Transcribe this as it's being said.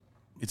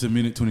It's a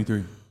minute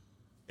 23.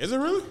 Is it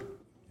really?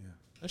 Yeah.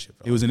 That shit.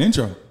 It was an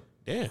intro.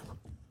 Damn.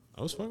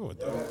 I was fucking with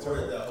that.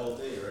 That whole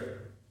thing, right?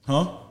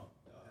 Huh?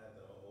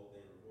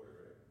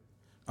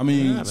 I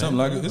mean, something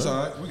like it. It's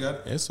all right. We got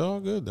it. It's all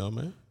good though,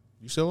 man.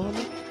 You still on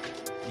me?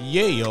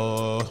 Yeah,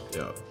 y'all.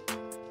 Yeah.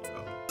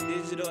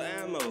 Digital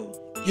ammo.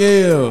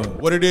 Yeah.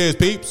 What it is,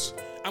 peeps?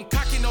 I'm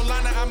cocky, no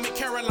liner, I'm in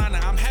Carolina.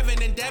 I'm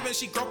having and dabbing,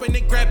 she groping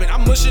and grabbing.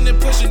 I'm mushing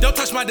and pushing, don't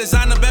touch my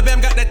designer. Bam, bam,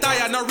 got that thigh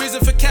out, no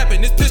reason for capping.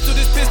 This pistol,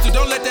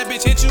 don't let that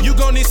bitch hit you. You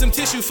gon' need some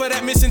tissue for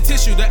that missing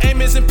tissue. The aim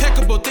is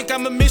impeccable, think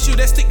I'ma miss you.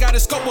 That stick got a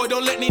scope, boy,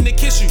 don't let Nina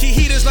kiss you. Key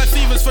heaters like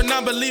fevers for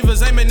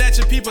non-believers. Aiming at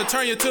your people,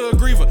 turn you to a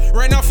griever.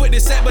 Ran off with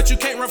this set, but you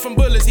can't run from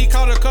bullets. He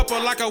caught a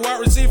couple like a wide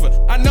receiver.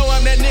 I know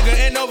I'm that nigga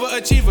and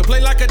overachiever.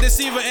 Play like a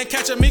deceiver and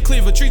catch a meat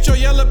cleaver. Treat your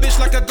yellow bitch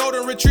like a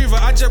golden retriever.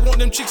 I just want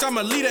them cheeks,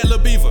 I'ma lead that little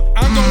beaver.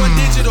 I'm going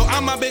digital,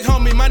 I'm my big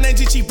homie. My name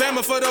G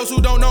Bama for those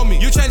who don't know me.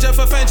 You change up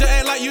for Fanja,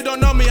 act like you don't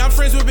know me. I'm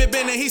friends with Big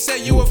Ben and he said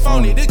you a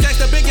phony. This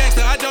gangster, big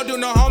gangster, I don't do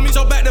no homie.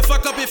 So back the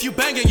fuck up if you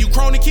bangin', you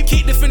crony.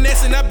 Keep the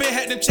finessing, I been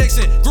had them checks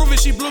in. Grooving,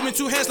 she blew me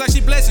 2 hands like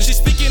she blessing. She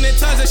speaking in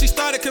tongues and she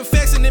started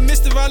confessing. In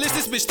midst of all this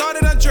bitch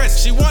started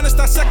undressing. She wanna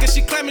start sucking,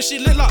 she claiming she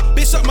lit lock.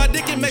 Bitch up my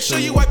dick and make sure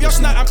you wipe your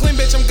snot. I'm clean,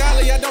 bitch, I'm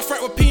godly, I don't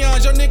fret with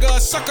peons. Your nigga a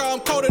sucker, I'm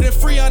colder than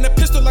Freon. The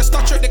pistol like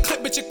Star Trek, the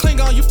clip, bitch, you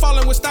Klingon. You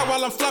falling with style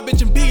while I'm fly,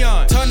 bitch, and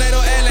beyond.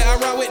 Tornado alien, I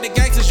ride with the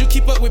gangsters. You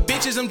keep up with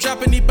bitches, I'm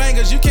dropping these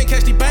bangers. You can't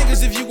catch these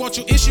bangers if you want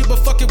your issue, but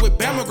fuck it with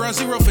Bama, ground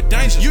zero for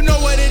danger. You know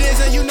what it is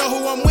and you know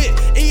who I'm with.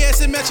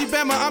 ES and Mechi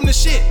Bama, I'm the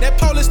shit. That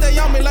police stay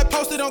on me like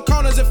posted on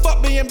corners and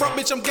fuck being broke,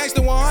 bitch, I'm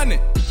gangsta 100.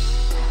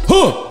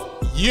 Huh.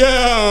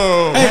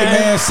 Yo.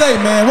 Hey,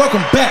 man, man,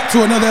 welcome back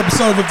to another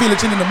episode of A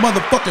Village in the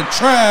motherfucking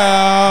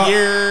Trap.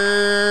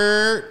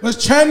 Yeah.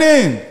 What's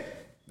trending?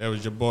 That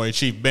was your boy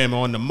Chief Bama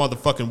on the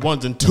motherfucking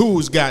ones and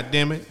twos,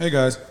 goddammit. Hey,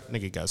 guys.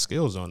 Nigga got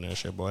skills on that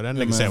shit, boy. That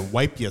Yeah, nigga man. said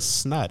wipe your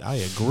snot. I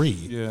agree.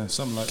 Yeah,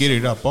 something like Get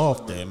it up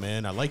off there,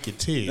 man. I like your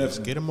tears.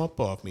 Definitely. Get them up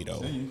off me,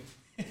 though.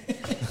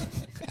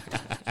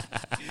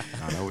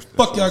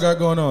 Fuck y'all got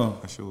going on?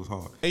 That shit was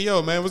hard. Hey,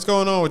 yo, man, what's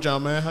going on with y'all,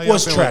 man? How y'all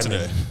What's feeling trending?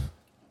 today?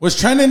 What's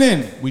trending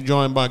in? We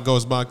joined by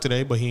Ghostbach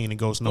today, but he ain't a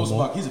ghost no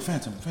more. He's a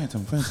phantom.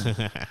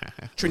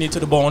 Trinity to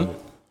the bone.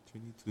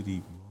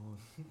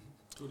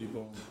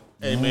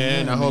 Hey,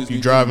 man, I Niggas hope be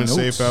you driving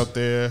giving safe notes. out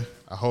there.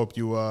 I hope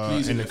you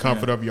Please, in the if you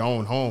comfort can. of your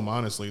own home,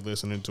 honestly,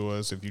 listening to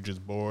us. If you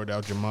just bored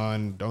out your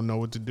mind, don't know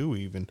what to do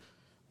even.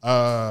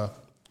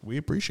 We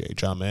appreciate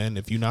y'all, man.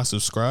 If you're not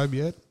subscribed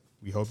yet,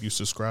 we hope you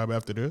subscribe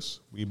after this.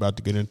 We about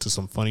to get into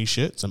some funny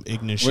shit, some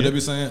ignorant What they shit. be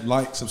saying?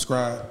 Like,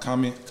 subscribe,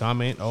 comment.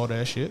 Comment, all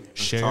that shit.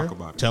 Share. talk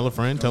about it. Tell a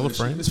friend, tell a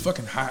friend. It's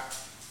fucking hot.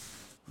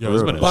 Yo,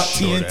 it's been a Bought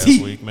short ass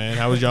TNT. week, man.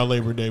 How was y'all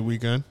Labor Day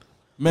weekend?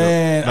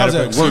 Man, I was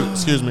Matter at of fact, work.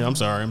 excuse me, I'm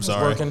sorry.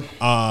 working.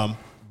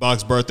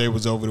 Bach's birthday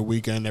was over the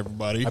weekend,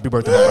 everybody. Happy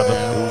birthday, my brother.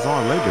 It was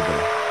on Labor Day.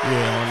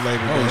 Yeah, on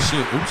Labor Day. Oh,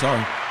 shit. Oops, sorry.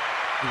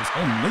 It was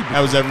on Labor. That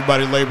was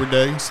everybody Labor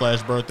Day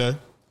 / birthday.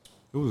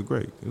 It was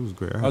great. It was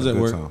great. I had How's a that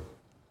good work? time.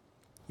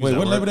 Wait, at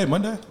what work? Labor Day?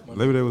 Monday?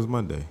 Labor Day was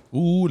Monday.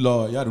 Ooh,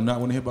 Lord. Y'all do not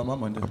want to hear about my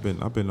Monday.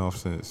 I've been off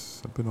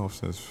since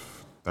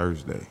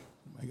Thursday.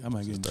 I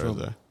might get in trouble.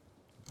 Thursday.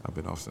 I've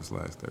been off since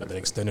last An Thursday.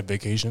 extended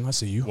vacation. I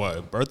see you.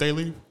 What, birthday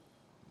leave?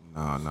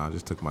 Nah, I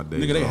just took my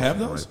days Nigga, they off have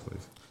in the those? right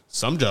place.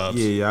 Some jobs.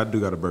 Yeah, I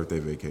do got a birthday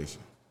vacation.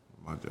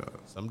 My job.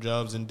 Some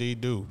jobs indeed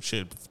do.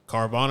 Shit,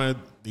 Carvana,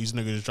 these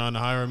niggas trying to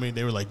hire me.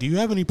 They were like, do you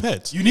have any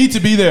pets? You need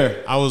to be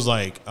there. I was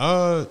like,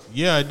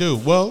 yeah, I do.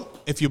 Well,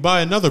 if you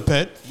buy another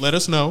pet, let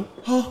us know.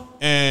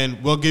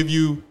 And we'll give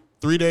you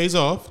 3 days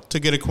off to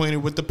get acquainted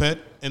with the pet,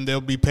 and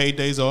they'll be paid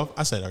days off.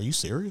 I said, are you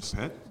serious?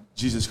 Pet?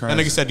 Jesus That nigga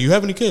Christ. said, do you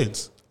have any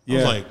kids? I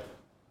was Yeah. like,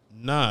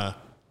 nah.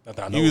 Not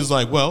that I He know was of.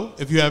 like, well,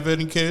 if you have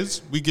any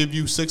kids, we give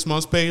you 6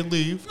 months paid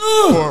leave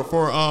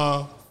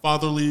for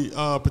fatherly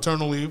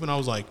paternal leave. And I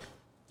was like,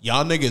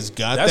 y'all niggas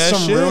got That's that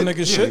some shit? real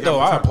nigga shit, though.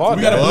 I applaud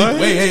We that. gotta What?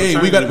 bleep, hey,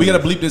 we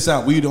gotta bleep this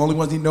out. We the only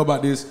ones need to know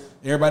about this.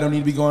 Everybody don't need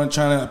to be going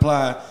trying to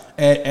apply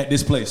at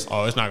this place.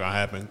 Oh, it's not gonna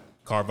happen.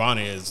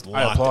 Carvana is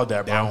I applaud locked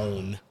that, bro.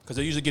 down. Because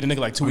they usually get a nigga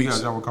like 2 You got weeks.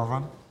 a job with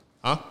Carvana?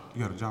 Huh?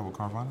 You got a job with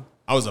Carvana?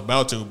 I was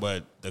about to,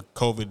 but the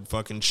COVID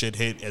fucking shit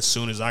hit as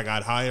soon as I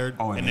got hired.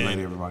 Oh, and they laid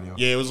everybody off.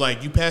 Yeah, it was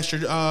like, you passed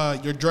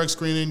your drug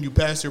screening, you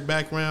passed your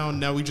background,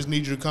 now we just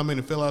need you to come in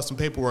and fill out some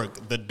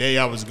paperwork. The day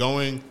I was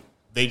going,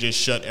 they just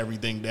shut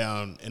everything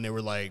down, and they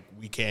were like,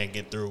 we can't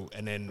get through.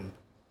 And then,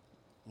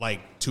 like,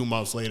 2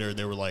 months later,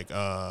 they were like,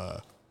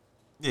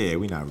 Yeah,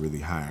 we not really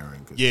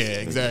hiring. 'Cause Yeah,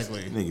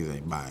 exactly. Niggas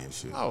ain't buying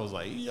shit. I was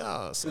like,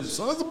 yeah, some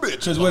sons of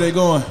bitches. Cause where they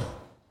going?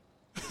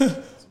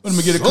 Let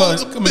me get a car.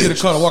 Sons of Come and get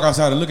a car to walk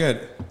outside and look at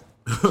it.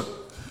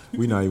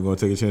 We not even gonna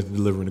take a chance to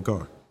deliver in the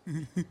car. They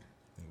gonna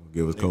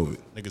give us COVID.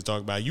 Niggas talk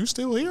about, you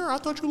still here? I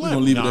thought you left.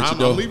 gonna leave it Nah, at your I'm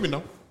door. not leaving,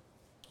 though.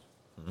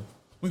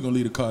 We gonna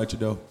leave the car at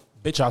your door.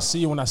 Bitch, I'll see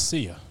you when I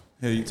see you.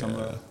 Hey, you talking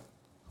about?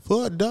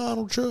 Fuck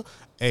Donald Trump.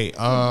 Hey,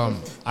 I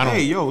don't.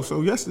 Hey, yo,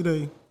 so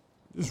yesterday,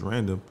 just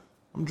random,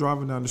 I'm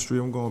driving down the street,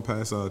 I'm going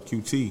past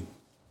QT.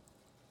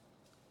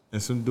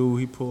 And some dude,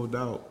 he pulled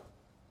out,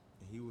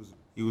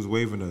 he was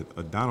waving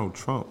a Donald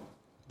Trump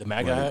The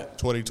MAGA hat?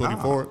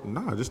 2024.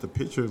 Nah, just a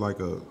picture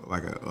like a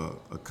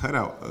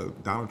cutout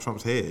of Donald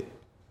Trump's head,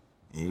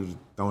 and he was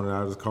throwing it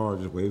out of his car,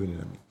 just waving it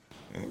at me.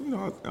 And you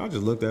know, I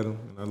just looked at him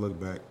and I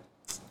looked back.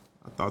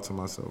 I thought to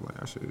myself,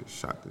 like, I should have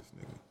shot this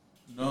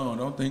nigga. No,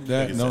 don't think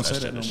that. No, say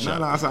that no more.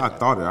 No, I said I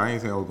thought it. I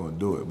ain't saying I was gonna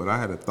do it, but I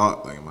had a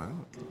thought, like,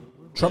 man.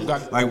 Trump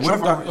got Like,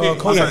 Trump what if got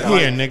Kodak.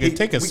 Here, nigga,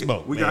 take a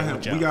smoke. We man,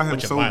 got him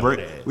so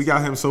brave. We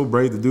got him so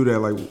brave to do that.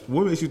 Like,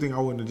 what makes you think I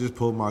wouldn't have just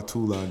pulled my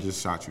tool out and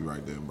just shot you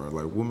right then, bro?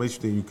 Like, what makes you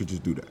think you could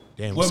just do that?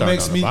 Damn,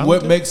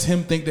 What makes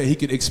him think that he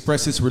could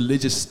express his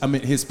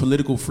his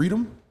political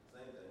freedom?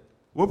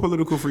 What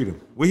political freedom?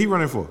 What he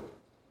running for?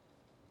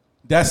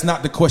 That's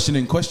not the question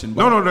in question.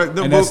 Bro. No,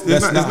 it's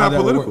not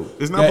political.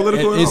 It's not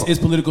political at all. It's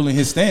political in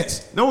his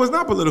stance. No, it's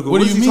not political. What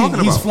do is you he mean?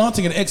 talking He's about?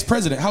 flaunting an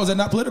ex-president. How is that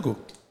not political?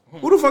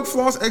 Who the fuck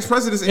flaunts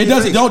ex-presidents? It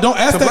doesn't. Don't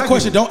ask that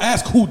question. Don't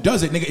ask who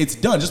does it, nigga. It's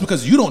done. Just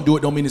because you don't do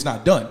it, don't mean it's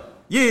not done.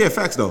 Yeah,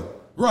 facts though.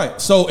 Right.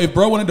 So if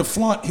bro wanted to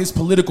flaunt his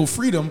political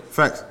freedom,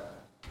 facts.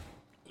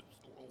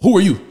 Who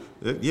are you?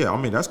 Yeah, I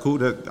mean that's cool.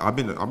 That I've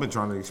been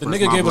trying to express. The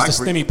nigga my gave us black the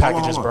freedom. STEMI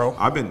packages, Hold on. bro.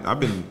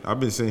 I've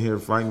been sitting here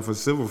fighting for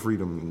civil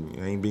freedom.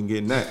 And I ain't been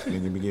getting that.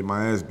 And been getting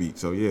my ass beat.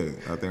 So yeah,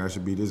 I think I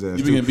should beat his ass.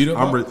 You been getting beat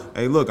up?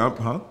 Hey, look,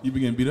 huh? You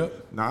been getting beat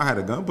up? Nah, I had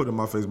a gun put in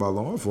my face by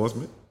law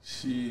enforcement.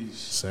 Sheesh.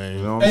 Same.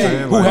 You know what I'm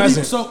saying? Who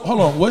hasn't? So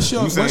hold on. What's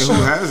your? You saying what's who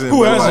your, hasn't? Who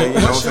but, hasn't? Like,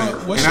 you know What's what I'm your-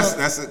 saying? what's And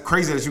that's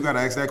crazy that you got to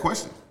ask that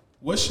question.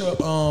 What's your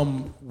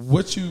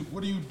what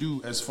do you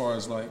do as far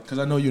as like? Because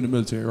I know you're in the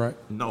military, right?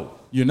 No.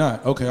 You're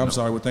not. Okay, I'm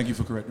sorry. Well, thank you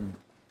for correcting me.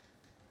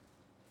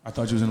 I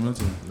thought you was in the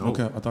military. No.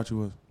 Okay, I thought you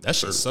was. That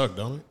shit suck,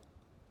 don't it?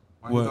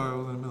 Why What? you thought I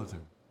was in the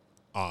military?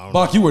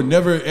 Bach, you were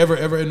never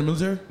ever in the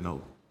military?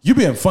 No. You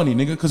being funny,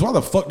 nigga. Because why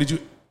the fuck did you?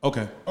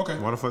 Okay.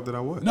 Why the fuck did I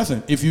what?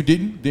 Nothing. If you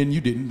didn't, then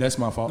you didn't. That's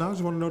my fault. No, I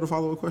just want to know the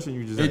follow-up question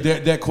you just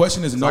asked. That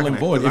question is null I and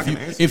can- void. 'cause I can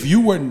answer If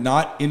you were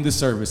not in the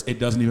service, it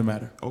doesn't even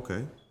matter.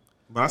 Okay.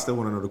 But I still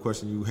want to know the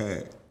question you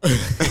had.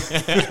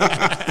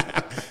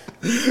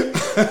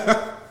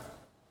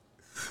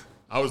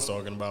 I was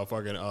talking about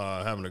fucking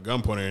having a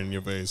gun pointed in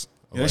your face.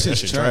 Yeah, that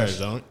shit's trash.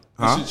 don't it?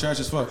 That shit trash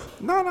as fuck.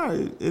 No,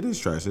 it is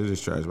trash. It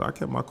is trash. But I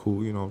kept my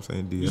cool, you know what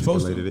I'm saying?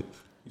 supposed to. De-escalated it.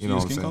 You You know see what I'm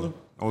his skin saying? color?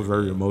 I was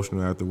very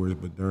emotional afterwards,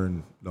 but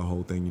during the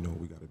whole thing, you know,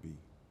 we got to be,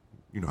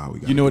 you know how we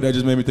got You know what that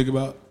just made me think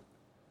about?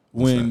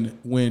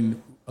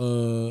 When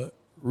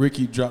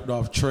Ricky dropped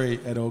off Trey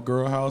at old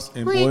girl house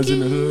and Boys in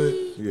the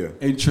Hood. Yeah.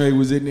 And Trey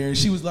was in there and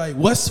she was like,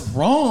 "What's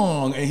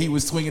wrong?" And he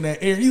was swinging that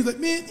air. And he was like,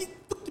 "Man, you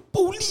fucking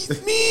police,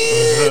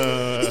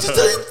 man. You just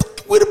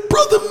fucking with a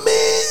brother,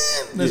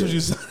 man." That's what you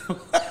sounded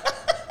like.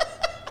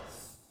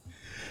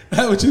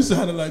 That's what you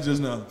sounded like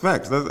just now.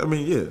 Facts.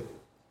 Yeah.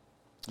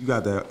 You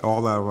got that.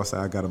 All that I said,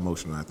 I got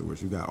emotional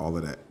afterwards. You got all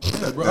of that. Yeah,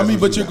 bro. That's I mean,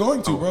 what but you you're got.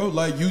 going to, bro.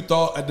 Like, you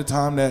thought at the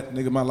time that,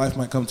 nigga, my life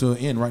might come to an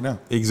end right now.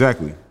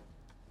 Exactly.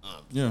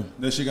 Yeah.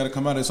 That shit got to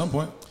come out at some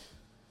point.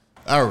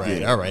 All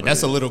right.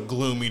 That's a little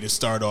gloomy to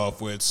start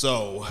off with.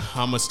 So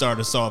I'm gonna start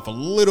us off a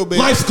little bit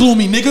Life's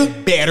gloomy,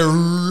 nigga. better.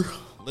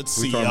 Let's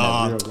see, Talking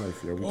about y'all. real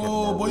life, yeah. We Oh,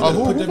 talking boy, about you real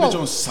better put life. that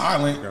bitch on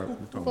silent. We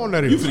talking Phone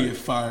about- that You is. finna get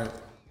fired.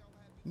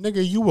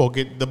 Nigga, you will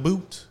get the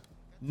boot.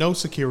 No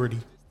security.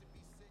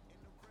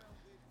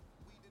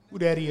 Who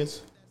that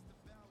is?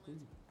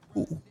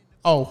 Ooh.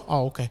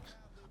 Oh, okay.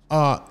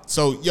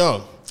 So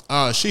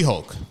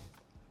She-Hulk.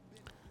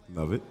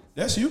 Love it.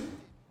 That's you?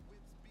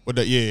 What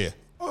the yeah.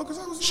 Oh, because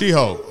I was.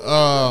 She-Hulk.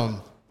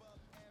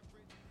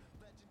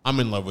 I'm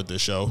in love with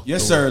this show.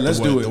 Yes, sir. Let's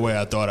do it. The way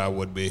I thought I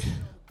would be.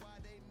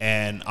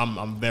 And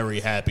I'm very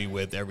happy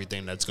with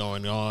everything that's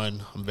going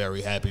on. I'm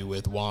very happy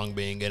with Wong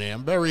being in it.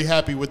 I'm very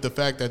happy with the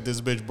fact that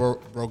this bitch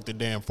broke the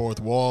damn fourth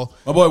wall.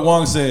 My boy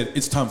Wong said,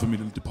 "It's time for me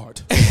to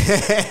depart."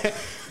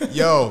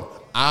 Yo,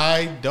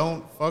 I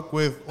don't fuck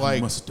with I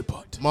like must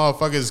depart.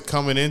 motherfuckers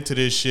coming into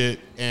this shit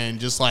and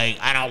just like,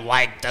 I don't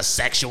like the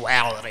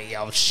sexuality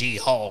of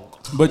She-Hulk.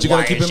 But you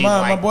gotta Why keep is in she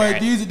mind, my like boy,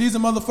 that? these are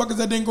motherfuckers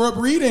that didn't grow up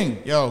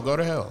reading. Yo, go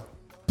to hell.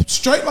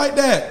 Straight like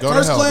that. Go to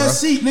First hell,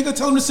 class bro. seat, nigga.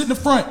 Tell them to sit in the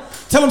front.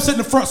 Tell them to sit in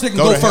the front so they can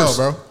Go go to first.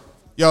 hell, bro.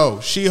 Yo,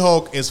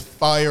 She-Hulk is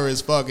fire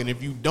as fuck. And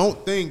if you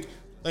don't think,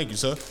 thank you,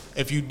 sir.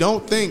 If you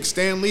don't think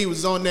Stan Lee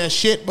was on that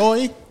shit,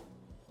 boy,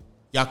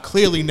 y'all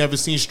clearly never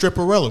seen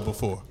Stripperella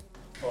before.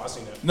 Oh, I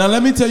seen that. Now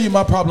let me tell you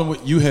my problem with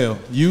You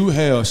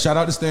Hell. Shout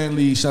out to Stan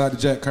Lee. Shout out to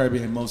Jack Kirby,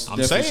 and most I'm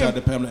definitely saying. shout out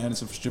to Pamela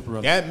Anderson for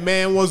Stripperella. That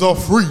man was a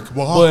freak,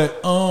 boy.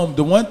 But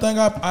the one thing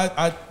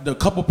the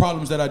couple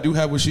problems that I do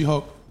have with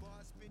She-Hulk,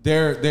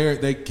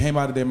 they came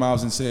out of their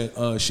mouths and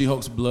said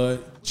She-Hulk's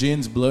blood,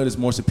 Jen's blood is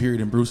more superior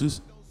than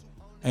Bruce's,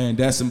 and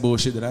that's some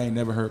bullshit that I ain't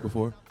never heard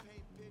before.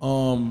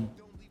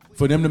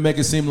 For them to make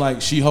it seem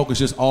like She-Hulk is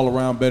just all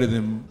around better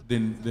than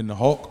the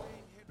Hulk,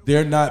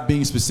 they're not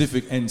being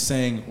specific and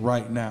saying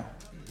right now.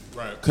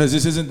 Right. Because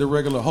this isn't the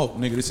regular Hulk,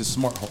 nigga. This is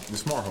Smart Hulk. The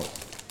smart Hulk.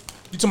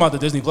 You talking about the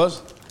Disney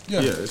Plus?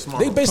 Yeah, it's smart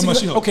They Hulk. basically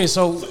She-Hulk. okay.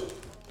 So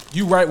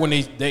you right when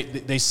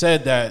they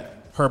said that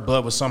her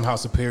blood was somehow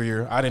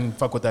superior. I didn't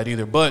fuck with that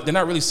either. But they're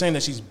not really saying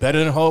that she's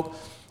better than Hulk.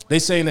 They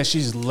saying that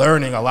she's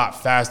learning a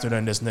lot faster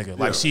than this nigga.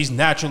 Like she's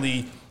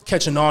naturally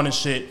catching on and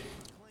shit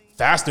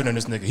faster than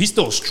this nigga. He's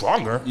still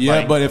stronger. Yeah,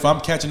 Like, but if I'm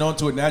catching on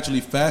to it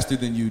naturally faster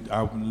than you,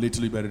 I'm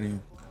literally better than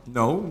you.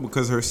 No,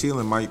 because her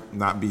ceiling might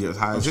not be as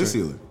high as his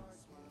ceiling.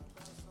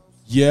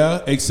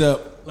 Yeah,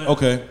 except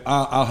okay,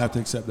 I'll have to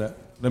accept that.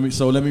 Let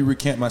me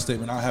recant my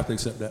statement. I'll have to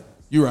accept that.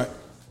 You're right.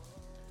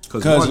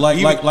 Because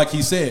like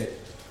he said,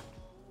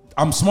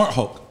 I'm Smart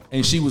Hulk,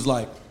 and she was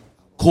like,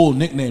 "Cool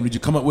nickname. Did you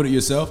come up with it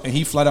yourself?" And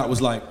he flat out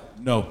was like,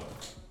 "No."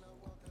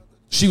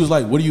 She was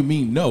like, "What do you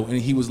mean no?" And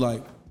he was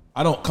like,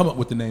 "I don't come up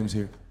with the names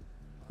here.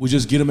 We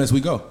just get them as we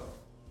go."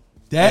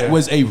 That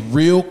was a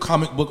real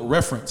comic book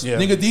reference. Yeah.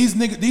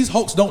 These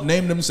Hulks don't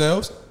name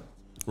themselves.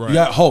 Right. You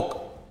got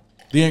Hulk,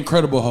 the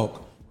Incredible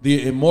Hulk,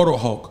 the Immortal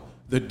Hulk,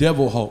 the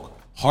Devil Hulk,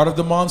 Heart of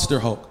the Monster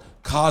Hulk,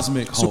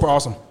 Cosmic Hulk. super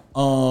awesome.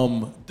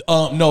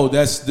 No,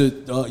 that's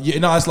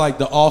it's like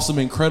the Awesome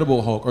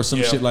Incredible Hulk or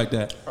some shit like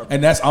that.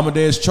 And that's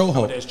Amadeus Cho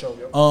Hulk. Amadeus Cho,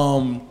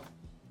 yep.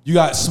 You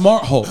got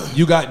Smart Hulk.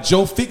 You got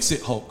Joe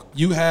Fixit Hulk.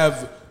 You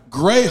have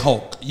Gray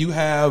Hulk. You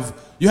have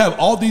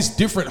all these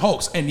different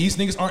Hulks, and these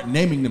niggas aren't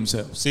naming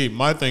themselves. See,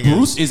 my thing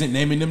Bruce isn't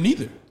naming them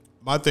neither.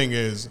 My thing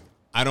is,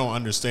 I don't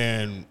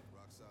understand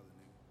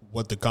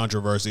what the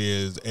controversy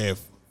is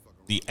if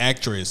the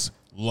actress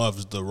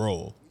loves the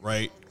role,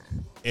 right?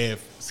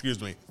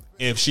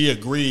 If she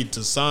agreed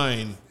to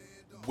sign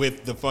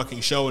with the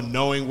fucking show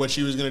knowing what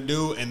she was gonna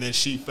do, and then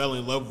she fell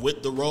in love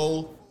with the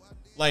role,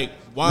 like,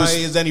 why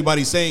is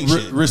anybody saying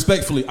shit?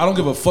 Respectfully, I don't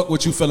give a fuck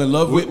what you fell in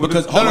love with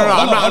because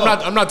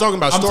I'm not talking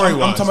about story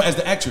wise. I'm talking about as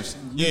the actress.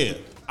 Yeah,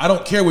 I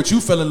don't care what you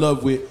fell in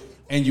love with,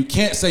 and you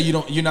can't say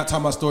you're not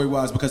talking about story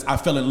wise because I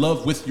fell in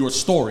love with your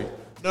story.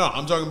 No,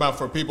 I'm talking about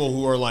for people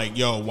who are like,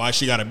 yo, why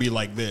she gotta be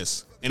like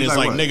this? And it's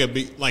Like like, what? nigga,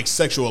 be like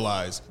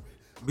sexualized.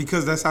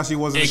 Because that's how she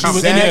was in the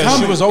Exactly. comics.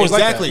 She was always like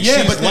that. exactly. Yeah,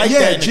 She's but like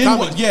that in the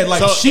Jen comics.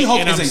 So, She-Hulk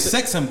and is I'm a sa-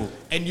 sex symbol.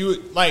 And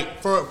you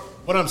like for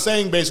what I'm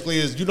saying basically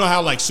is, you know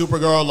how like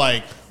Supergirl,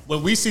 like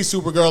when we see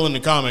Supergirl in the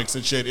comics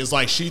and shit, it's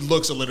like she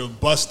looks a little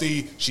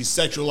busty, she's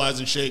sexualized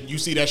and shit. You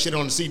see that shit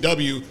on the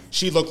CW,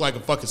 she looked like a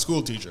fucking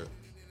school teacher,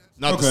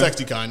 not the Okay.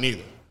 sexy kind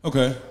neither.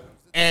 Okay.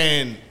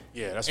 And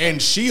that's and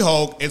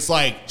She-Hulk, it's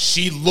like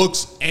she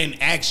looks and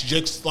acts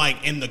just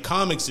like in the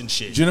comics and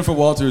shit. Jennifer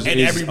Walters And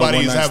is everybody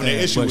a is one-night having an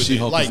stand, issue but with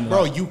She-Hulk it. Like, is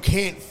bro, not. you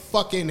can't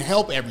fucking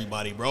help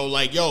everybody, bro.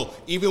 Like, yo,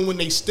 even when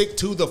they stick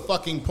to the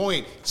fucking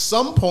point,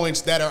 some points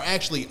that are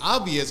actually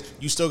obvious,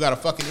 you still got a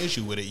fucking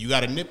issue with it. You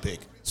got to nitpick.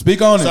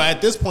 Speak on So it. at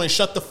this point,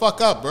 shut the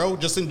fuck up, bro.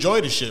 Just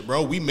enjoy the shit,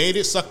 bro. We made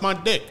it. Suck my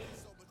dick.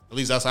 At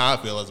least that's how I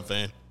feel as a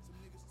fan.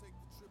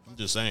 I'm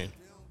just saying.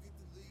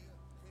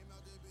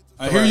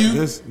 I hear you.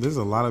 There's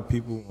a lot of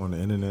people on the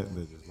internet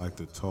that just like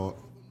to talk.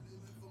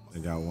 They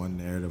got one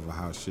narrative of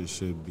how shit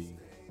should be.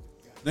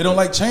 They don't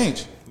like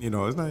change. You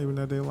know, it's not even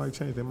that they don't like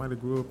change. They might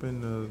have grew up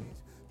in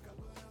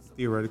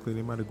theoretically,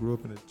 they might have grew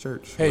up in a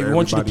church. Hey, where we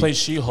want you to everybody play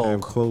She-Hulk.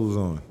 have clothes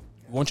on.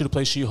 I want you to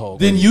play She-Hulk.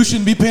 Then you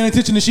shouldn't be paying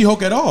attention to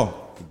She-Hulk at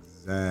all.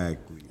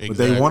 Exactly. But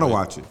Exactly. they want to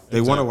watch it.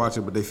 They want to watch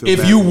it, but they feel If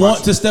bad you for want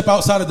watching to it. step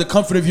outside of the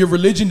comfort of your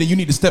religion, then you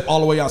need to step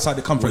all the way outside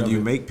the comfort When of you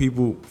it. make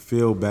people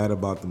feel bad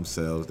about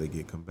themselves, they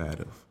get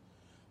combative.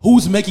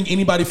 Who's making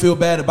anybody feel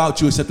bad about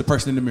you except the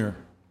person in the mirror?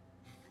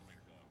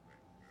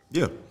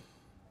 Yeah.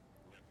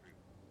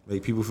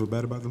 Make people feel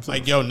bad about themselves.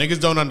 Like, yo, niggas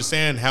don't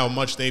understand how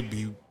much they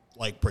be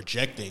like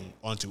projecting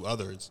onto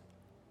others.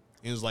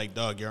 It's like,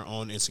 dog, your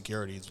own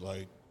insecurities.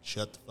 Like,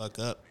 shut the fuck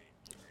up.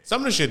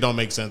 Some of the shit don't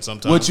make sense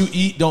sometimes. What you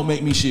eat don't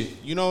make me shit.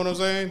 You know what I'm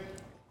saying?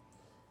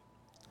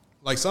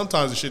 Like,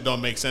 sometimes the shit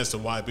don't make sense to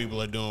why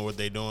people are doing what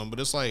they doing, but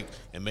it's like,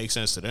 it makes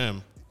sense to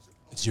them.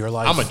 It's your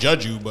life. I'm going to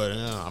judge you, but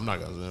I'm not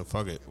going to.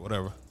 Fuck it.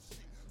 Whatever.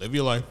 Live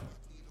your life.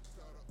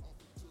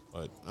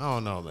 But I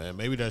don't know, man.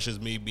 Maybe that's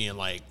just me being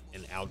like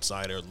an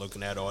outsider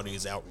looking at all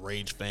these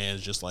outraged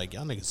fans just like,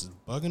 y'all niggas is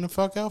bugging the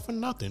fuck out for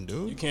nothing,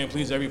 dude. You can't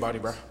please everybody,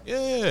 bro.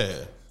 Yeah.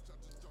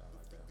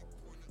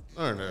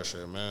 Learn that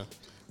shit, man.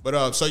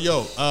 But so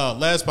yo,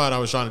 last part I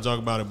was trying to talk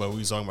about it, but we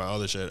was talking about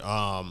other shit.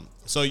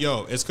 So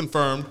yo, it's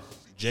confirmed.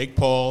 Jake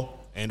Paul,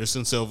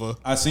 Anderson Silva,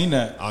 I seen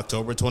that.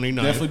 October 29th.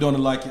 Definitely don't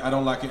like it. I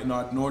don't like it,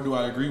 nor do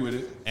I agree with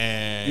it.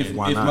 And If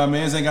Why not? my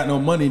man's ain't got no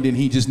money, then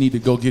he just need to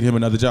go get him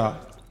another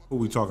job. Who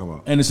we talking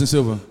about? Anderson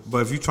Silva.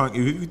 But if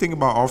you think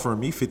about offering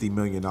me $50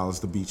 million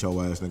to beat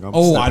your ass, nigga, I'm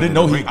Oh, stepping I didn't in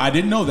know the he. ring. I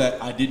didn't know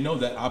that. I didn't know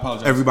that. I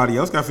apologize. Everybody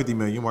else got $50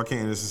 million. Why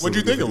can't Anderson What'd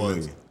you Silva think get it $50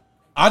 was?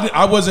 million?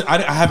 I wasn't. I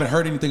haven't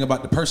heard anything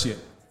about the purse yet.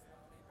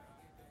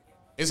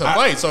 it's a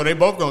fight, so they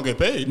both gonna get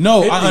paid.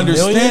 No, 50 I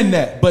understand million?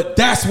 that, but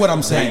that's what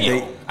I'm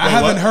saying. I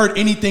haven't heard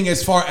anything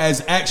as far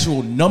as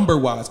actual number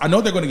wise. I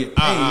know they're going to get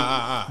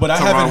paid, but I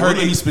haven't heard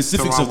any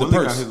specifics of the Woodley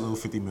got purse. his little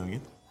 $50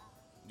 million.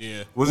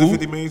 Yeah. Was it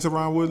 $50 million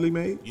Teron Woodley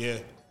made? Yeah.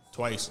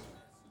 Twice.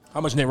 How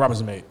much Nate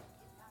Robinson made?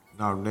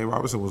 No, Nate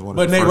Robinson was one.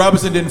 But of the Nate first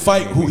Robinson didn't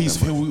fight people who to make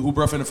that much. who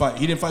Bruff in the fight.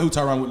 He didn't fight who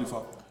Tyron Woodley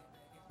fought.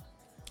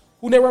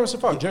 Who Nate Robinson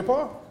fought? Jake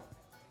Paul?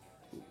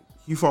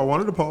 He fought one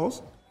of the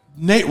Pauls.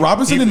 Nate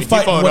Robinson He didn't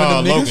fight fought, one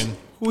of them niggas. Logan.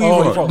 Who he Oh,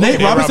 he fought? fought Nate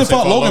Robinson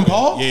fought Logan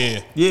Paul.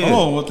 Yeah. Yeah.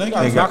 Oh well, thank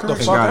He you. got knocked the He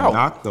fuck got out.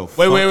 knocked the fuck.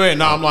 Wait.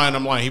 No, I'm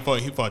lying. He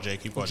fought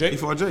Jake. He fought Jake? He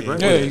fought Jake, right?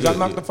 Yeah, he got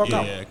knocked the fuck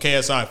out. Yeah.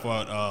 KSI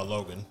fought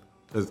Logan.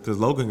 Because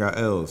Logan got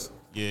L's.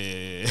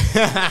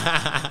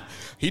 Yeah.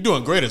 He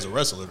doing great as a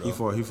wrestler,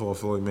 though. He fought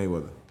Floyd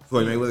Mayweather.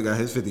 Floyd Mayweather got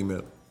his 50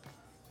 mil.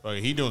 Like,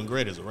 he doing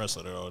great as a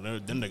wrestler, though.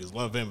 Them niggas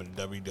love him in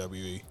the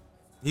WWE.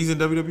 He's in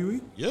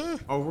WWE? Yeah.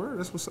 Oh, word?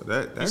 That's what's up.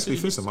 That actually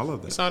fits him. I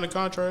love He that. signed a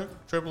contract.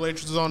 Triple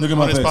H is on Look at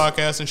my his face.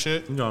 podcast and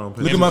shit. You know, I don't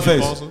pay Look at my attention.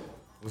 face. Also.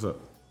 What's up?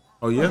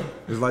 Oh, yeah?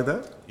 It's like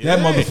that? That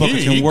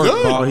motherfucker can work,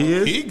 good. bro. Oh, he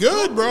is? He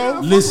good, bro.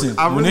 Listen,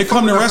 I when really they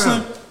come to fuck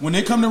with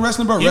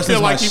wrestling, bro, He wrestling's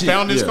feel like my he shit.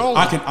 found his calling.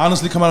 I can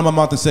honestly come out of my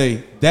mouth and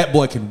say that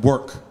boy can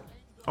work.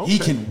 He Okay.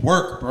 can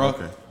work, bro.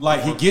 Okay.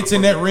 Like he gets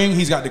in that ring,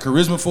 he's got the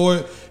charisma for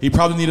it. He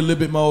probably need a little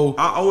bit more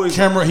I always-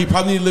 camera. He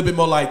probably need a little bit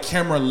more like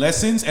camera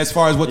lessons as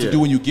far as what to Yeah. do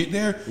when you get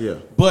there. Yeah.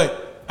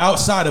 But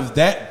outside of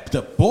that,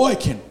 the boy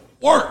can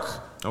work.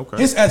 Okay.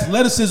 His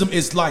athleticism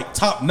is like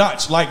top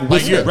notch, like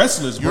with yeah.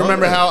 wrestlers, bro. You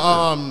remember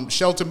how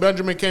Shelton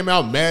Benjamin came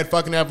out mad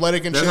fucking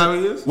athletic and That's shit? how he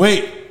is?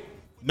 Wait,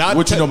 Not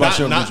What you know about not-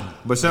 Shelton not- Benjamin?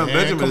 But Shelton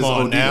Man, Benjamin come is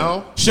on OD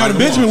now. Shelton Come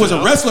Benjamin on was a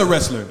now.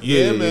 wrestler.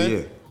 Yeah.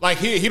 Like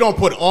he don't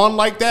put on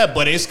like that,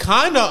 but it's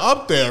kind of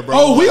up there, bro.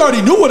 Oh, we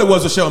already knew what it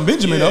was with Shelton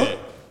Benjamin, Yeah. though.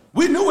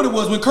 We knew what it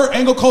was when Kurt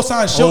Angle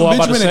co-signed Shelton I'm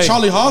about to Benjamin and say.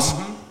 Charlie Haas.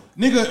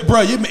 Nigga,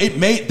 bro, it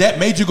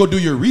made you go do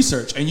your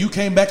research, and you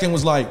came back and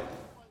was like,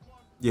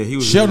 Yeah, he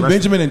was Shelton wrestling.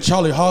 Benjamin and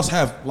Charlie Haas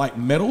have like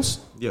medals.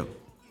 Yeah.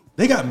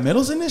 They got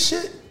medals in this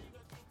shit.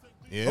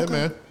 Yeah,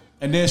 man.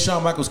 And then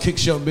Shawn Michaels kicked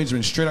Shelton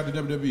Benjamin straight out the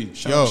WWE.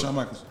 Shout out to Shawn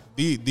Michaels.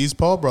 These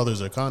Paul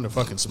brothers are kind of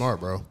fucking smart,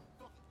 bro.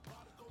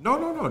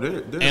 No.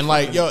 They're And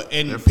like,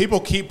 fucking- and people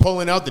keep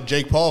pulling out the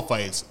Jake Paul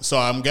fights. So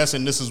I'm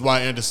guessing this is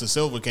why Anderson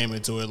Silva came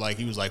into it. Like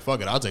he was like,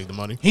 "Fuck it, I'll take the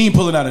money." He ain't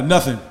pulling out of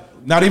nothing.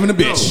 Not even a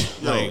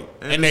bitch. Yo, Like,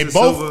 and Anderson they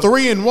both Silva-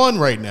 3-1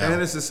 right now.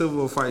 Anderson Silva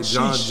will fight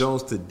John Sheesh.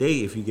 Jones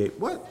today if he get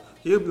what?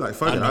 He'll be like,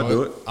 fuck I it, know I'll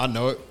do it. I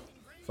know it.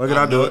 Fuck it,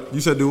 I I'll do know it.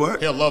 You said do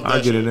what? He'll love I'll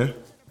that get shit. in there.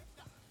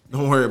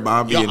 Don't worry about it.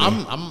 I'll be Yo, in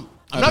there.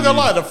 I'm not gonna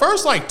lie. The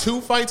first like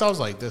 2 fights, I was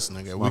like, "This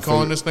nigga, we My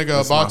calling favorite- this nigga a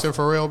that's boxer my-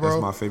 for real, bro?"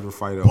 That's my favorite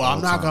fighter. Well,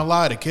 I'm not gonna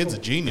lie. The kid's a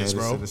genius,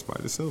 Anderson bro. and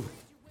Spider Silva.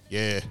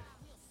 Yeah.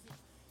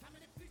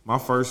 My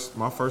first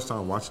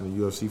time watching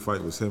the UFC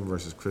fight was him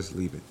versus Chris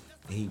Lieben.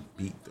 And he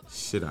beat the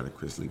shit out of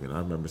Chris Lieben. I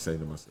remember saying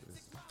to myself,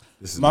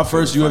 "This is My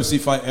first favorite UFC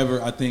fight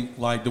ever, I think,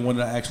 like the one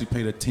that I actually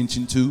paid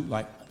attention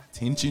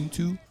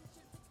to,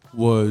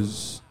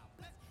 was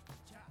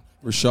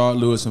Rashard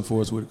Lewis and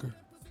Forrest Whitaker.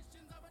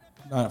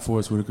 Not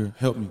Forrest Whitaker.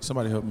 Help me.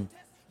 Somebody help me.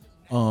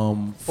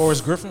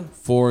 Forrest Griffin?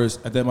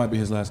 Forrest, that might be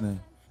his last name.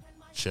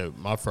 Shit,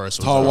 my first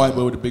was Tall white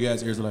boy with the big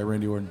ass ears like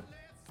Randy Orton.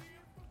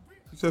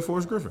 You said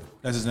Forrest Griffin.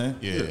 That's his name?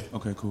 Yeah.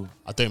 Okay, cool.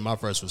 I think my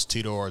first was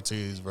Tito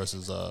Ortiz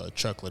versus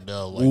Chuck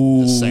Liddell, like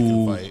Ooh. the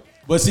second fight.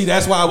 But see,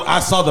 that's why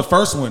I saw the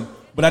first one,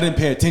 but I didn't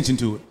pay attention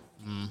to it.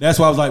 That's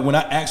why I was like, when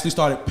I actually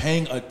started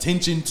paying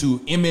attention to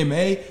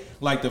MMA,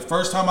 like the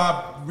first time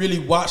I really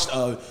watched,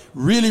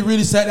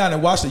 really sat down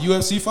and watched a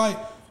UFC fight,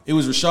 it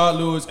was Rashard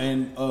Lewis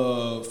and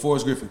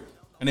Forrest Griffin.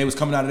 And they was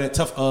coming out of that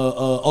tough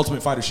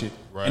Ultimate Fighter shit.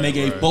 Right, and they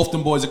gave right. both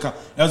them boys a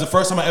contract. That was the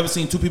first time I ever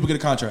seen 2 people get a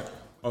contract.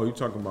 Oh, you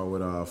talking about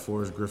with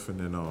Forrest Griffin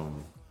and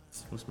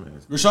what's my name?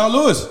 Rashard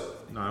Lewis.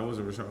 No, it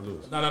wasn't Rashard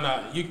Lewis.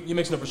 No. You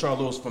mixing up Rashard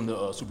Lewis from the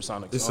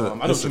Supersonics. It's I know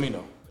what it's you mean,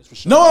 though. It's for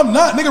sure. No, I'm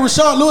not. Nigga,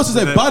 Rashard Lewis is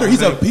a name- fighter. his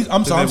name-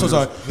 I'm so his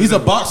sorry. name is- He's a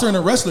boxer and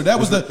a wrestler. That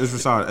was the It's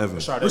Rashard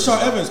Evans.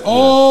 Rashard Evans.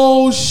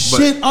 Oh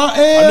shit!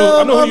 I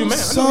am. I know who you I'm meant. I know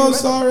who so you meant.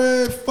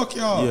 sorry. Fuck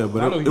y'all. Yeah, I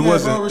but know it you-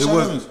 wasn't. bro, It Rashard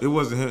was. Evans. It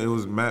wasn't him. It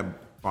was Matt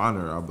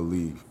Bonner, I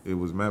believe. It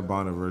was Matt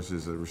Bonner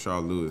versus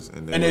Rashard Lewis,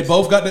 and And they was-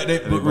 both got that. and they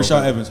both Rashard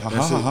got- Evans. Ha that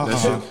ha shit- ha that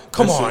ha. shit-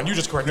 Come that on, shit- you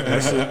just corrected me.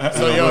 So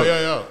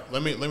yo,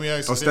 let me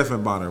ask Oh, you.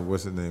 Stephen Bonner.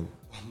 What's his name?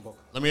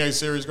 Let me ask you a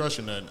serious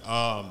question then.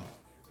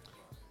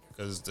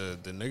 Because the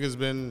nigga's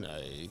been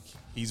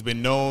he's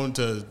been known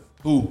to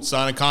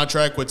sign a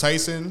contract with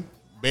Tyson,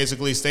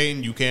 basically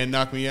stating you can't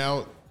knock me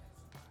out.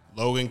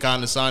 Logan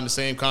kind of signed the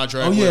same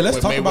contract Oh, yeah, with, let's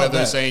with talk about Mayweather,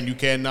 that. saying you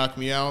can't knock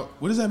me out.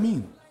 What does that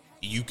mean?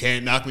 You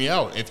can't knock me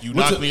out. If you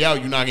What's knock it- me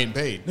out, you're not getting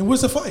paid. Then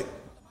what's the fight?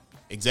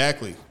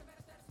 Exactly.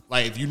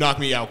 Like if you knock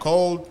me out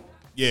cold,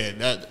 yeah,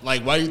 that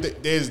like why do you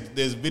think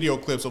there's video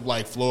clips of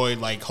like Floyd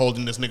like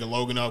holding this nigga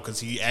Logan up because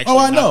he actually Oh,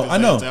 I know, knocked his I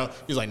know. ass out.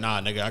 He's like,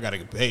 nah, nigga, I gotta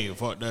get paid.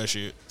 Fuck that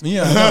shit.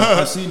 Yeah, I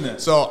know. I've seen that.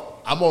 So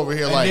I'm over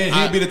here And like, then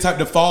he'd be the type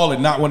to fall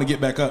and not want to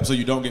get back up, so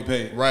you don't get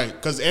paid. right?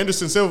 Because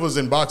Anderson Silva's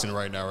in boxing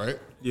right now, right?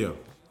 Yeah.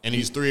 And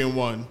he's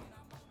 3-1.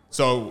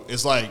 So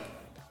it's like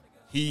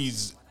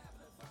he's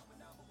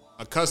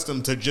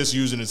accustomed to just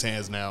using his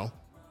hands now.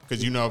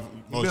 Because most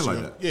been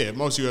like that.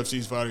 most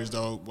UFC's fighters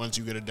though, once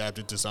you get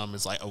adapted to something,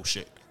 it's like, oh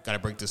shit, gotta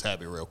break this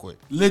habit real quick.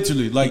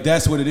 Literally, like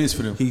that's what it is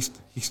for them. He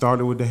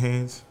started with the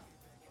hands.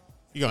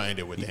 You gonna end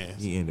it with the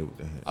hands. He ended with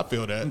the hands. I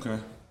feel that. Okay.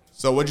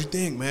 So what'd you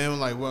think, man?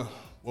 Like what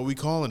we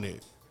calling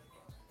it?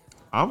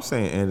 I'm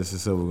saying Anderson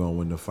Silva gonna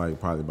win the fight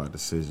probably by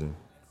decision.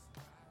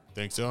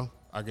 Think so?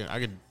 I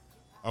could.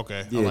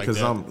 Okay. Yeah, I like because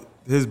that.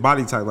 his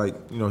body type, like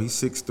he's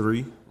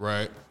 6'3".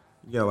 Right.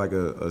 He got like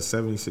a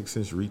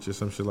 76-inch reach or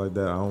some shit like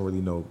that. I don't really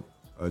know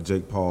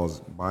Jake Paul's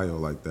bio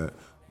like that,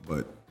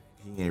 but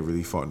he ain't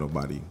really fought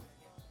nobody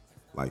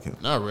like him.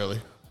 Not really.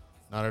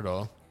 Not at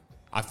all.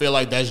 I feel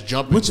like that's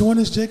jumping. Which one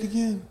is Jake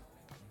again?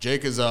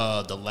 Jake is the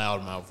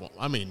loudmouth one.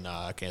 I mean,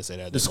 nah, I can't say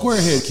that. The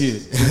squarehead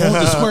kid. The one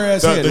with the square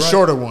ass head. The right?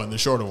 shorter one. The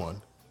shorter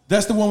one.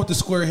 That's the one with the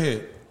square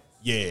head.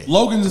 Yeah.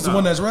 Logan is the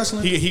one that's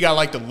wrestling. He got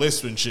like the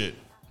lisp and shit.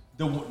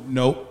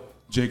 Nope.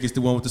 Jake is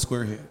the one with the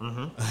square head.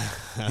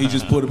 He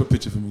just put up a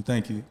picture for me.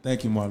 Thank you,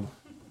 Marlon.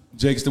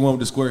 Jake's the one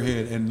with the square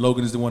head, and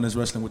Logan is the one that's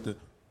wrestling with the.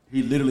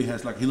 He literally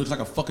has he looks like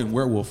a fucking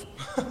werewolf.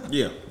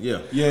 Yeah.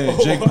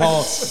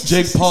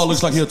 Jake Paul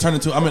looks like he'll turn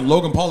into.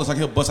 Logan Paul looks like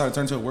he'll bust out and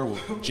turn into a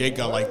werewolf. Jake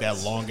got like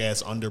that long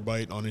ass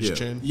underbite on his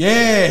chin.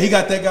 Yeah, he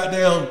got that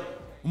goddamn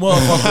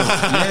motherfucker.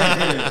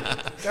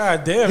 Yeah.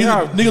 God damn,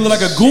 Nigga look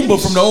like a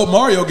Goomba from the old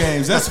Mario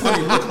games. That's what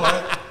he look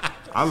like.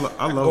 I love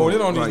Going in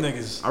them. on these Like,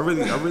 niggas.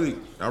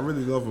 I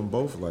really love them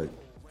both. Like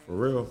for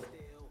real,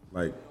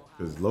 like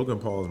because Logan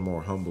Paul is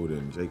more humble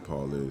than Jake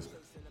Paul is.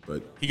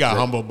 But He got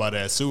humbled by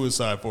that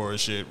Suicide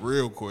Forest shit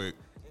real quick.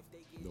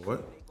 The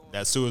what?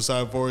 That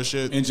Suicide Forest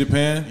shit. In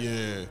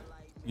Japan?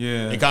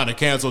 Yeah. They kind of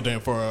canceled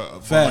him for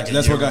Facts. like a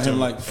That's year what got or him, two.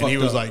 like, And fucked he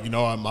was up. like, you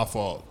know what, my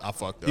fault. I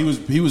fucked up.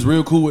 He was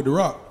real cool with The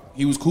Rock.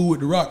 He was cool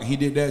with The Rock. He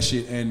did that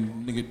shit,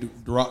 and nigga,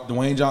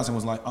 Dwayne Johnson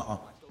was like,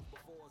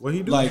 What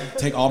he do? like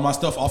take all my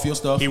stuff off your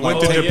stuff. He Like,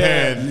 went to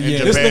Japan. yeah. In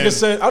This This Japan, nigga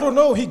said, I don't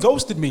know. He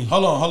ghosted me.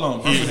 Hold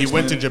on. he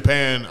went to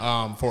Japan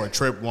for a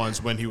trip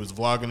once when he was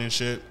vlogging and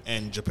shit.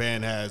 And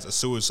Japan has a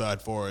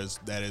suicide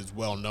forest that is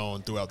well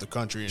known throughout the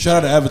country. And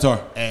Shout out to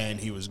Avatar. And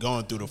he was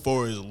going through the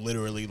forest,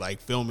 literally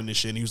like filming this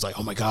shit. And he was like,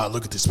 "Oh my god,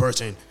 look at this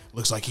person!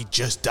 Looks like he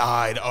just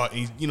died."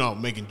 He's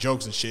making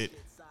jokes and shit.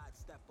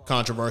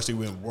 Controversy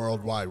went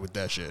worldwide with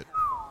that shit,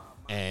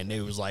 and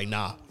they was like,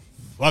 "Nah,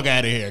 fuck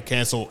out of here,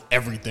 cancel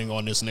everything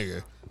on this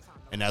nigga."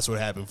 And that's what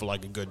happened for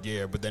like a good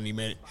year. But then him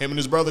and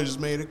his brother just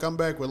made a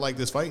comeback with like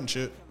this fighting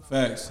shit.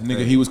 Facts,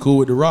 nigga. He was cool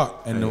with The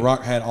Rock, and The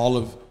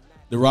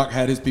Rock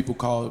had his people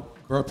called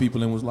girl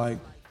people and was like,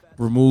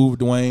 remove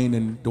Dwayne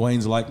and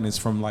Dwayne's likeness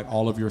from like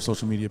all of your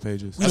social media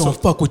pages. We don't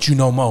fuck with you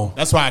no more.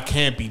 That's why I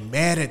can't be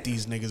mad at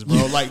these niggas,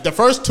 bro. Like the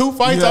first two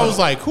fights, I was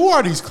like, who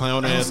are these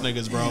clown ass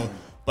niggas, bro?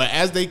 But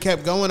as they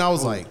kept going, I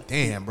was like,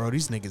 damn, bro,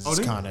 these niggas is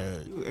kind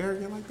of. You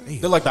arrogant like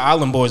that? They're like the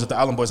Island Boys if the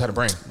Island Boys had a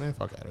brain. Man,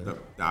 fuck out of here.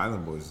 The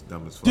Island Boys is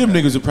dumb as fuck. Them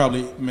niggas are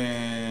probably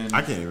man.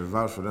 I can't even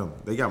vouch for them.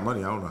 They got money.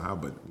 I don't know how,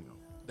 but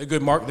They're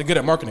good. They're good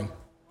at marketing.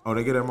 Oh,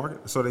 they get at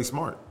market, so they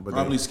smart. But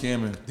Probably they,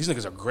 scamming. These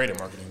niggas are great at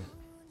marketing.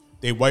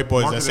 They white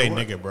boys that Marketing say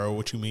what? nigga, bro.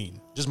 What you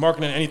mean? Just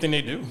marketing anything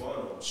they do.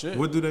 Shit.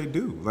 what do they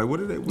do? Like, what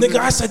do they? What Nigga, do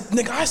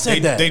I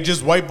said that. They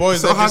just white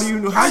boys. So that how just do you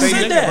know? I How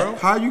said you, that. bro.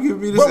 How you give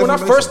me this? Bro, when I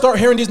information? first start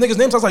hearing these niggas'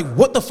 names, I was like,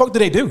 what the fuck do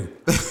they do?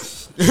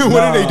 What do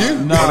they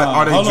do? Nah,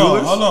 Are they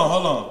jewelers? Hold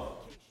on.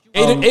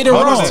 Aiden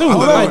hold Ross on, too.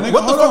 hold on, Like, nigga,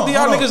 what the hold fuck on, do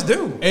y'all hold on. niggas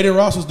do? Aiden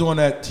Ross was doing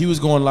that. He was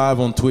going live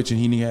on Twitch and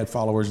he had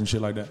followers and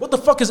shit like that. What the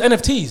fuck is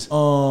NFTs?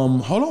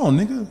 Hold on,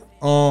 nigga.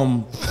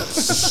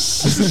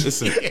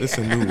 It's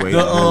a new way.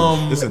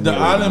 It's a new The way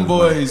to Island move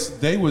Boys,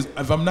 they was,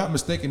 if I'm not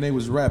mistaken, they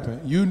was rapping.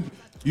 You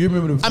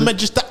remember the? I'm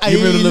just the you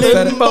remember the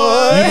Island little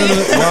fat- you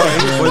remember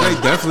the- money. Well,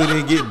 they definitely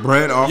didn't get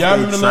bread off Y'all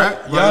their remember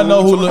trap. the? Y'all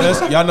know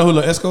who y'all know who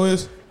Lil Esco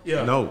is?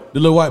 No. The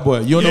little white boy.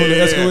 You don't know who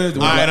Lil Esco is?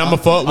 All right, I'ma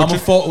fuck with I'ma you.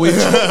 fuck with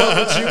you.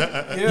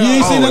 You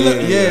ain't seen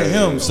that? Yeah,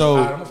 him.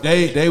 So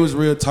they was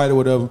real tight or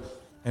whatever,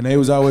 and they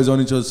was always on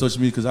each other's social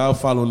media because I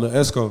was following Lil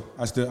Esco.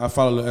 I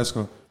follow Lil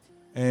Esco,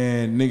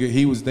 and nigga,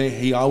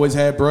 he always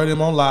had bro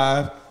them on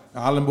live. The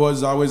Island Boys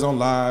was always on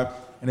live,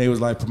 and they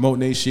was like promoting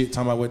their shit,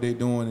 talking about what they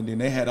doing, and then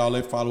they had all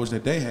their followers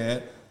that they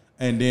had.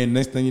 And then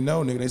next thing you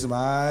know, nigga, they some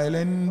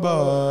Island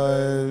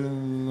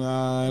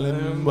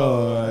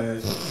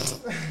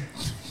Boys.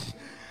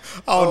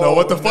 I don't know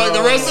what the fuck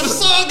the rest of the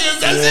song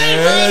is. That's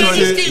it, bro.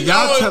 Just keep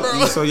going,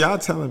 bro. So y'all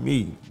telling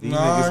me these No.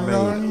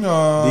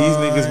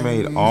 niggas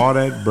made all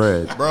that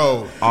bread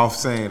Bro, off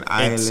saying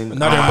Island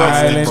Now they're broke.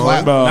 Island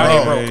Now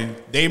Boys. they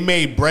broke. they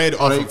made bread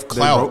off they- of they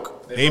clout.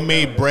 broke? They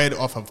made bread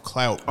off of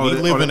clout. Oh, We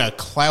they- live oh, in they- a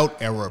clout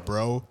era,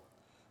 bro.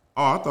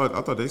 Oh, I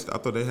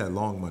thought they had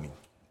long money.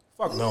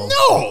 Fuck no.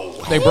 No,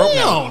 They broke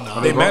hell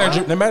now.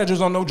 no. Their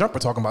managers on No Jumper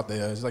talking about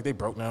that. It's like they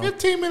broke now.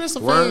 15 minutes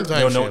of Word. fame They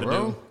type don't know shit, what to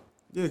bro. do.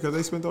 Yeah, because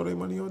they spent all their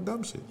money on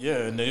dumb shit. Yeah,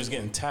 and they was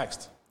getting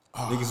taxed.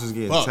 Niggas was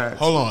getting Fuck, taxed.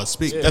 hold on. That's a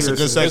good It's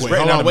segue. right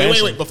Hold now on. the Wait.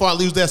 mansion. Before I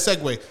lose that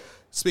segue,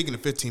 speaking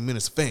of 15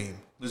 minutes of fame,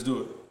 Let's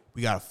do it.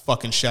 we got to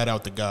fucking shout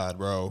out to God,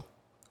 bro.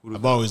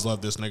 I've always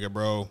loved this nigga,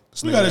 bro.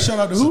 This We nigga- got to shout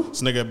out to who?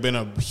 This nigga been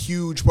a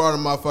huge part of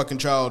my fucking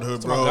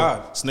childhood, bro. my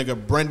God. This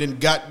nigga Brendan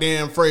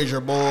goddamn Fraser,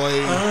 boy.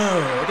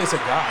 Oh, they said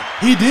God.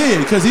 He did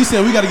because he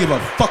said we got to give a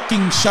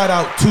fucking shout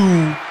out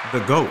to.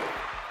 The GOAT.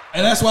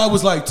 And that's why I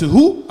was like, to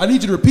who? I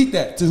need you to repeat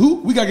that. To who?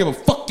 We got to give a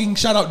fucking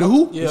shout out to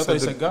who? Yeah, I thought they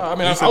said said the- God. I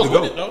mean, he I said was the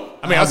with GOAT. it though.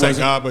 I mean, I said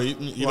God, but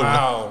either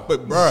Wow. way.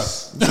 But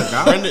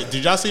bruh, Brendan,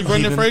 did y'all see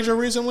Brendan Fraser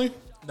recently?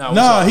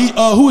 Nah,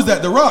 who is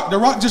that? The Rock. The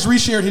Rock just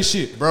reshared his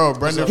shit. Bro,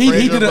 Brendan He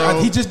Fraser, did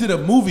bro. he just did a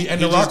movie and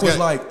He The Rock just was got-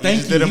 like, he thank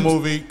just you. did a He was-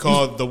 movie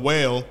called The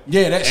Whale.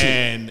 Yeah, that shit.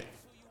 And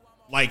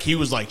like he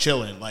was like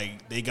chilling,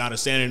 like they got a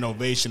standing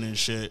ovation and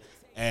shit.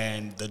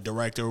 And the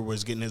director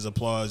was getting his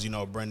applause. You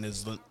know,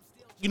 Brendan's,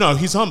 you know,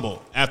 he's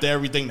humble after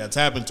everything that's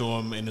happened to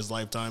him in his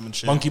lifetime and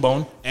shit. Monkey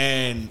Bone.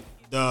 And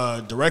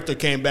the director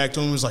came back to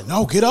him and was like,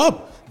 "No, get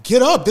up,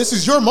 get up. This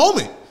is your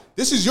moment.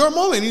 This is your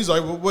moment. He's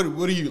like, well,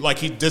 what are you, like,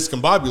 he's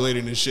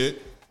discombobulating and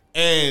shit.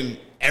 And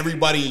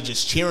everybody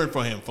just cheering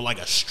for him for like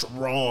a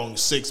strong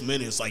 6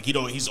 minutes. Like,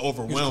 he's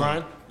overwhelmed. He was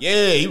crying?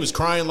 Yeah, he was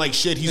crying like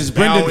shit. He's It's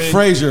Brendan bowing.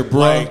 Fraser, bro.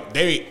 Like,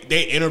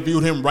 they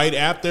interviewed him right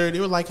after. They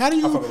were like, how do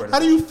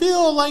you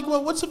feel? Like,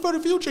 what's for the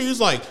future? He's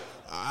like,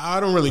 I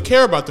don't really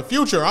care about the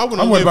future. I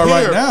want to live about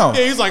here. right now.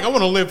 Yeah, he's like, I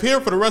want to live here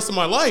for the rest of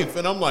my life.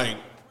 And I'm like,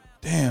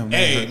 Damn,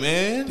 hey,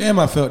 man. Damn,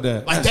 I felt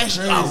that. Like, That's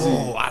that shit.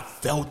 Oh, I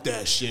felt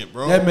that shit,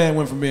 bro. That man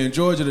went from being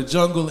George of the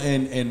Jungle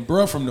and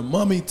bro, from the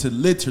Mummy to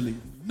literally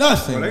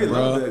nothing, Bro, they bro.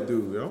 love that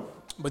dude, yo.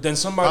 But then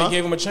somebody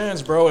gave him a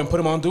chance, bro, and put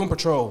him on Doom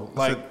Patrol,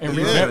 like, and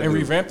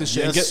revamped this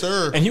shit. Yes,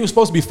 sir. And he was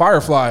supposed to be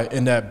Firefly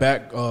in that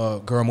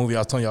Batgirl movie I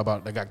was telling you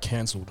about that got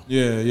canceled.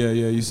 Yeah,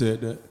 you said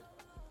that.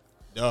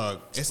 Dog.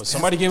 But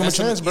somebody gave him a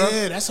chance, bro.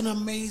 Yeah, that's an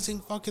amazing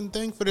fucking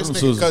thing for this I'm nigga.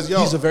 so- Because, yo,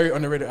 He's a very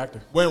underrated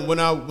actor. when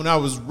I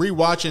was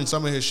rewatching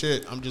some of his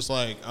shit, I'm just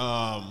like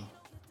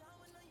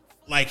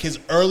his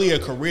earlier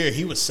career,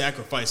 he was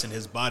sacrificing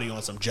his body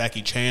on some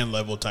Jackie Chan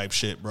level type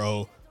shit,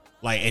 bro.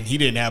 Like, and he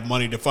didn't have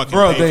money to fucking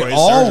Bro, pay they for his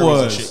all surgeries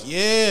was. and shit.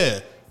 Yeah.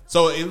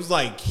 So it was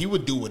like he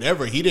would do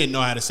whatever. He didn't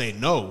know how to say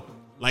no.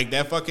 Like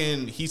that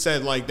fucking, he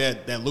said like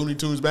that Looney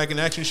Tunes back in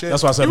action shit.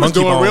 That's why I said he was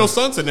Monkey doing Bone. real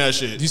stunts in that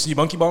shit. Do you see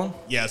Monkey Bone?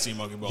 Yeah, I see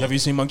Monkey Bone. Have you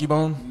seen Monkey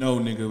Bone? No,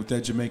 nigga, with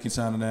that Jamaican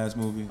sounding ass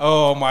movie.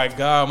 Oh my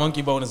God,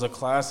 Monkey Bone is a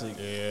classic.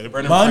 Yeah,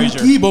 Brendan Monkey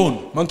Fraser.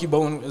 Bone. Monkey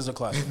Bone is a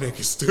classic.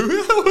 nigga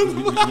stupid.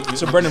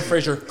 It's a Brendan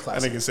Fraser That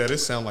classic. nigga said it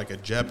sound like a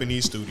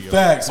Japanese studio.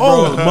 Facts, bro.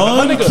 Oh,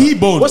 my nigga, Monkey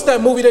Bone. What's that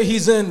movie that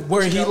he's in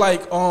where he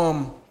like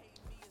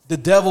the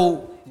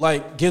devil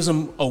like gives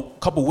him a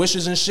couple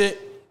wishes and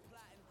shit?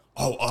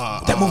 Oh,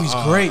 That movie's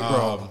great,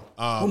 bro.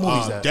 What movie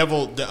is that?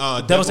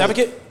 Devil's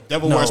Advocate?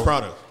 Devil No. Wears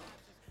Prada.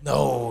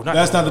 No, not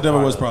That's not the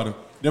Devil Prada. Wears Prada.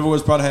 Devil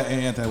Wears Prada had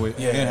Anne Hathaway,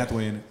 Yeah. Anne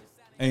Hathaway in it,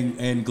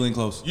 and Glenn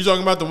Close. You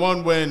talking about the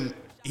one when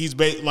he's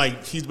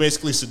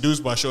basically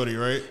seduced by Shorty,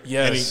 right?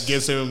 Yes. And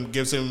he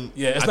gives him.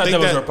 Yeah, it's I not think Devil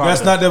Wears that- Prada.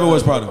 That's not Devil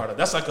Wears Prada.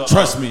 That's like a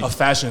Trust me. a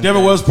fashion.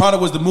 Devil thing. Wears Prada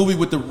was the movie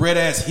with the red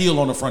ass heel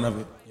on the front of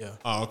it. Yeah.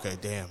 Oh, okay,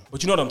 damn.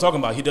 But you know what I'm talking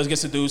about. He does get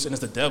seduced, and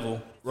it's the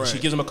devil. Right. She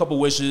gives him a couple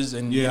wishes,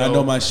 and Yeah, you I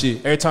know my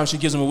shit. Every time she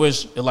gives him a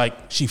wish, it like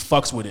she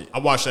fucks with it. I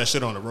watched that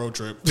shit on a road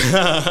trip.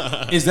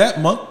 Is that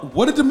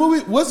What did the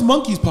movie? What's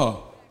Monkey's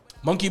Paw?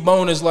 Monkey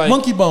Bone is like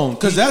Monkey Bone,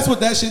 because that's what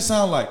that shit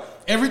sound like.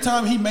 Every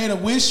time he made a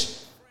wish,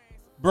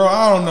 bro,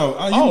 I don't know.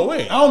 Oh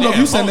wait, I don't know if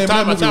you said Damn, name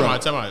time that movie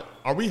right. out.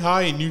 Are we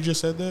high and you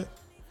just said that?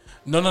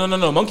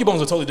 No. Monkey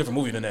Bone's a totally different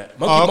movie than that.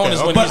 Monkey Oh, okay. Bone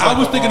is when But he's I like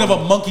was thinking of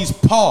a monkey's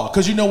paw,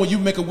 because you know when you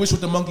make a wish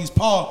with the monkey's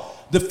paw,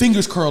 the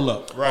fingers curl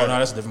up. Right. Oh, no,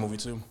 that's a different movie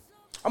too.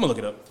 I'm gonna look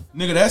it up.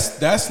 Nigga,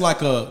 that's like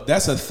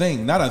that's a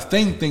thing, not a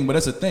thing, but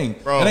that's a thing.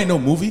 Bro. That ain't no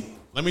movie.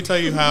 Let me tell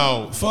you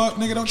how Fuck,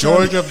 nigga, don't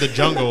George try of the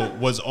Jungle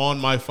was on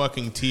my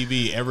fucking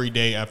TV every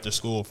day after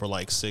school for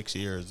like 6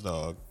 years,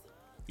 dog.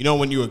 You know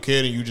when you were a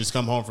kid and you just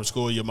come home from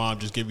school, your mom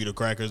just give you the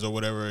crackers or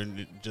whatever,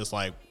 and just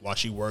like while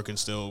she working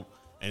still,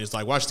 and it's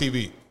like watch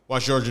TV,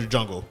 watch George of the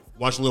Jungle,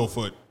 watch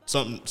Littlefoot,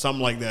 something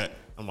like that.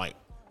 I'm like,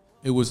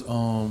 It was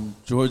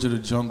George of the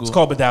Jungle. It's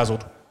called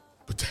Bedazzled.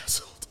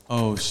 bedazzled.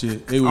 Oh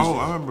shit. It was Oh,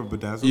 I remember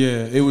Bedazzled.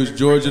 yeah, it was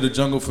George of the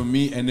Jungle for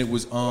me, and it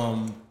was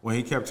When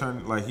he kept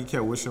turning, like he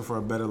kept wishing for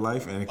a better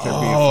life, and it kept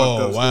being fucked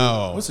Oh up.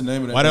 wow, What's the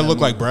name of that Why that damn look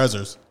like movie?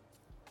 Brazzers?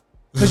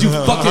 Because you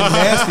fucking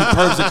nasty,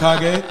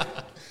 Perps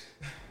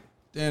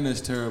Damn,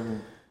 that's terrible.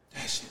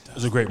 That shit.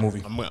 It's a great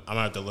movie. I'm gonna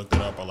have to look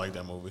that up. I like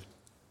that movie.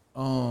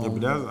 Yeah,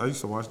 Bedazzled, I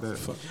used to watch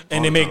that.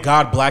 And they made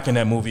God black in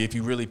that movie. If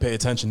you really pay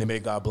attention, they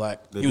made God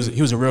black. They He was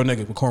did. a real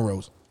nigga with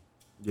cornrows.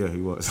 Yeah,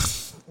 he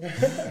was.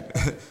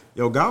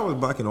 Yo, God was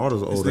black in all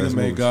those This old nigga ass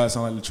made movies. God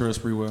sound like Latrell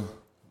Sprewell.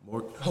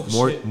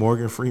 shit.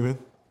 Morgan Freeman.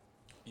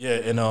 Yeah,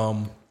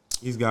 and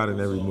He's God in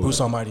every movie.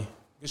 Bruce Almighty.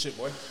 Good shit,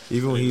 boy.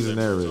 Even when he's a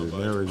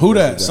narrator. Who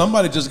that?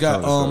 Somebody just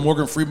got Tell us,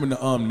 Morgan Freeman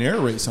to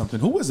narrate something.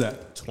 Who was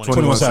that?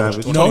 21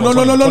 Savage. No. You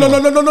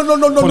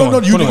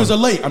niggas are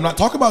late. I'm not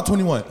talking about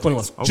 21.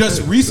 21.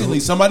 Just recently,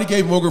 somebody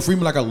gave Morgan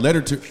Freeman like a letter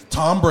to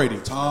Tom Brady.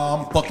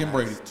 Tom fucking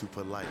Brady. Too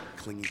polite,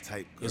 clingy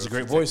type. Girl. It's a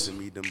great voice. Texting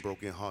me them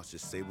broken hearts,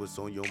 just say what's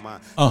on your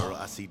mind. Uh. Girl,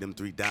 I see them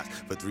 3 dots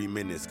for 3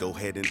 minutes. Go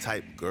ahead and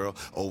type, girl.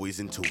 Always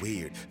into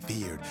weird,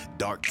 feared,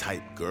 dark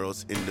type.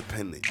 Girls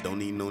independent, don't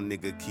need no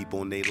nigga. Keep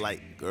on they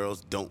light.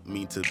 Girls don't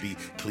mean to be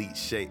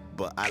cliche,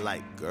 but I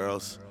like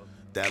girls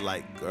that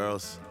like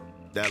girls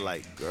that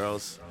like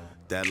girls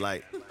that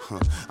like.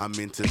 I'm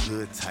into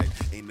hood type,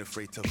 ain't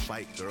afraid to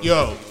fight. Girls.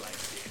 Yo,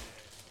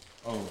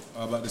 Oh,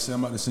 I'm about to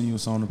send you a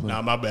song to play.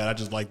 nah, my bad. I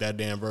just like that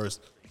damn verse.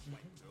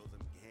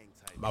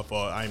 My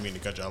fault. I didn't mean to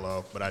cut y'all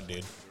off, but I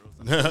did.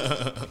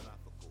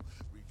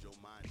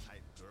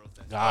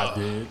 God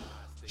did.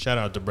 Shout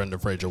out to Brendan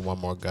Fraser one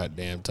more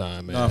goddamn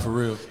time, man. Nah, for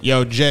real.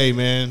 Yo, Jay,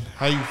 man,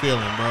 how you feeling,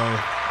 bro?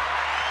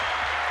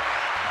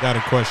 Got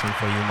a question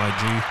for you, my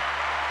G.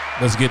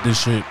 Let's get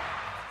this shit.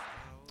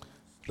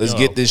 Let's Yo.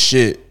 get this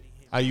shit.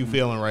 How you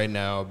feeling right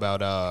now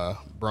about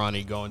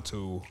Bronny going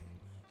to?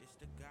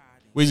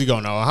 Where's he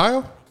going? To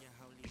Ohio?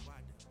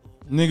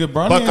 Nigga,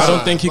 Bron. Buckeye. I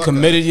don't think he Buckeye.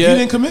 committed He yet.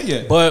 didn't commit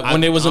yet. But when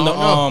they was in the I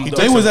don't know. He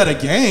They was at a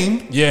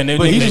game. Yeah, and they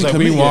but he was didn't like, we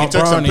commit yet. want He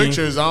took some Bronny.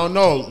 pictures. I don't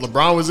know.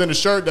 LeBron was in a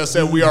shirt that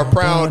said, "We are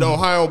proud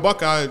Ohio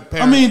Buckeye."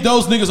 I mean,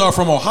 those niggas are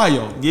from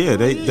Ohio. Yeah,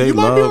 they you might be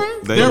love right.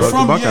 they They're love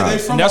from the yeah, they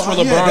Buckeyes. from And that's where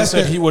Ohio. LeBron Yeah, that's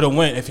said the- he would have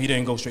went if he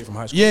didn't go straight from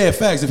high school. Yeah,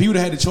 facts. If he would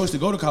have had the choice to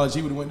go to college,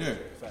 he would have went there.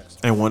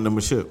 and won them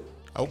a ship.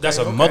 Okay, That's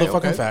a okay, motherfucking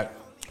okay. fact.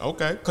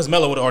 Okay. Because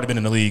Melo would have already been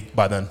in the league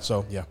by then.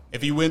 So yeah.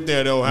 If he went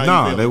there though, how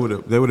Nah, you they feel?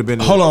 would have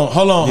been. Hold on,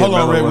 Yeah,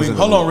 Melo Red Wing. wasn't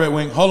Hold in on, the- Red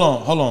Wing. Hold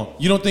on.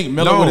 You don't think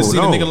Melo No, would have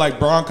seen no. a nigga like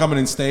Bron coming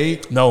and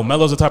stayed? No,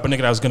 Melo's the type of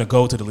nigga that was gonna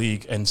go to the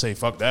league and say,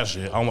 "Fuck that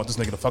shit. I don't want this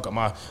nigga to fuck up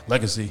my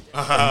legacy,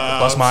 and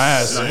bust my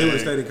ass." He would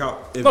have stayed in college.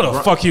 If No, the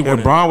fuck he If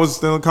wouldn't. Bron was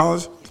still in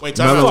college, Wait,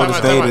 time Melo out, would time have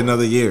out, stayed time out.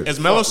 another year. Is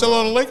Melo still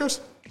on the Lakers?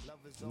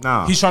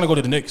 Nah, He's trying to go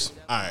to the Knicks.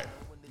 All right.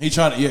 He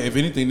trying to. Yeah, if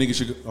anything, nigga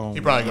should go.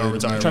 He probably gonna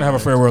retire. Trying to have a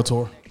farewell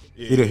tour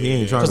he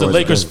ain't trying because to the go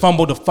Lakers to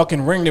fumbled the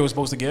fucking ring they were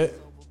supposed to get.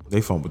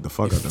 They fumbled the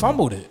fuck out of them.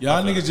 Fumbled it.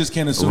 Y'all niggas just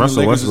can't assume Russell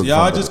the Lakers. Westbrook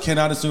Y'all fumbled. just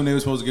cannot assume they were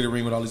supposed to get a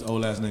ring with all these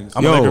old ass niggas.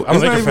 I'm a Yo, Laker- I'm a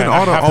it's Laker not even fan.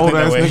 all I the have to old think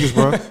that ass way. niggas,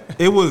 bro.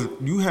 It was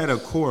you had a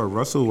core of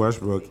Russell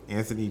Westbrook,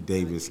 Anthony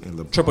Davis, and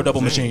LeBron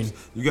Triple-double James. machine.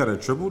 You got a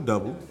triple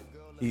double.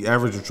 He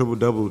averaged a triple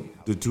double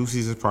the 2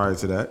 seasons prior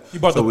to that. He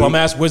brought So the bum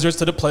ass Wizards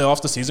to the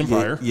playoffs the season Yeah,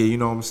 prior. yeah, you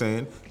know what I'm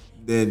saying.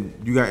 Then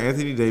you got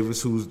Anthony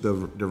Davis, who's the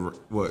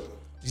what?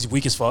 He's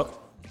weak as fuck.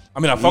 I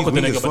mean, I fuck He's with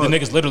the weak nigga, as but the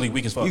fuck. nigga's literally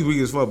weak as fuck. He's weak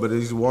as fuck, but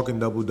he's walking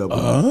double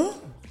double.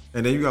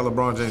 And then you got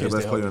LeBron James, the Can't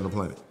best stay player healthy. on the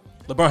planet.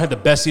 LeBron had the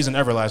best season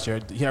ever last year.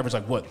 He averaged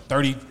like what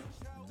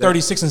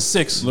 36 and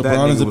 6. That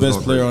LeBron is the nigga was best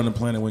going player crazy. on the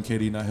planet when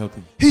KD not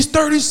healthy. He's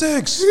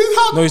 36.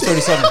 No, he's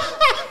 37.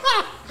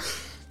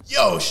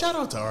 Yo, shout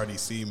out to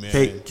RDC, man.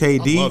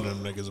 KD, I love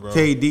them niggas, bro.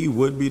 KD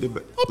would be the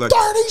best. Like,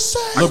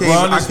 36.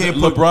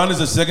 LeBron is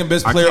the second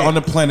best I player can't- on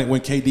the planet when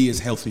KD is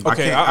healthy.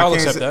 Okay, I'll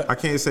accept say, that. I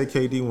can't say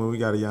KD when we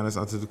got a Giannis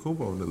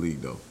Antetokounmpo in the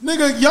league though.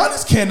 Nigga,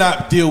 Giannis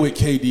cannot deal with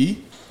KD.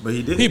 But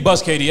he did. He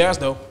bust KD ass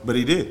though. But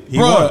he did. He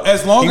Bro, won.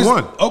 as long he as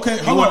won. okay,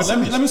 He hold won on. the Let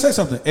me series. say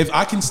something. If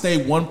I can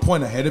stay 1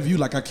 point ahead of you,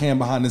 like I can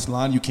behind this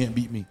line, you can't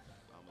beat me.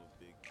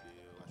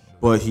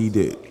 But he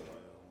did.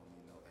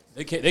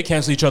 They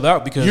cancel each other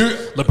out because You're-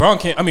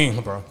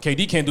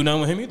 KD can't do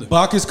nothing with him either.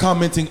 Bach is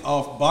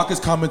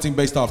commenting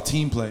based off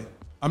team play.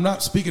 I'm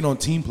not speaking on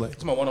team play.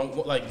 Come on,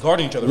 one-on-one, like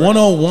guarding each other. right?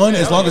 1-on-1,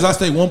 as Hell long as yeah. I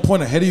stay 1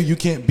 point ahead of you, you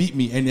can't beat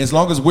me. And as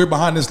long as we're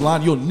behind this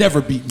line, you'll never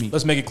beat me.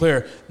 Let's make it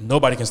clear: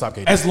 nobody can stop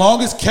KD. As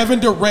long as Kevin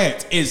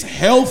Durant is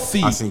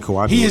healthy, I seen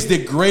Kawhi he do is it. the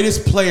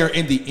greatest player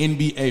in the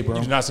NBA, bro.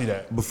 You did not see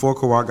that. Before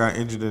Kawhi got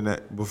injured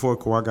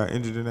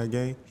in that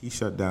game, he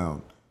shut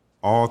down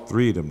all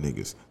 3 of them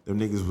niggas. Them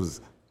niggas was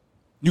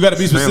You got to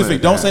be Trailing specific.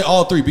 it Don't down. say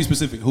all 3. Be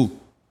specific. Who?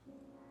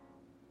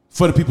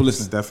 For the people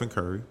listening. Stephen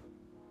Curry,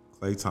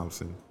 Klay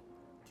Thompson,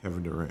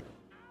 Kevin Durant.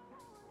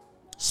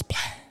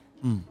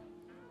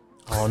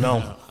 Oh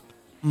no.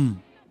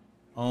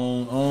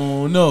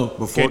 Oh no.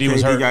 Before KD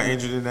was KD hurt. got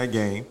injured in that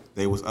game,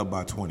 they was up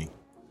by 20.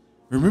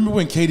 Remember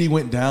when KD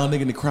went down,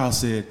 nigga, and the crowd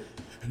said,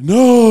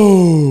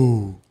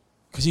 no.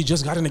 Because he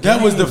just got in the game.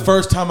 That was the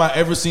first time I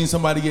ever seen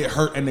somebody get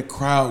hurt and the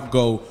crowd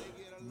go,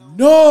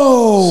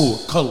 no.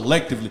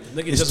 Collectively.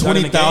 Nigga It's just got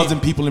in the 20,000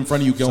 game. people in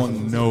front of you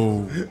going,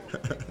 no.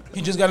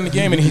 He just got in the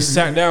game and he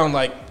sat down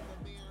like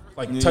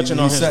touching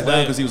he on his sat down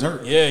leg. 'cause he was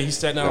hurt. Yeah, he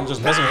sat down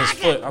just messing with his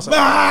foot. I was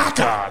like,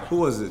 God. Who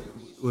was it?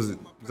 Was it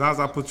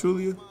Zaza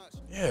Pachulia?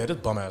 Yeah, this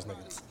bum ass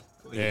nigga.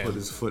 He put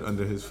his foot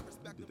under his.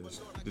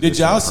 Did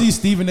y'all see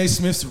Stephen A.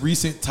 Smith's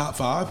recent top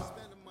 5?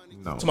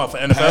 No. Talking about for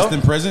Past NFL?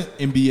 and present,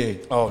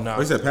 NBA. Oh no.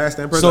 He said past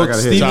and present. So I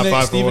gotta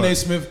hit. Stephen it. A.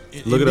 Smith,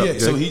 Look it NBA. up,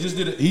 So Jake. he just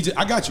did a,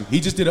 I got you. He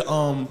just did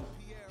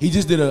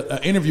a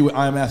interview with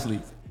I Am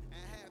Athlete.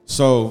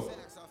 So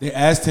they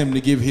asked him to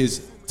give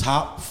his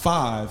top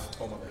 5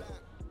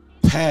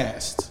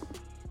 past.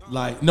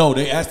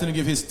 They asked him to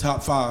give his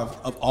top 5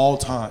 of all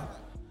time.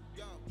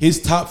 His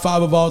top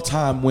 5 of all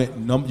time went.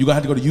 You gonna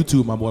have to go to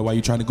YouTube, my boy, while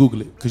you're trying to Google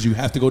it, because you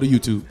have to go to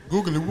YouTube.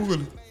 Google it.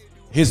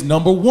 His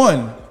number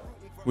 1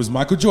 was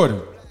Michael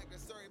Jordan.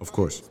 Of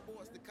course.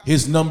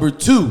 His number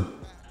 2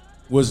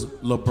 was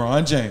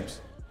LeBron James.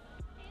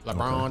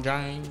 LeBron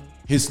James.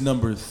 His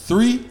number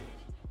 3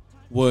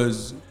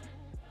 was,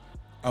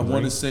 I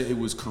want to say it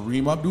was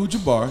Kareem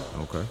Abdul-Jabbar.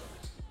 Okay.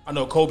 I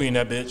know Kobe in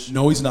that bitch.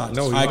 No, he's not.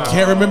 No, he's I not.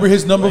 can't remember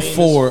his number Lame as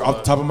 4 off fuck.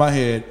 the top of my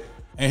head.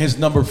 And his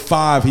number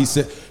 5, he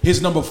said,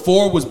 his number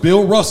 4 was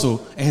Bill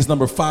Russell, and his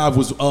number 5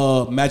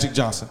 was Magic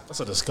Johnson. That's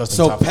a disgusting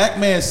So topic.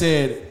 Pac-Man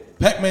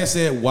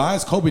said, why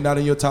is Kobe not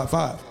in your top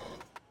 5?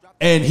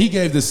 And he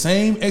gave the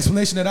same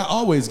explanation that I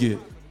always give.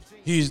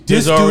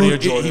 There's already a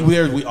Jordan.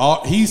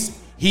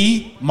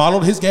 He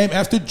modeled his game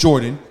after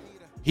Jordan.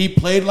 He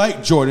played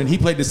like Jordan. He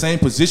played the same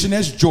position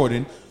as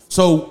Jordan.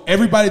 So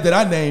everybody that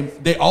I named,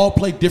 they all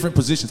played different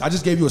positions. I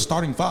just gave you a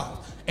starting 5.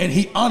 And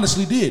he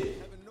honestly did.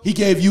 He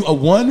gave you a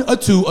 1, a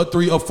 2, a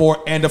 3, a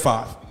 4, and a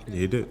 5. Yeah,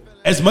 he did.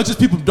 As much as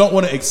people don't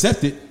want to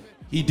accept it,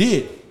 he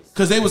did.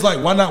 Because they was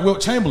like, why not Wilt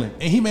Chamberlain?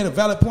 And he made a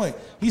valid point.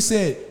 He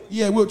said,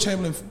 yeah, Wilt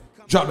Chamberlain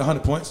dropped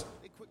 100 points.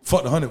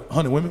 Fucked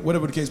 100 women,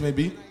 whatever the case may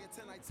be.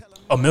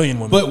 A million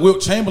women. But Wilt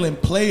Chamberlain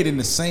played in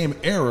the same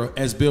era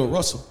as Bill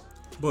Russell.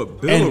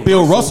 But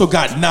Bill Russell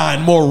got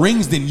 9 more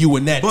rings than you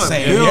in that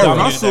same Bill era.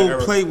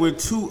 Russell played with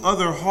 2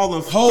 other Hall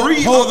of Hold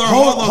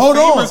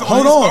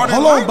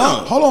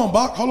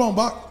on,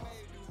 Bach.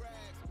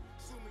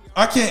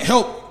 I can't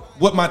help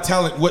what my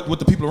talent, what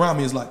the people around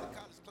me is like.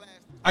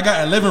 I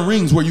got 11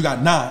 rings where you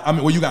got 9. I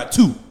mean, where you got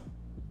 2.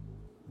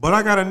 But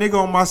I got a nigga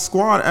on my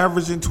squad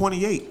averaging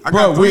 28. I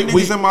got 3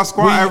 niggas in my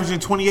squad averaging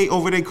 28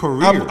 over their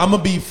career. I'm gonna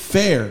be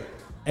fair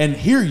and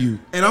hear you.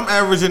 And I'm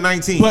averaging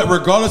 19. But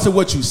regardless of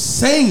what you're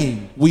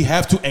saying, we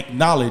have to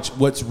acknowledge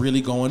what's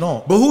really going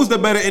on. But who's the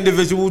better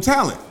individual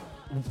talent?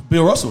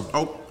 Bill Russell.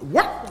 Oh,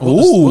 what?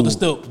 Ooh.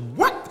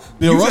 What?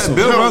 Bill Russell. Said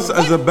Bill Russell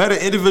is a better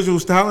individual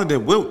talent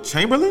than Wilt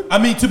Chamberlain? I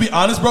mean, to be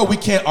honest, bro, we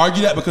can't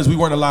argue that because we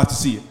weren't allowed to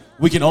see it.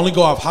 We can only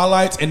go off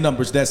highlights and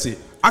numbers. That's it.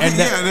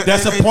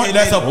 That's a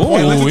pointless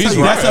argument.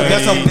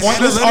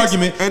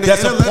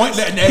 That's a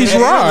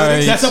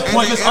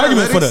pointless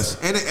argument for us.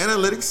 And the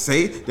analytics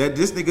say that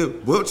this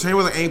nigga Wilt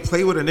Chamberlain ain't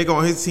played with a nigga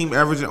on his team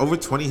averaging over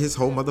 20 his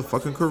whole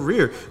motherfucking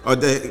career. Or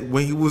that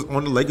when he was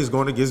on the Lakers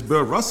going against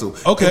Bill Russell.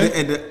 Okay.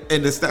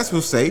 And the stats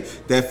will say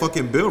that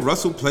fucking Bill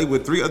Russell played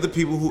with 3 other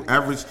people who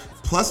averaged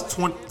plus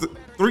 20.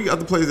 3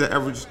 other players that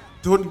averaged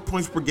 20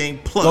 points per game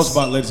plus. Ghost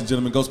Bot, ladies and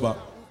gentlemen, Ghost Bot.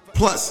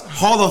 Plus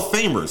Hall of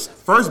Famers,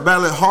 first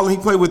ballot Hall. He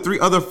played with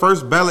 3 other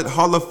first ballot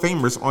Hall of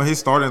Famers on his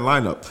starting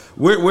lineup.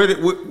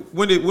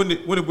 When did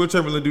Wilt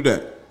Chamberlain do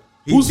that?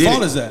 Whose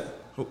fault is that?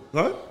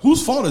 What?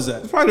 Whose fault is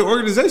that? It's probably the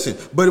organization.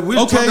 But we're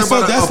okay, talking so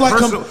about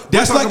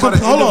that's like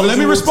hold on. Let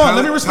me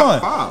respond.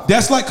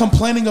 That's like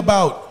complaining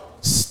about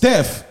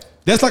Steph.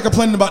 That's like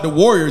complaining about the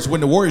Warriors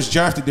when the Warriors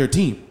drafted their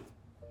team.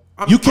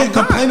 You can't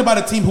complain about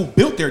a team who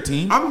built their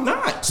team. I'm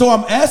not. So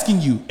I'm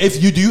asking you,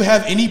 do you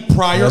have any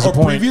prior or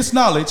previous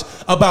knowledge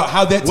about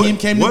how that team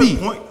came to be?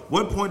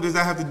 What point does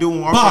that have to do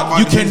with Bach,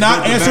 you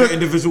cannot answer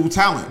individual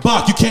talent?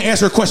 Bach, you can't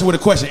answer a question with a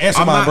question.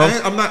 Answer mine, bro.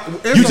 I'm not.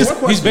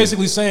 He's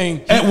basically saying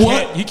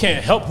he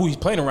can't help who he's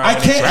playing around. I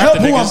can't help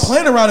who I'm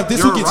playing around if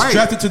this who gets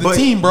drafted to the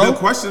team, bro. The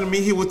question to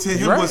me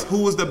was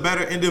who was the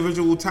better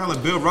individual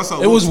talent, Bill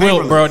Russell? It was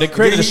Wilt, bro. They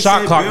created a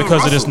shot clock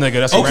because of this nigga.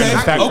 That's a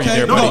random fact for you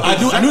there, buddy.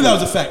 I knew that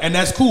was a fact, and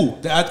that's cool.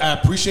 I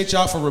appreciate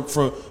y'all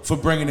for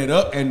bringing it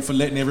up and for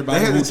letting everybody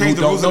who don't know. They had to change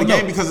the rules of the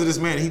game know. because of this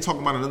man. He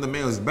talking about another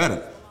man is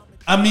better.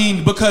 I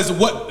mean, because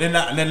what? And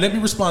let me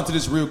respond to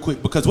this real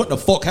quick. Because what the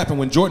fuck happened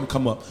when Jordan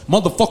come up?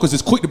 Motherfuckers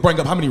is quick to bring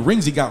up how many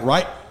rings he got,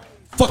 right?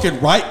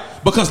 Fucking right.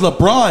 Because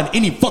LeBron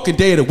any fucking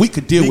day of the week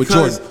could deal with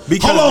Jordan.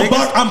 Hold on,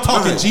 Buck. I'm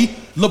talking, G.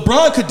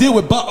 LeBron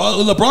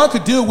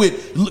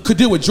could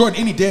deal with Jordan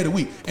any day of the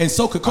week, and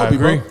so could Kobe,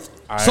 bro.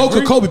 So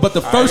could Kobe. But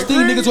the first thing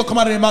niggas will come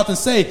out of their mouth and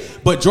say,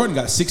 "But Jordan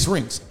got 6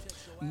 rings."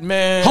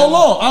 Man, hold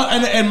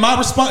on. And my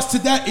response to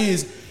that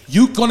is,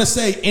 you gonna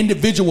say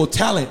individual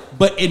talent,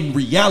 but in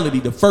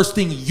reality, the first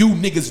thing you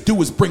niggas do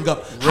is bring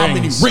up how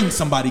many rings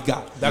somebody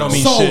got. That don't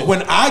mean shit. So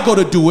when I go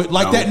to do it,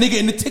 like that nigga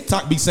in the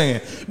TikTok be saying,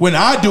 when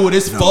I do it,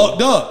 it's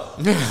fucked up.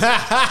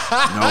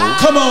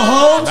 Come on,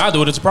 Holmes. When I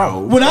do it, it's a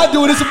problem. When I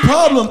do it, it's a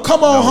problem.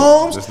 Come on,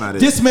 Holmes. That's not it.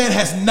 This man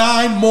has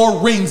 9 more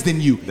rings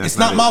than you. It's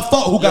not my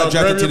fault who got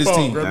drafted to this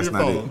team. That's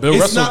not it. Bill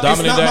Russell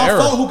dominated that era. It's not my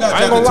fault who got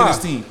drafted to this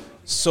team.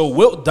 So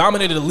Wilt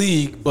dominated the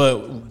league,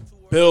 but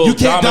Bill you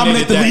can't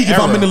dominate the league if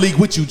I'm in the league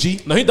with you, G.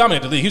 No, he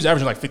dominated the league. He was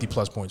averaging like 50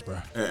 plus points, bro.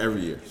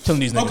 Every year.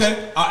 Killing these niggas.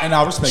 Okay, and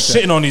I respect that.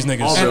 Shitting on these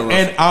niggas.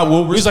 And I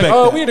will respect He's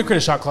like, that. we need to create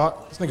a shot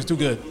clock. This nigga's too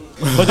good.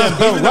 But then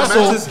Bill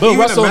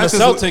Russell and the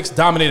Celtics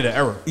dominated the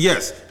era.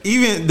 Yes.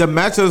 Even the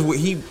matchups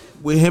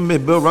with him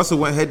and Bill Russell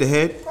went head to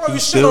head. He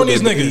shit on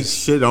these niggas. He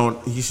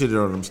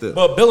shitted on them still.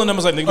 But Bill and them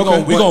was like,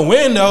 nigga, we gonna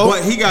win though.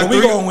 But we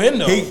gonna win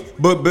though.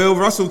 But Bill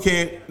Russell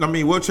can't. I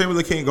mean, Wilt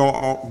Chamberlain can't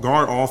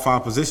guard all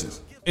 5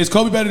 positions. Is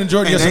Kobe better than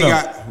Jordan? Yes or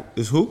no?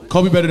 Is who?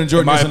 Kobe better than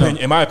Jordan? Yes or no?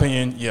 In my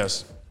opinion,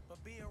 yes.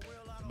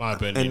 My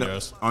opinion,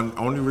 yes.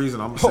 Only reason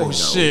I'm gonna say no. Oh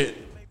shit!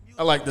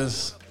 I like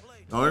this.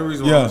 The only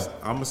reason I'm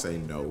gonna say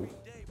no.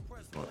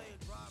 I'm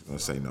gonna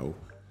say no.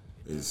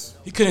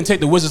 He couldn't take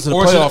the Wizards to the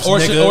playoffs,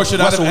 nigga. Or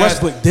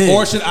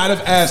should I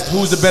have asked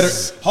who's the better?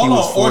 Hold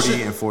on.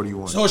 40 and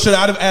 41. So should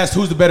I have asked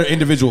who's the better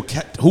individual?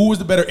 Who was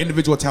the better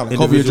individual talent?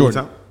 Kobe or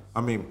Jordan? I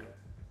mean,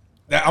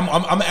 I'm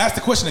gonna ask the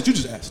question that you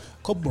just asked.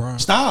 Kobe Bryant.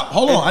 Stop.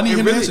 Hold on. I need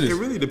him to answer this. It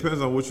really depends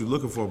on what you're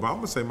looking for, but I'm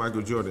gonna say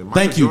Michael Jordan.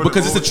 Thank you,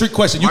 because it's a trick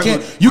question. You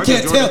can't tell. You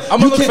can't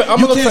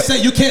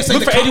say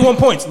look for 81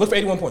 points. Look for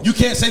 81 points. You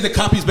can't say the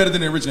copy is better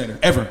than the originator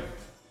ever.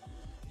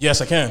 Yes,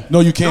 I can.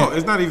 No, you can't. No,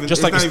 it's not even.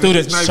 Just like the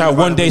student shall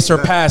one day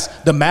surpass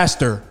the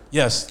master.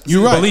 Yes,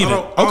 you're right. Believe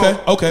it.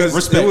 Okay.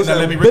 Respect. Now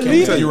let me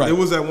believe it. You're right. It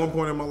was at one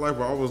point in my life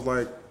where I was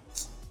like,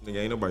 nigga,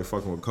 ain't nobody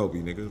fucking with Kobe,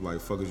 nigga. Like,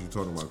 fuck is you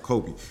talking about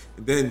Kobe?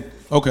 And then,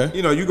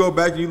 you go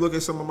back and you look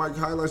at some of my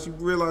highlights, you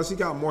realize he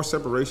got more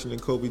separation than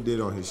Kobe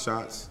did on his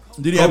shots.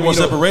 Did he have more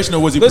separation,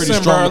 or was he pretty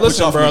strong?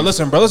 Listen,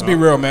 bro. Let's be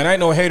real, man. I ain't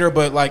no hater,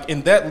 but like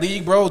in that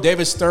league, bro,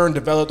 David Stern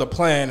developed a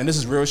plan, and this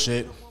is real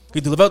shit. He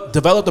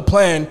developed a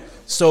plan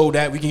so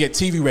that we can get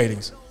TV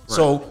ratings. Right.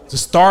 So the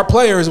star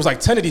players, it was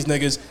like 10 of these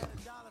niggas.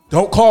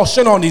 Don't call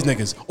shit on these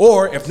niggas,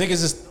 or if niggas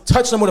just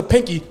touch them with a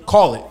pinky,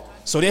 call it.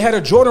 So they had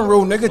a Jordan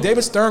rule, nigga.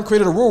 David Stern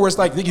created a rule where it's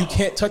like, nigga, you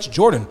can't touch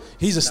Jordan.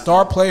 He's a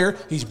star player.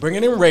 He's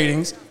bringing in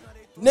ratings.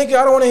 Nigga,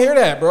 I don't want to hear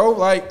that, bro.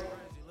 Like,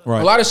 a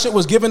lot of shit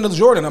was given to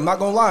Jordan. I'm not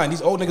gonna lie. And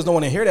these old niggas don't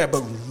want to hear that, but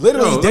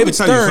literally, David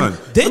Stern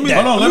did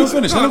that. Hold on, let him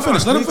finish.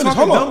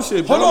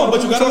 Hold on,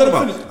 but you gotta let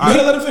him finish. You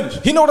gotta let him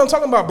finish. He know what I'm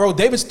talking about, bro.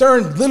 David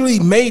Stern literally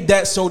made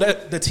that so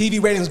that the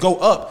TV ratings go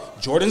up.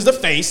 Jordan's the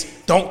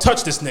face. Don't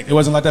touch this nigga. It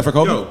wasn't like that for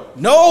Kobe?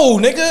 No,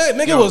 nigga.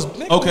 Nigga was.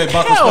 Okay,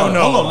 Buck hell respond.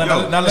 no. Hold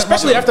on. Now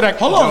Especially after that.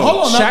 Hold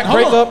on. Shaq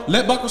breakup.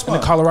 Let Buck respond.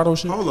 And the Colorado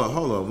shit. Hold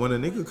on. When a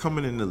nigga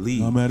coming in the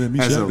league mad at me,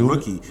 as Shaq a doing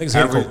rookie,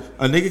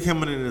 a nigga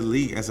coming in the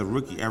league as a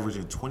rookie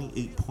averaging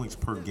 28 points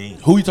per game.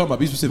 Who you talking about?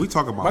 Be specific. We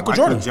talking about Michael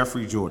Jordan.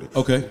 Jeffrey Jordan.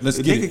 Okay, let's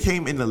the get nigga it.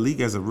 came in the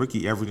league as a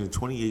rookie averaging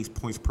 28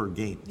 points per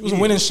game. He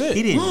wasn't winning shit.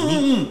 He didn't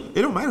need.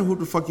 It don't matter who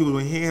the fuck he was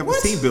when he ain't have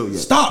his team built yet.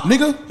 Stop,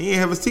 nigga. He ain't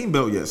have his team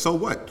built yet. So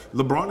what?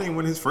 LeBron ain't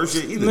win his first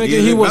year either.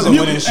 Nigga, he wasn't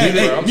winning shit.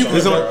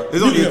 There's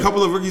only a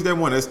couple of rookies that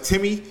won. That's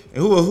Timmy. And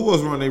who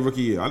else won their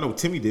rookie year? I know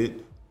Timmy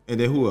did. And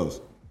then who else?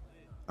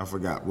 I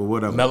forgot. Well,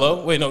 whatever.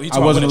 Melo? Wait, no. I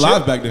wasn't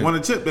alive back then. Won a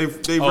chip. They Oh,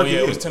 rookie yeah. year.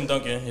 It was Tim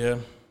Duncan. Yeah.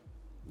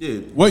 Yeah.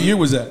 What year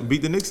was that?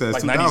 Beat the Knicks as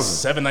Like 2000.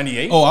 97,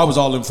 98? Oh, I was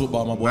all in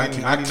football, my boy. I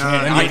 99,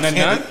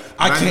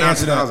 can't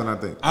answer that. 2000, I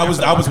think. I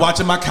was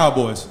watching my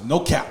Cowboys. No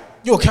cap.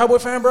 You a Cowboy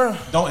fan, bro?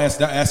 Don't ask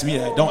me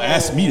that. Don't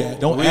ask me that.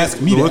 Don't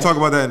ask me We'll that. talk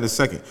about that in a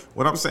second.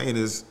 What I'm saying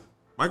is,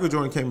 Michael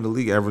Jordan came in the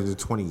league averaging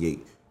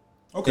 28.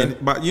 Okay.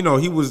 And, but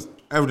he was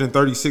averaging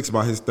 36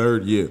 by his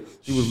third year.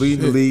 He was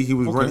leading the league. He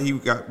was running.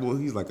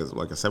 He's like a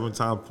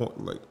 7-time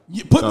point. Like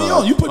You put me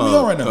on. You put me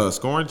on right now.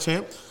 Scoring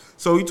champ.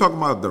 So you talking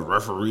about the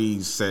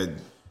referees said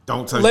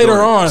don't touch Later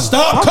Jordan. on.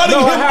 Stop cutting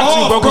No, him I have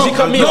off, to, bro, because he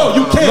cut me No, off.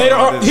 you can't. Later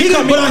on, He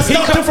cut me off. I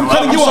stopped him from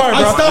cutting you off. Sorry,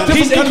 I bro. stopped him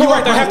He's from cutting you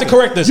incorrect. off. I have to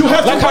correct this. You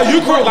have like to- how you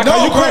correct. Like No,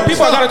 how you correct bro,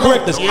 people, I gotta stop,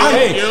 correct this. bro.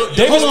 Hey,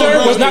 David hold on, Stern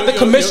bro. was not the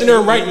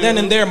commissioner right then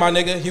and there, my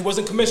nigga. He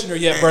wasn't commissioner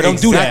yet, bro. Don't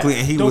do that. Exactly,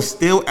 and he was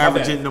still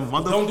averaging the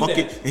Don't do motherfucking,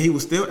 that. and he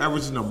was still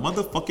averaging the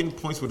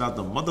motherfucking points without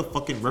the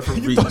motherfucking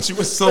referee. thought you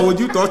was so what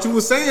you thought you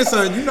was saying,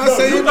 son? You not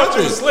saying You thought you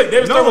nothing. was slick.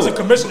 David Stern wasn't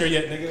commissioner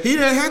yet, nigga. He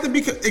didn't have to be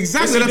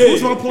exactly. Yes, That he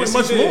proves did. my point Yes, he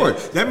much did. more.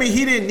 That means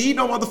he didn't need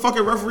no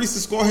motherfucking referees to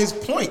score his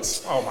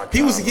points. Oh my God,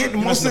 he was bro. getting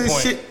You're most of missing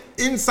his the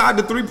shit inside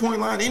the 3-point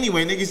line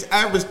anyway. Niggas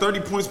average 30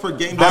 points per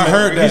game. I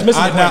heard that. He's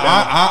missing the point, man.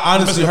 I honestly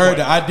He's missing the heard point.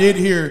 that. I did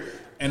hear,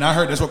 and I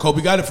heard that's what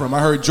Kobe got it from. I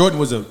heard Jordan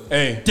was a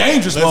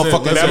dangerous listen,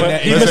 motherfucker. listen, in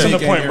that He's listen. missing the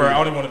game point, bro. area. I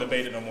don't even want to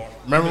debate it no more.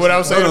 Remember what I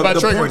was saying about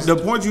triggers? The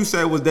point you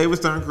said was David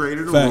Stern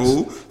created a Facts.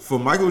 rule for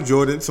Michael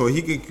Jordan so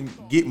he can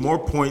get more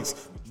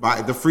points by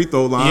the free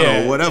throw line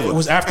Yeah, or whatever. it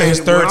was after And his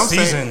what third I'm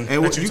saying- season and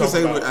that what you you can talk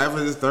say about.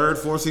 after his third,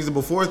 fourth season,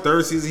 before his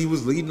third season, he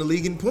was leading the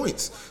league in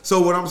points. So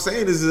what I'm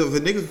saying is, if a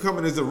nigga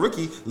coming as a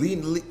rookie,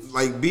 leading the league,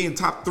 like being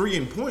top 3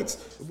 in points,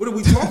 what are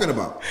we talking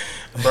about?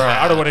 Bro,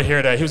 I don't want to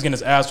hear that. He was getting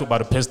his ass whipped by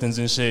the Pistons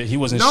and shit. He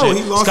wasn't No, shit.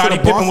 he lost to Scottie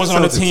the Pippen Boston wasn't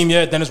on the Celtics. team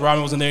yet. Dennis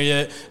Rodman wasn't there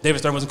yet. David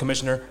Stern wasn't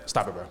commissioner.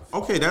 Stop it, bro.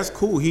 Okay, that's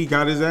cool. He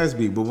got his ass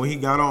beat, but when he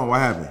got on, what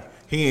happened?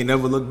 He ain't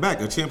never looked back.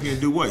 A champion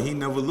do what? He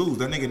never lose.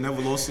 That nigga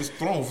never lost his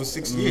throne for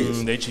 6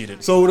 years. They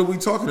cheated. So what are we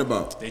talking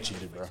about? They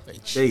cheated, bro. They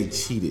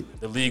cheated.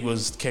 The league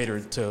was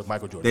catered to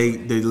Michael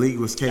Jordan. The league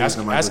was catered Ask,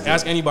 to Michael Jordan.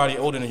 ask anybody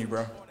older than you,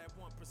 bro.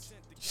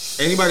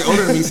 Anybody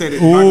older than me said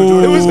that Michael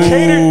Jordan It was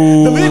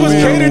catered. The league was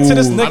catered to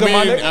this nigga,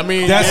 my nigga. I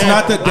mean, That's yeah,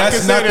 not the I can that's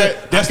say not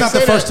that. the that's I can not the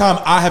say first that.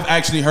 time I have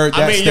actually heard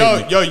that I mean,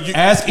 statement. you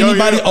Ask yo,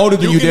 anybody yo, older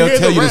than you, can they'll hear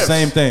tell you the refs.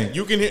 same thing.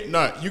 You can hear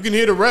you can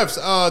hear the refs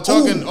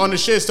talking on the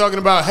shits talking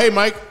about, hey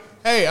Mike,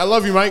 hey, I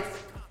love you, Mike.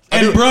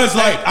 And bruh's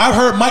like, I've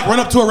heard Mike run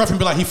up to a ref and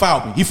be like, he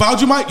fouled me. He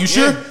fouled you, Mike? You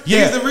sure?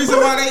 Yeah. He's the reason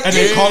why they And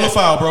eat. they call a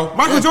foul, bro.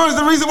 Michael Jordan's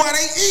the reason why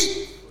they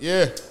eat.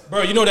 Yeah.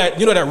 Bro, you know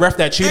that ref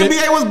that cheated?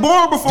 NBA was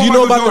born before Do you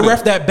know Michael about Jordan. the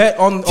ref that bet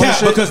on the Cap,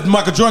 shit? because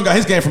Michael Jordan got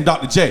his game from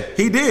Dr. J.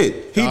 He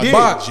did. He did.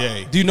 Bach,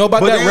 J. do you know about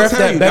But that they'll ref tell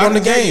that you, bet on the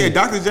Dr. J, game? Yeah,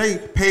 Dr.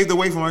 J paved the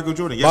way for Michael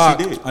Jordan. Yes, Bach,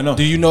 he did. I know.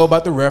 Do you know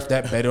about the ref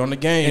that bet on the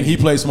game? And he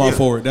played small Yeah.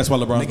 forward. That's why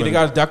LeBron's Nigga, they better.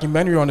 got a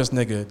documentary on this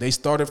nigga. They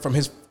started from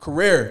his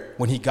career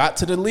when he got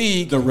to the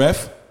league. The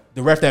ref?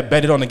 The ref that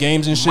betted on the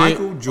games and shit.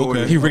 Michael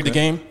Jordan. He rigged the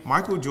game.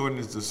 Michael Jordan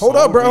is the Hold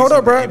up, bro. Hold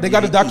up, bro. the They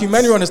got a NBA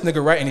documentary eats. on this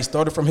nigga, right? And he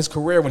started from his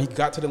career when he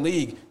got to the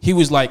league. He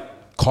was like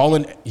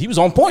calling. He was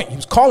on point. He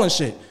was calling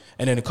shit.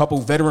 And then a couple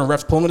veteran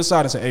refs pulled him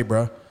aside and said, "Hey,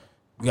 bro,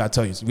 we gotta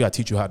tell you. We gotta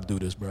teach you how to do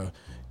this, bro.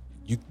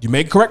 You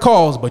make correct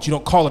calls, but you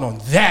don't call it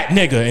on that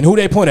nigga." And who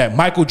they point at?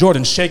 Michael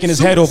Jordan shaking his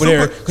head over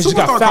there because he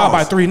got Superstar fouled by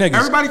calls. 3 niggas.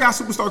 Everybody got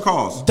superstar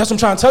calls. That's what I'm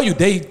trying to tell you.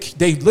 They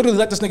literally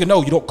let this nigga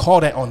know you don't call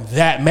that on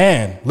that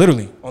man.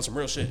 Literally on some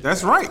real shit.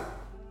 That's right.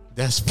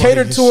 That's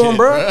Catered to him,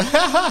 bro.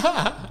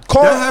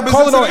 Call happens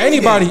it in on today,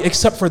 anybody yeah.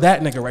 except for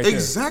that nigga right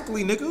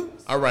Exactly, nigga.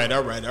 All right.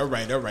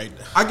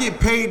 I get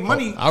paid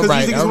money all because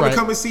right, these niggas all want right. to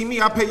come and see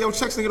me. I pay your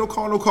checks, nigga. Don't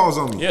call no calls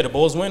on me. there. Yeah, the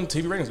Bulls win.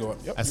 TV ratings go up.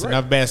 Yep, That's you're right.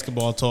 enough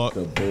basketball talk.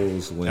 The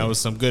Bulls win. That was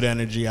some good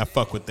energy. I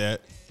fuck with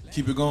that.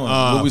 Keep it going.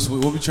 What we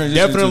transitioning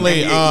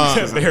Definitely.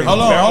 to? Very Hold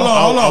good.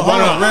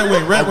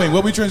 on. Red Wing.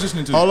 What we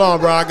transitioning to? Hold on,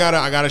 bro. I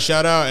gotta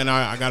shout out and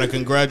I gotta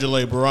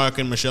congratulate Barack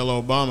and Michelle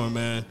Obama,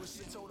 man.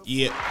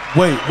 Yeah.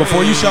 Wait,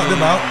 before you shout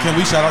them out, can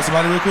we shout out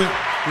somebody real quick?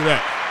 Who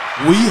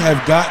that? We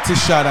have got to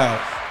shout out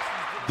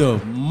the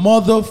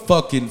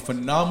motherfucking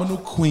phenomenal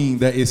queen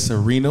that is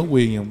Serena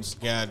Williams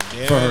God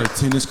damn. for her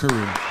tennis career.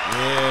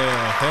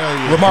 Yeah, hell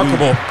yeah.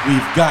 Remarkable.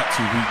 We've got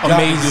to.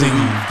 Amazing.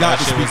 We've got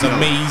to That shit was speak on it.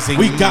 amazing.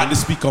 We got to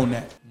speak on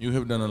that. You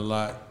have done a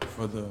lot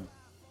for the.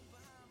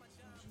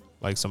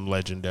 Like some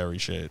legendary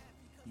shit.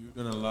 You've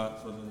done a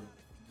lot for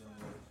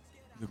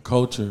the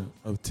culture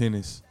of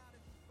tennis,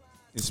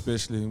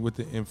 especially with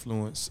the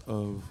influence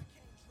of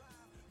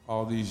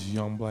all these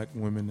young black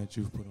women that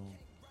you've put on.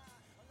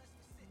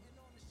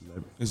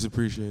 It's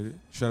appreciated.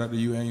 Shout out to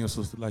you and your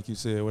sister. Like you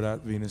said,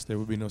 without Venus, there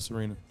would be no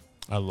Serena.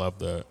 I love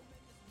that.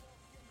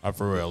 I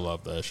for real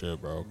love that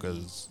shit, bro.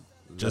 Because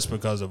just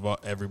because of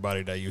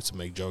everybody that used to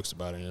make jokes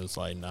about it, it's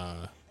like,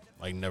 nah,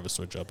 like never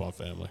switch up on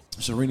family.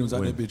 Serena was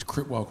out that bitch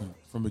crip walking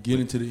from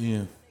beginning to the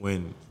end.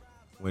 When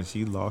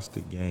she lost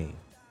the game,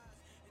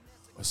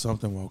 Or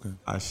something walking.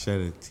 I shed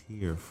a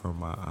tear from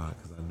my eye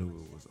because I knew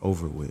it was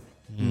over with.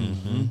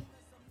 Mm-hmm.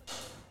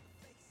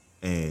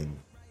 And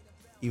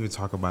even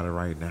talk about it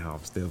right now,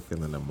 I'm still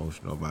feeling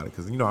emotional about it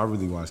because I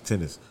really watch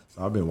tennis,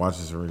 so I've been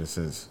watching Serena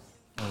since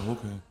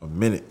a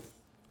minute.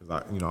 Cause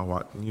I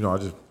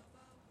just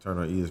turn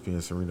on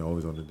ESPN. Serena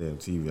always on the damn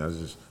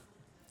TV.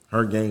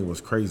 Her game was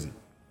crazy,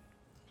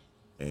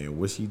 and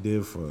what she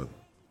did for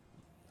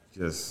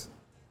just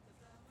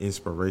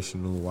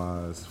inspirational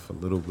wise for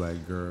little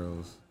black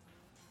girls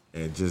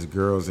and just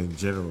girls in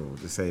general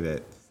to say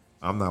that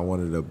I'm not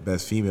one of the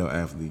best female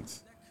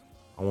athletes.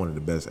 I'm one of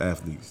the best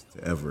athletes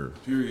to ever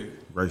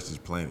grace this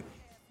planet.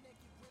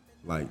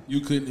 Like You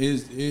couldn't.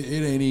 It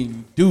ain't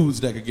even dudes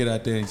that could get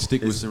out there and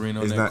stick with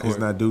Serena on that court. It's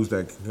not dudes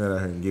that can get out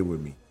here and get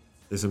with me.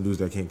 It's some dudes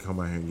that can't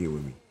come out here and get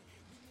with me.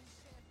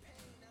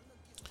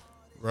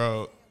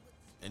 Bro,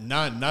 and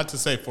not to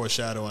say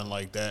foreshadowing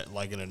like that,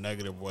 like in a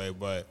negative way,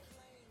 but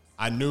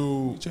I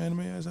knew Get your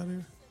anime ass out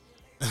here.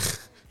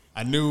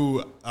 I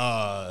knew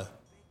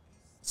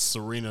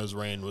Serena's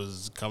reign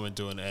was coming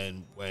to an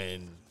end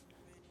when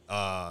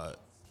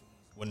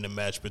the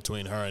match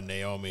between her and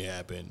Naomi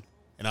happened.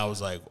 And I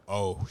was like,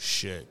 oh,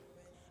 shit.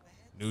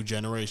 New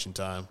generation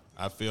time.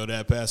 I feel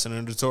that passing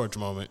of the torch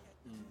moment.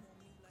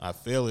 I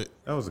feel it.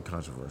 That was a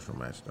controversial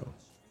match, though.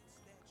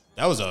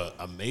 That was an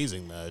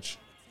amazing match.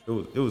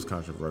 It was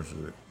controversial.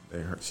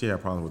 She had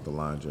problems with the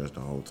line judge the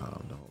whole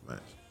time, the whole match.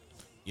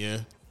 Yeah.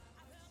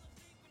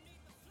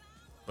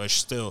 But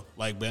still,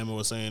 like Bama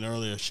was saying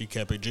earlier, she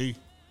kept it G.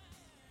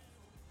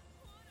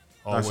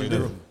 All the way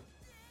through.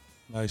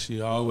 Like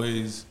she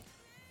always,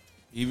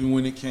 even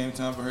when it came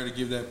time for her to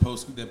give that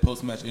post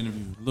match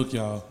interview. Look,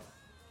 y'all,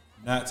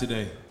 not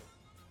today.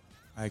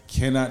 I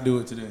cannot do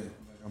it today.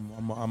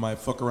 Like I might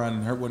fuck around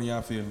and hurt one of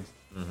y'all feelings.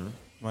 Mm-hmm.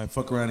 Might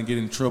fuck around and get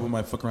in trouble.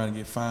 Might fuck around and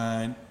get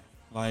fined.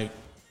 Like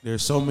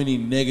there's so many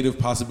negative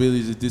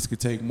possibilities that this could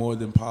take more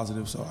than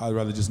positive. So I'd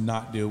rather just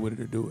not deal with it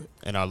or do it.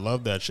 And I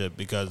love that shit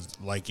because,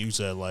 like you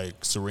said,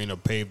 like Serena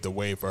paved the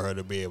way for her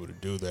to be able to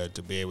do that,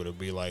 to be able to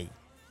be like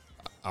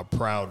a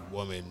proud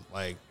woman.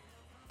 Like,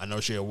 I know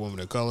she's a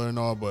woman of color and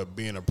all, but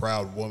being a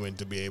proud woman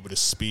to be able to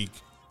speak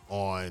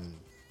on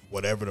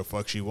whatever the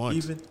fuck she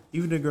wants.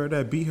 Even the girl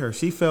that beat her,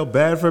 she felt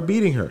bad for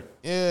beating her.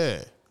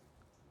 Yeah.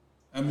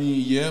 I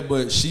mean, yeah,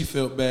 but she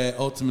felt bad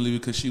ultimately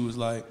because she was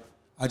like,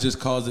 I just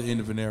caused the end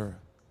of an era.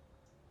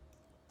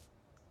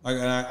 Like,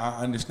 and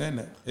I understand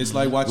that. It's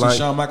like watching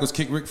Shawn Michaels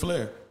kick Ric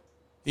Flair.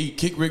 He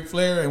kicked Ric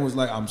Flair and was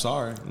like, I'm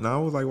sorry.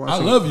 No, it was like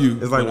watching. I love you.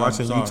 It's like but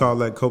watching I'm sorry. Utah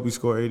let Kobe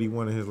score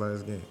 81 in his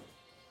last game.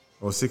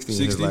 Or 60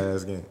 in his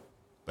last game.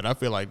 But I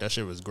feel like that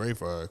shit was great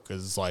for her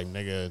because it's like,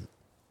 nigga,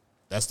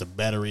 that's the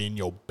battery in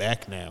your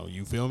back now.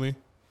 You feel me?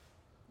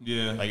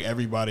 Yeah. Like,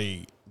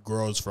 everybody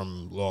grows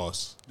from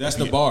loss. That's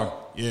the bar.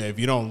 Yeah, if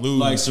you don't lose.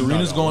 Like, you're not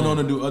Serena's gonna going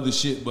win. on to do other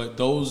shit, but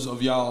those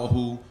of y'all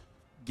who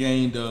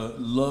gained a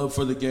love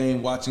for the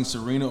game watching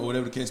Serena or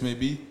whatever the case may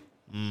be,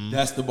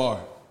 that's the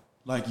bar.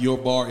 Like, your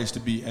bar is to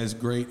be as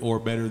great or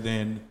better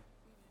than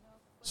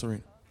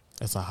Serena.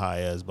 That's a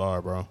high-ass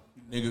bar, bro.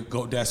 Nigga,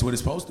 go. That's what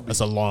it's supposed to be.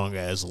 That's a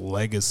long-ass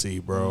legacy,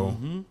 bro.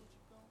 Mm-hmm.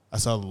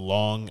 That's a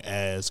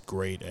long-ass,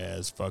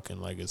 great-ass fucking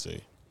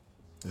legacy.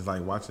 It's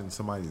like watching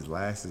somebody's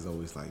last is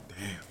always like,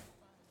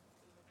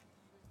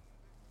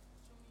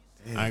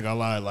 damn. I ain't gonna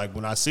lie. Like,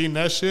 when I seen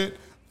that shit,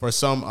 for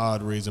some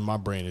odd reason, my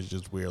brain is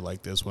just weird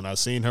like this. When I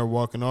seen her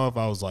walking off,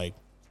 I was like,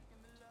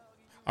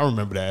 I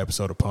remember that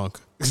episode of Punk.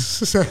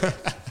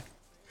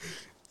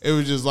 It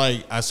was just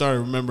like, I started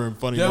remembering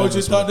funny That what you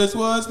moments. thought this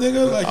was,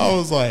 nigga? Like, I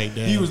was like,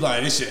 damn. he was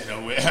like, this shit ain't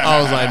no way.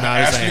 I was like, nah,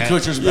 this Ashton ain't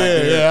Kutcher's happening. back Yeah,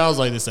 there. yeah. I was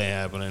like, this ain't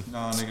happening.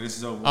 Nah, nigga, this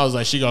is over. I was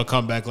like, she gonna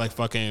come back like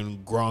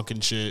fucking Gronk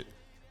and shit.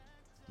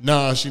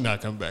 Nah, she not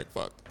coming back.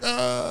 Fuck.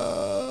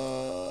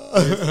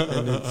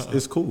 And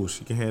it's cool.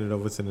 She can hand it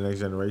over to the next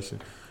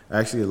generation.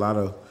 Actually, a lot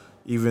of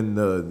even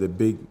the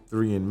big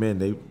three in men,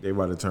 they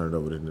about to turn it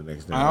over to the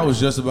next generation. I was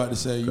just about to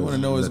say, you want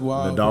to know what's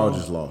wild? Nadal bro?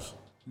 just lost.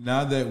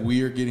 Now that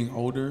we are getting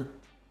older,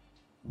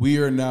 we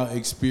are now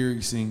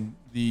experiencing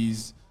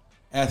these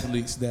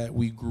athletes that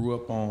we grew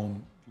up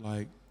on,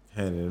 like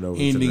Handing it over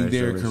to the ending next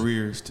their generation.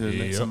 careers to let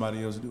Yep.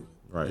 somebody else do it.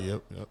 Right.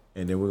 Yep.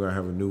 And then we're gonna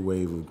have a new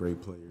wave of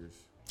great players.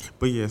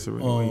 But yeah,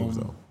 Serena Williams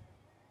though.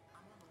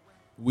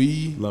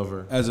 We Love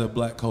her. as a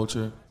black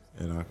culture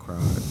And I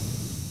cried.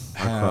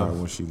 I cried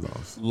when she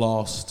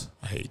lost.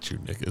 I hate you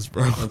niggas,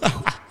 bro.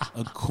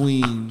 a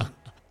queen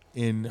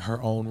in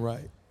her own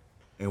right.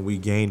 And we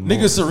gained more.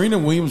 Nigga, Serena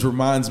Williams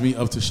reminds me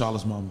of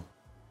T'Challa's mama.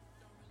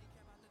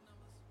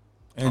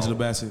 Angela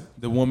Bassett.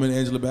 The woman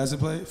Angela Bassett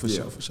played? For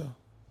sure.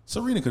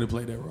 Serena could have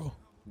played that role.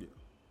 Yeah.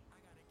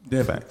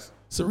 Definitely. Facts.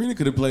 Serena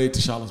could have played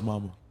T'Challa's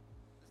mama.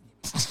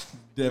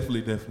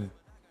 Definitely.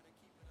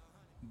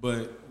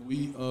 But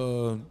we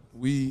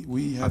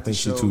have I think to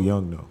show, she's too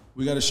young though.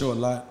 We got to show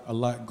a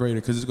lot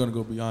greater because it's going to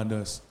go beyond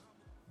us.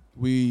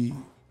 We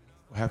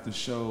have to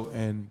show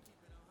and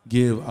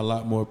give a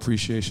lot more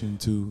appreciation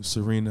to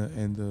Serena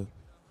and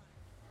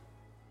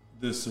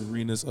the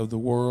Serenas of the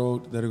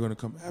world that are going to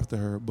come after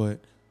her. But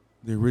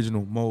the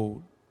original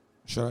mold,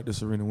 shout out to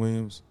Serena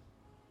Williams,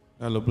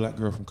 that little black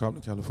girl from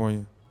Compton,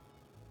 California.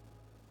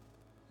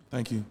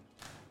 Thank you.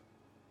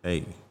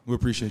 Hey. We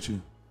appreciate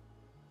you.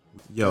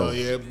 Yo. Oh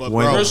yeah, but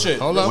when- bro, Real shit.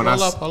 hold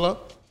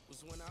up.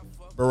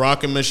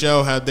 Barack and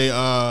Michelle had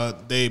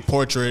they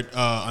portrait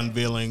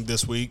unveiling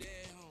this week,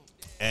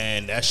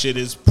 and that shit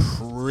is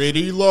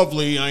pretty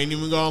lovely. I ain't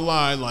even gonna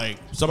lie. Like,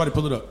 Somebody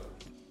pull it up.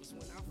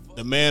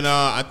 the man,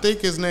 I think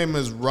his name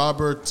is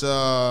Robert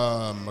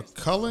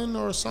McCullen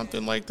or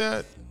something like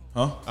that.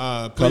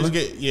 Huh? Please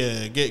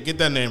Cullen? get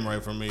that name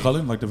right for me.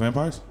 Cullen, like the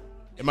vampires?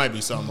 It might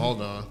be something.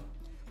 Hold on.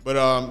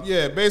 But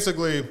yeah,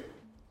 basically,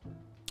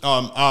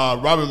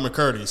 Robert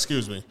McCurdy.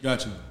 Excuse me.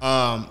 Got you.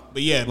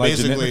 But yeah, Like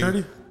basically, Jeanette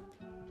McCurdy?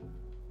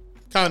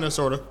 kind of,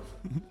 sort of.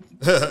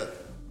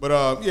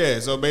 But yeah,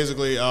 so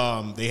basically,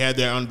 they had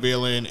their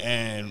unveiling,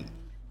 and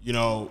you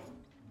know,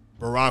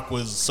 Barack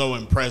was so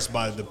impressed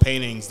by the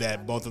paintings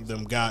that both of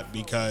them got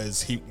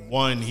because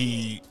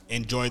he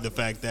enjoyed the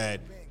fact that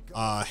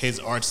his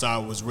art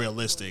style was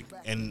realistic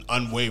and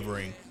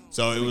unwavering.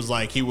 So it was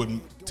like he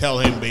would tell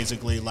him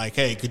basically like,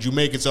 "Hey, could you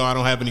make it so I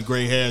don't have any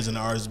gray hairs?" And the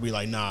artist would be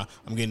like, "Nah,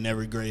 I'm getting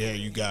every gray hair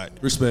you got."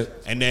 Respect.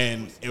 And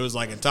then it was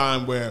like a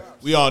time where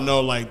we all know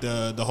like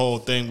the whole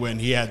thing when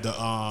he had the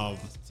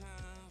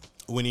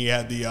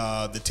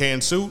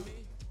tan suit.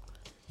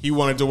 He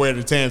wanted to wear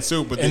the tan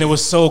suit, but And it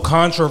was so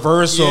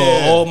controversial.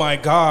 Yeah. Oh my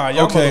God.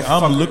 Y'all Okay,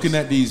 I'm motherfuckers. looking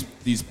at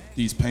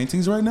these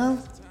paintings right now.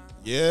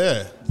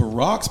 yeah.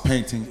 Barack's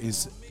painting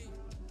is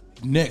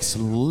next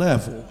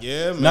level.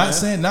 Yeah,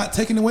 man. Not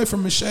taking away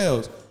from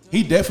Michelle's.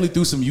 He definitely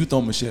threw some youth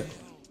on Michelle.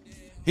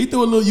 He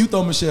threw a little youth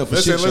on Michelle for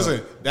shit show.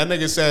 Listen. That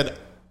nigga said,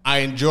 "I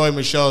enjoy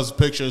Michelle's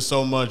picture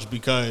so much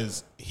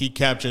because he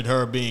captured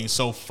her being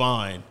so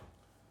fine."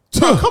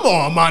 Come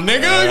on, my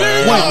nigga.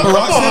 Wait,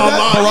 Barack said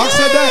that? Barack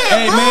said that?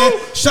 Hey, man,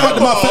 shout out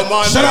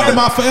to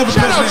my forever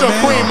Shout out president, your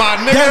man. queen, my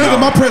nigga. That nigga,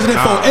 my president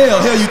for L.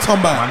 Hell you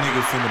talking My about?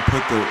 nigga finna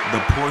put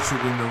the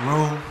portrait in the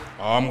room,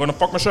 I'm going to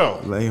fuck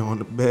Michelle. lay on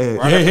the bed.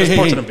 Right. This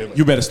portrait unveiling.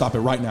 You better stop it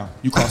right now.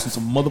 You crossing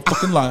some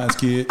motherfucking lines,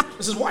 kid.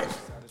 This is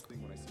wife.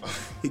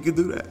 He could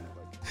do that.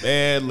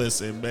 Man,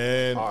 listen,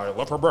 man. I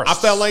love her breasts. I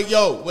felt like,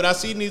 yo, when I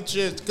seen these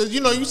shit, because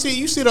you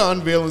see the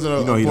unveilings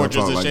of know he don't portraits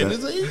talk and like shit. that.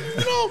 It's like,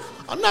 you know,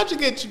 I'm not to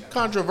get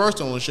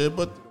controversial and shit,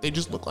 but they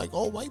just look like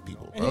old white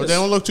people. Bro. yes. They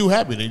don't look too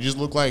happy. They just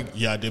look like,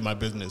 yeah, I did my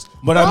business.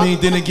 But I mean,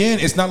 then again,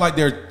 it's not like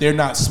they're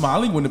not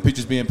smiling when the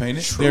picture's being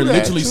painted. They're that,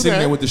 literally true sitting that.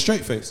 there with the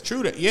straight face.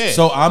 True that, yeah.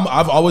 So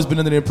I've always been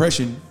under the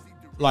impression,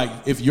 like,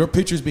 if your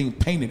picture's being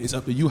painted, it's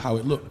up to you how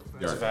it looked.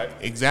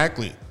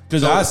 exactly.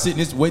 Because I sit in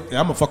this wait, and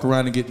I'm gonna fuck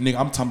around and get nigga.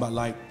 I'm talking about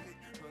like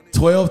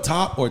 12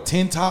 top or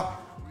 10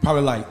 top,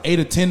 probably like 8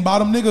 or 10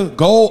 bottom, nigga.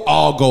 Gold,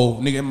 all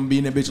gold, nigga. I'm gonna be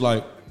in that bitch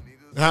like.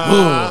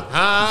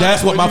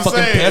 That's what my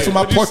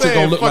portrait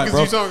gonna look like,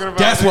 bro.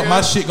 That's what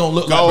my shit gonna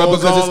look like, bro.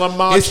 Gold's Because all on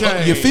my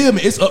chain. you feel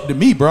me? It's up to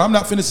me, bro. I'm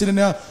not finna sit in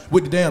there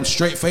with the damn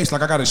straight face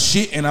like I got a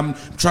shit and I'm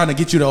trying to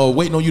get you to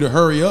waiting on you to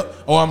hurry up,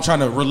 or I'm trying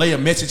to relay a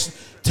message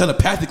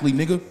telepathically,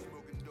 nigga.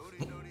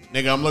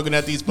 Nigga, I'm looking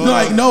at these photos.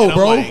 Like, no, and I'm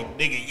bro. like,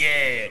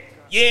 nigga,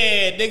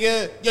 yeah,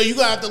 nigga. Yo, you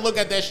gonna have to look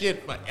at that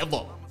shit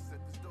forever.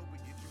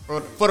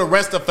 For the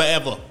rest of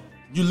forever.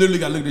 You literally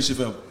gotta look at this shit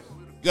forever.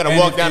 You gotta And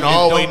walk if- down the if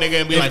hallway, don't- nigga,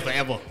 and be if- like,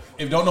 forever.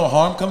 If don't no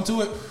harm come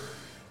to it,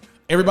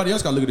 everybody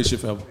else gotta look at this shit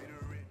forever.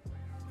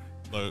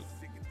 Look,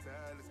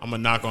 I'm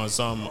gonna knock on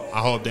something. I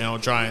hope they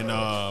don't try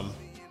and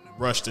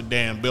rush the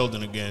damn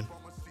building again.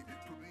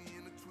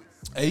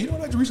 Hey, you know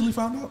what I recently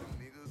found out?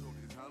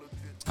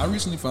 I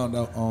recently found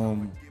out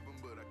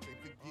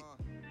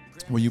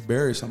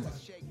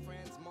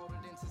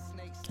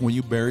when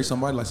you bury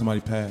somebody, like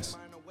somebody passed,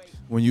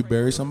 when you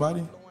bury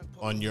somebody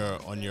On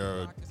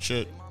your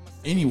shit.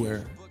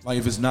 anywhere, like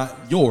if it's not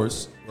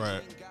yours,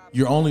 Right.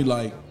 you're only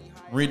like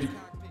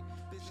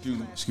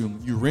excuse me,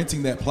 you're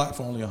renting that plot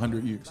for only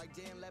 100 years.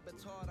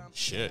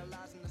 Shit.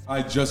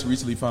 I just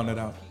recently found that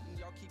out.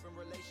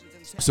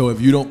 So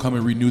if you don't come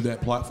and renew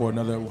that plot for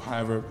another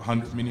however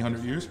many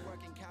hundred years,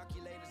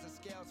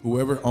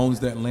 whoever owns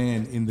that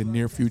land in the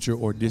near future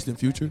or distant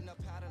future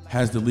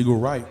has the legal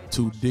right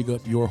to dig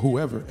up your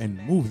whoever and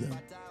move them.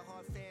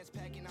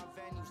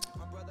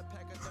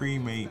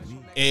 Cremate me.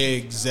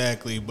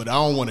 Exactly, but I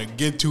don't want to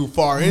get too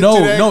far into No,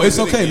 that. no, it's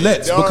 'cause okay. it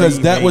Let's dark. because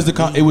that was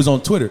it was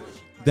on Twitter.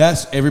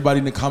 That's everybody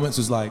in the comments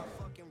was like,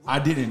 I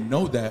didn't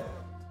know that,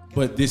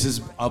 but this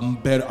is a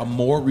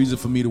more reason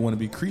for me to want to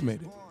be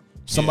cremated.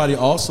 Somebody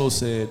also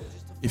said,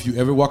 if you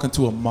ever walk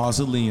into a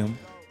mausoleum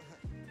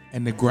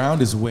and the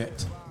ground is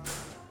wet,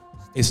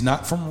 it's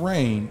not from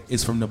rain,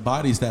 it's from the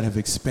bodies that have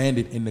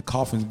expanded in the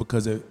coffins,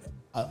 because I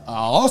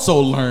also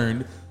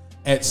learned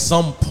at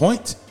some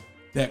point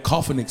that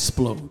coffin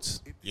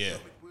explodes. Yeah.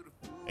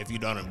 If you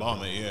don't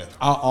embalm it, yeah.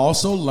 I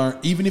also learned,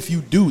 even if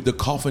you do, the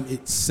coffin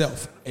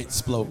itself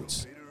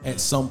explodes at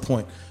some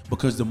point,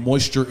 because the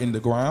moisture in the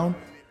ground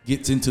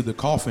gets into the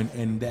coffin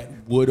and that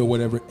wood or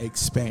whatever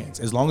expands.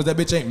 As long as that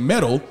bitch ain't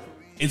metal,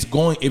 it's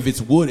going, if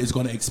it's wood, it's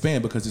going to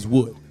expand because it's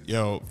wood.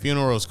 Yo,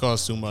 funerals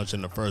cost too much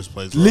in the first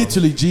place, bro.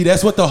 Literally, G,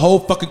 that's what the whole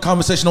fucking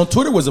conversation on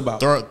Twitter was about.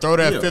 Throw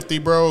that 50,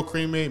 bro.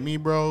 Cremate me,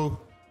 bro.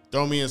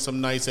 Throw me in some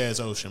nice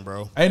ass ocean,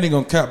 bro. I ain't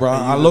gonna cap, bro.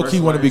 I low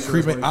key want to be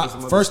cremated.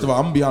 First of all,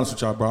 I'm gonna be honest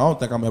with y'all, bro. I don't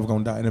think I'm ever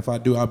gonna die, and if I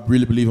do, I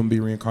really believe I'm gonna be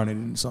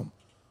reincarnated into something.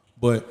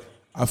 But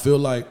I feel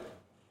like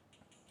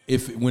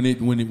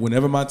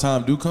whenever my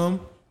time do come,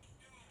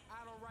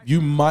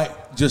 you might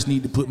just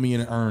need to put me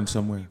in an urn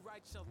somewhere,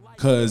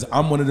 cause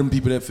I'm one of them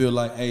people that feel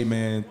like, hey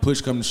man,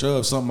 push come to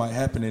shove, something might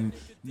happen, and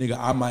nigga,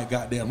 I might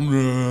goddamn Come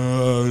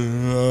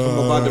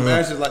about the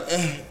ashes like,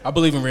 I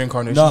believe in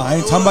reincarnation. No, I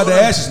ain't talking about the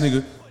ashes,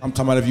 nigga. I'm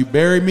talking about if you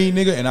bury me,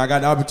 nigga, and I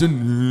got the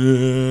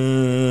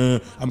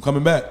opportunity, I'm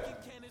coming back.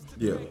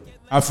 yeah.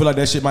 I feel like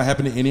that shit might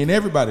happen to any and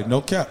everybody. No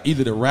cap.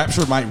 Either the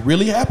rapture might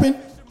really happen,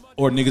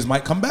 or niggas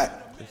might come back,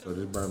 So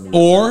this burn me.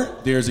 or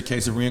there's a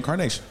case of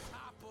reincarnation.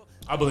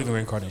 I believe in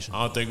reincarnation.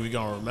 I don't think we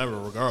gonna remember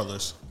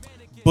regardless.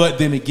 But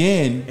then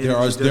again, there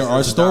are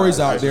stories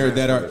out there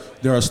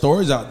there are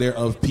stories out there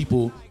of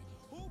people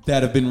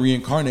that have been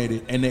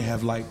reincarnated and they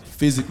have like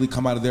physically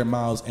come out of their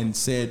mouths and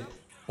said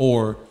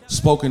or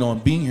spoken on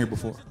being here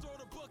before.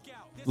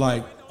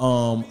 Like,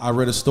 I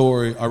read a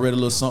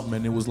little something,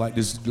 and it was like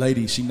this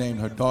lady, she named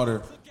her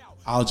daughter,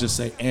 I'll just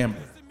say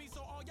Amber.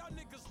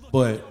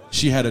 But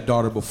she had a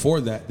daughter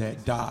before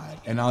that died,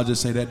 and I'll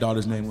just say that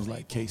daughter's name was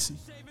like Casey.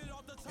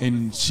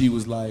 And she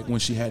was like, when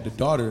she had the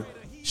daughter,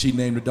 she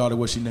named the daughter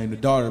what she named the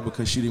daughter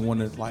because she didn't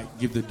want to like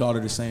give the daughter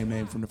the same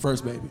name from the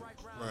first baby.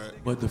 Right.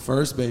 But the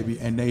first baby,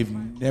 and they've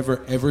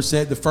never ever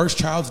said the first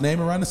child's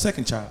name around the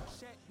second child.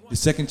 The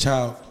second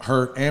child,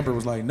 her Amber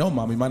was like, no,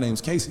 mommy, my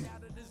name's Casey.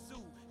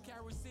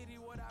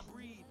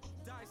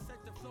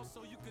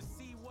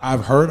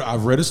 I've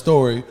read a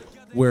story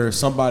where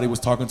somebody was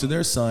talking to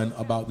their son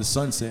about the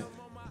sunset,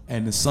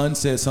 and the son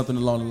said something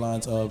along the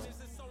lines of,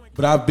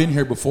 but I've been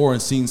here before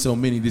and seen so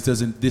many, this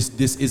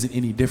isn't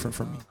any different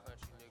from me.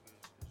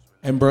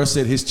 And bruh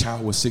said his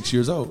child was 6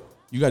 years old.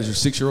 You got your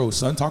 6-year-old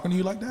son talking to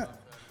you like that?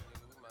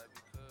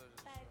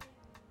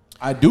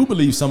 I do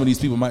believe some of these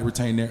people might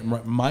retain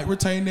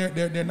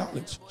their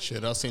knowledge.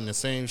 Shit, I seen the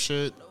same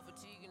shit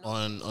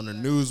on the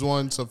news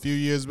once a few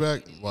years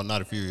back. Well,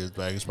 not a few years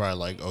back. It's probably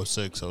like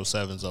 06,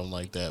 07, something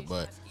like that.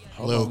 But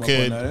little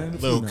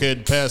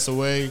kid passed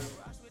away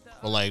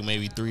for like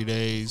maybe 3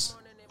 days.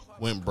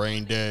 Went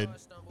brain dead.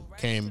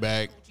 Came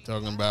back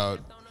talking about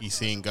he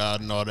seen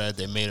God and all that.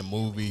 They made a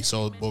movie,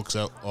 sold books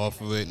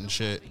off of it and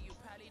shit.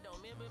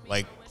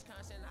 Like,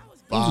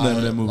 What's the name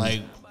of that movie?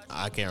 like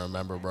I can't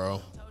remember,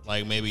 bro.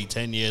 Like maybe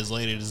 10 years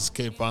later, this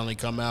kid finally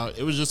come out.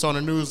 It was just on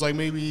the news like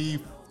maybe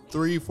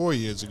 3-4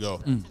 years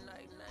ago.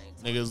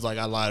 Niggas like,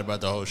 I lied about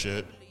the whole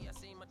shit.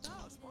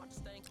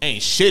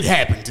 Ain't shit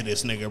happened to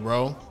this nigga,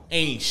 bro.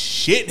 Ain't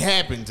shit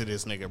happened to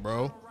this nigga,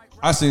 bro.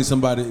 I seen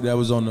somebody that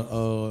was on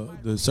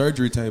the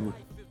surgery table.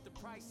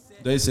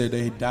 They said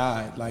they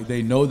died. Like,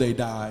 they know they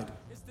died.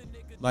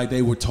 Like,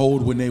 they were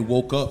told when they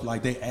woke up.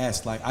 Like, they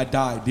asked, like, I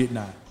died, didn't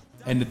I?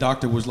 And the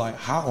doctor was like,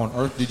 how on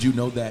earth did you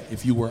know that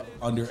if you were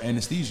under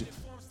anesthesia?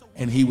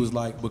 And he was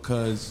like,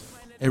 because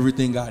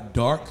everything got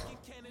dark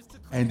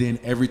and then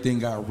everything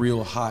got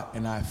real hot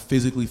and I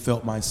physically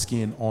felt my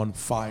skin on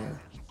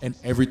fire and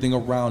everything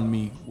around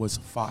me was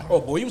fire. Oh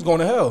boy, he was going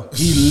to hell.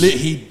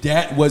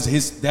 That was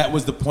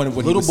the point of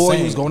what Little he was boy, saying.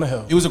 he was going to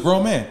hell. He was a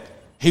grown man.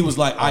 He was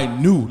like, I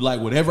knew, like,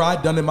 whatever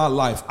I'd done in my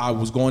life, I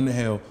was going to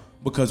hell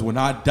because when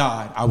I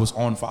died, I was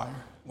on fire.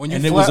 When you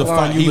and it was a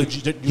fire. you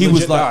legit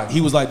died.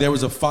 He was like, there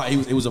was a fire.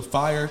 It was a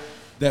fire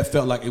that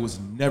felt like it was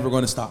never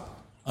going to stop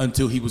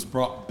until he was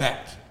brought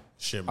back.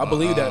 Shit, I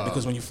believe that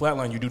because when you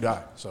flatline, you do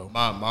die. So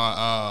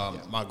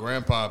my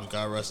grandpa,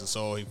 God rest his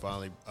soul, he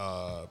finally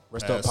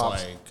Rest passed up,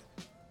 Pops. like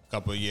a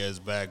couple of years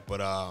back.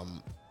 But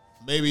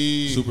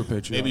maybe Super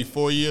patriarch. maybe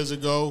 4 years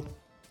ago,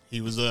 he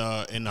was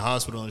in the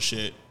hospital and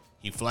shit.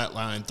 He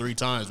flatlined 3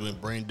 times,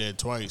 went brain dead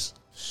twice.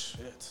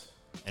 shit.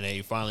 And then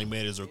he finally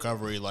made his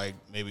recovery like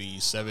maybe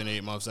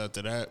 7-8 months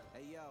after that.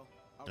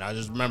 And I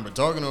just remember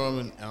talking to him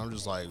and I'm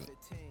just like,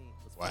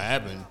 what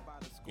happened?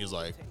 He was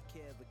like,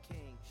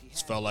 it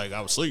just felt like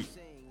I was asleep.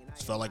 It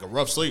just felt like a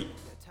rough sleep.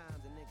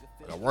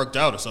 Like I worked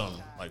out or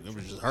something. Like it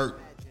was just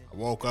hurt. I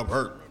woke up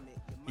hurt.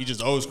 He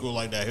just old school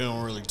like that. He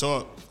don't really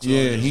talk. So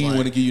Yeah, just he didn't like,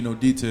 want to give you no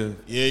detail.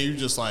 Yeah, you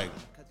just like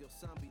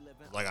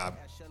I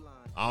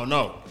don't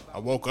know. I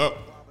woke up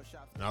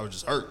and I was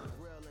just hurt.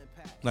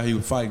 Like he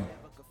was fighting.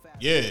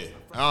 Yeah,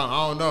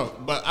 I don't know.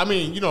 But, I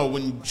mean, you know,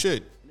 when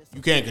shit,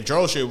 you can't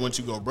control shit once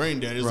you go brain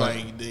dead. It's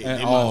Right. like they might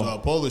as well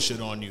pull the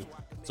shit on you.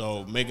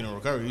 So, making a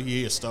recovery,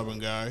 he a stubborn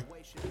guy.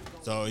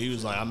 So, he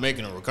was like, I'm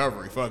making a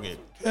recovery. Fuck it.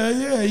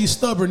 Yeah, you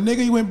stubborn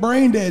nigga. You went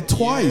brain dead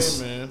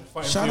twice. Yeah,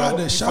 man. Shout out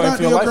to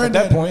for your life at granddad,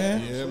 that point.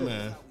 man. Yeah,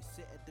 man.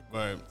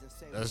 But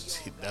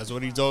that's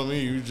what he told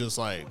me. He was just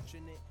like,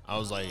 I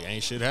was like,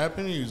 ain't shit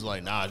happened? He was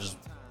like, nah, I just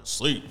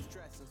sleep.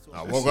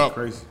 I woke up.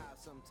 Crazy.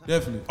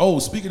 Definitely. Oh,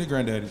 speaking of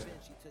granddaddies,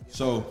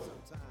 so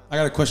I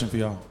got a question for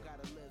y'all.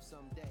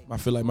 I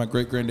feel like my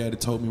great granddaddy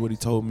told me what he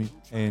told me,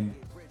 and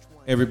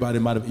everybody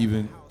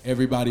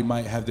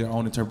might have their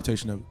own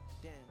interpretation of it.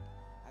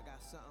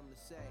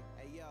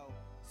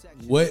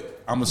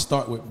 What I'm gonna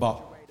start with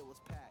Bob.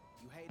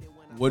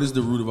 What is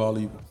the root of all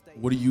evil?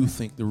 What do you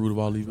think the root of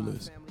all evil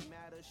is?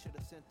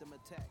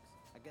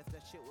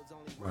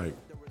 Like,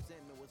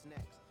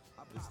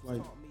 it's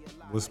like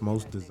what's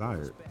most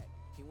desired.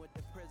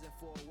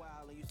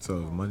 So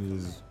if money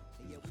is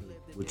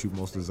what you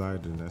most desire,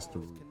 then that's the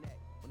root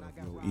of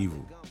no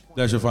evil.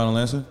 That's your final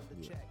answer?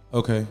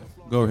 Okay,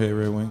 go ahead,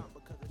 Red Wing.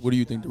 What do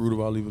you think the root of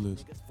all evil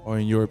is? Or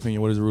in your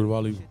opinion, what is the root of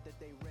all evil?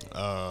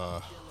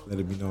 Let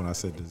it be known I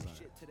said desire.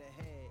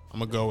 I'm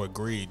going to go with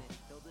greed.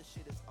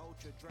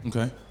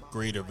 Okay.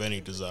 Greed of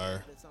any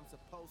desire.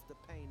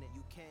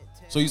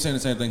 So you're saying the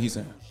same thing he's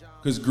saying?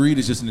 Because greed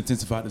is just an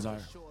intensified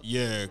desire.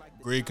 Yeah,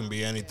 greed can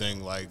be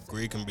anything. Like,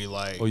 greed can be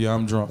like, Oh yeah,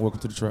 I'm drunk. Welcome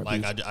to the trap.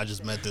 like Beast. I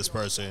just met this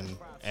person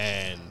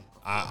and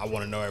I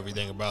want to know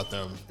everything about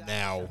them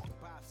now.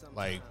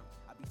 Like,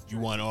 you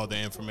want all the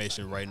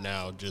information right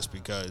now just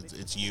because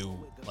it's you.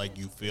 Like,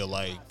 you feel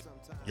like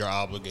you're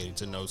obligated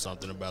to know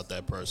something about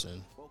that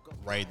person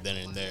right then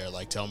and there.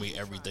 Like, tell me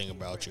everything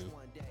about you.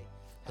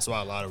 That's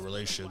why a lot of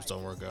relationships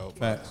don't work out.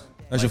 Facts.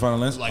 That's your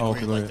final answer? Like, Oh,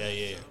 greed okay, go like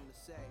ahead.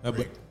 that,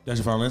 yeah. That's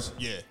your final answer?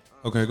 Yeah.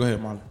 Okay, go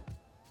ahead, Molly.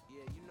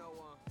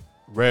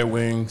 Red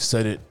Wing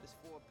said it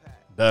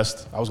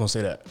best. I was gonna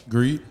say that.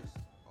 Greed?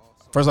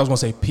 First, I was gonna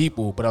say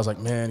people, but I was like,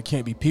 man, it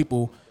can't be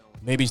people.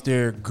 Maybe it's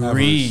their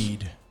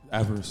greed.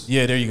 Avarice.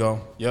 Yeah, there you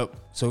go. Yep.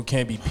 So it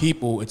can't be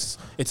people. It's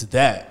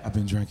that. I've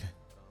been drinking.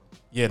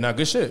 Yeah, not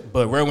good shit.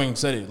 But Red Wing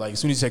said it. Like, as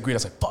soon as he said greed, I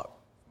was like,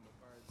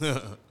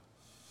 fuck.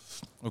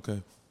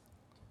 Okay.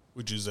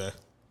 What'd you say?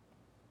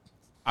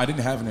 I didn't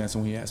have an answer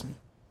when he asked me.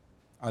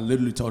 I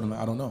literally told him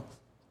I don't know.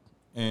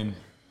 And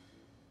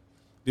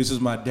this is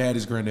my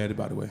daddy's granddaddy,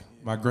 by the way.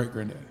 My great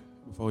granddaddy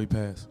before he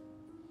passed.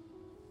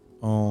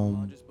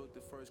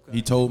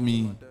 He told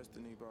me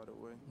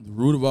the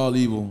root of all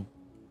evil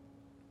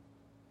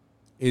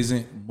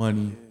isn't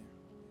money,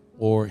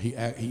 or he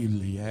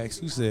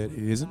actually said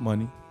it isn't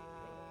money,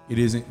 it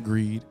isn't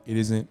greed, it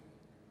isn't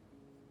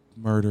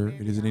murder,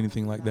 it isn't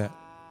anything like that.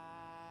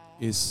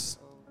 It's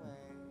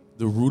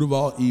the root of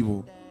all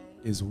evil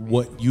is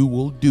what you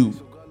will do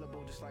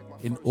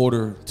in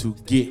order to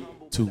get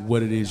to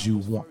what it is you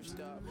want.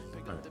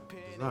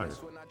 Desire.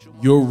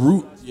 Your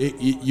root,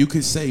 you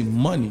could say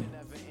money,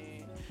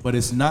 but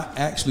it's not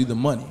actually the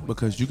money,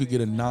 because you could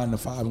get a 9 to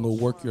 5 and go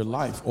work your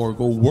life, or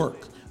go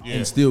work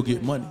and still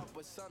get money.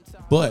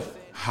 But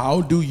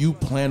how do you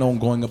plan on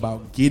going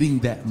about getting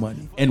that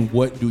money, and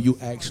what do you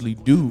actually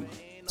do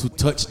to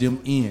touch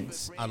them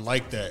ends? I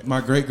like that.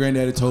 My great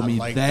granddaddy told me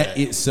like that that.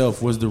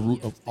 itself was the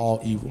root of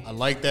all evil. I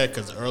like that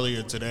because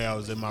earlier today I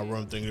was in my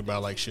room thinking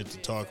about like shit to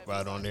talk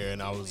about on there,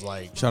 and I was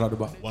like, Shout out to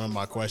Bob. one of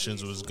my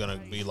questions was gonna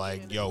be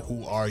like, yo,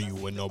 who are you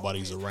when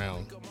nobody's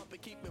around?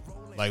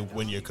 Like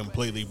when you're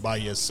completely by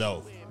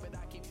yourself.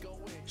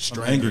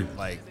 angry.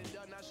 Like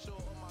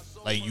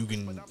you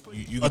can just be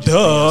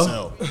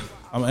yourself.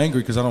 I'm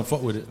angry because I don't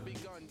fuck with it.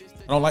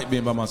 I don't like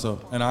being by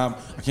myself, and I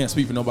can't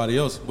speak for nobody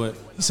else. But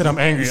He said I'm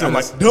angry. I'm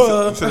like,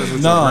 Duh. duh.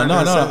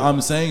 no.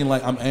 I'm saying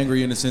like I'm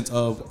angry in the sense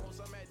of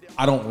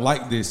I don't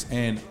like this,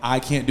 and I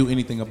can't do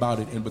anything about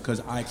it, and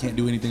because I can't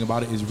do anything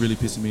about it, it's really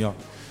pissing me off.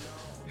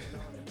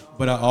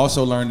 But I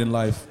also learned in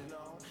life.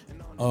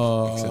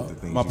 Except the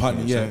things My you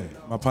partner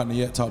can't say.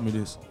 Yet taught me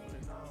this.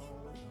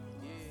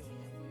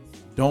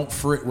 Don't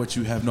fret what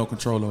you have no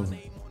control over.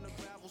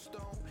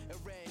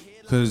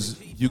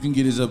 Because you can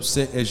get as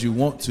upset as you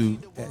want to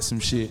at some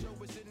shit.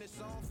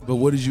 But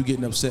what is you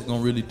getting upset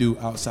gonna really do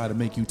outside of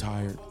make you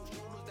tired?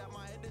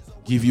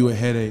 Give you a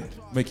headache,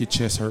 make your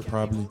chest hurt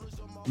probably,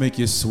 make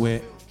you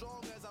sweat.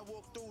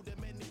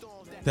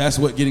 That's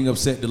what getting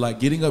upset do. Like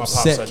getting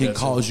upset said can that too.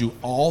 cause you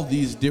all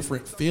these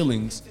different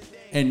feelings,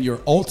 and your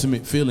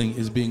ultimate feeling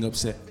is being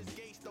upset.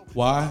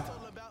 Why?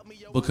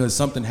 Because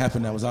something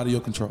happened that was out of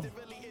your control.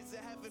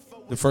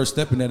 The first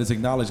step in that is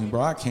acknowledging,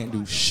 bro, I can't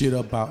do shit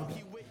about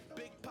it.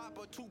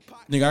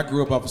 Nigga, I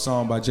grew up off a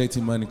song by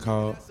JT Money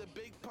called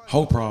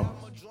Whole Problem.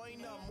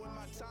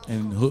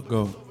 And the hook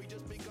go,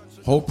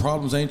 whole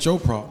problems ain't your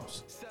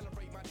problems.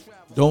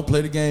 Don't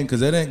play the game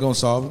because that ain't gonna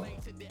solve it.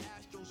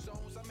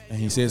 And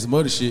he said some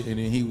other shit, and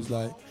then he was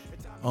like,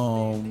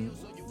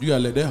 you gotta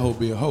let that hoe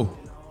be a hoe.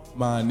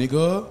 My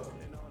nigga.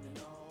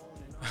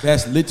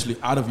 That's literally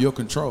out of your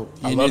control.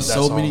 I And love there's that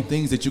so song. many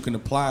things that you can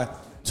apply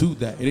to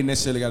that. It ain't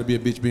necessarily gotta be a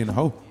bitch being a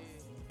hoe.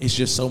 It's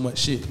just so much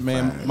shit,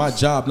 man. Facts. My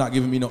job not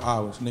giving me no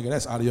hours, nigga.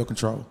 That's out of your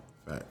control.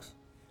 Facts.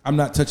 I'm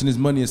not touching this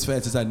money as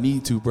fast as I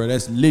need to, bro.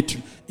 That's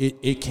literally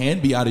it can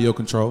be out of your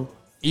control.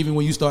 Even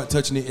when you start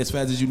touching it as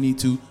fast as you need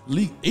to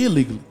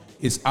illegally,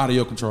 it's out of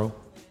your control.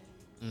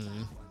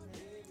 Mm-hmm.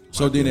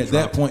 So then at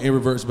that point, it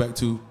reverts back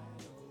to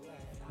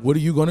what are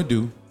you gonna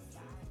do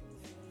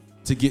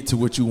to get to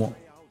what you want?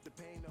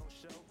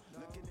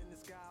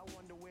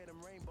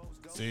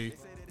 See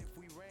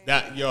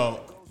that,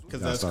 yo,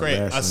 because that's start great.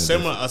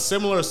 rationing A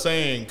similar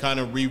saying kind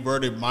of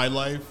reverted my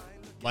life.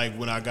 Like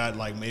when I got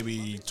like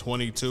maybe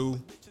 22,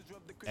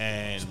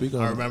 and Speak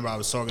on I it. remember I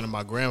was talking to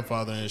my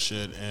grandfather and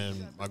shit,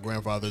 and my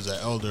grandfather's an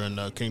elder in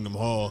Kingdom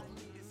Hall,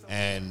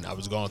 and I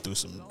was going through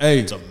some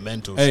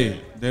mental shit.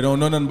 Hey, they don't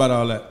know nothing about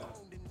all that.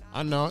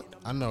 I know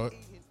it.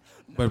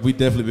 But we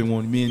definitely been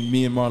wanting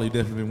me and Marley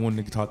definitely been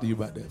wanting to talk to you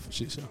about that for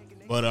shit show.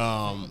 But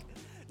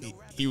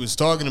he was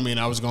talking to me, and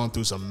I was going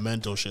through some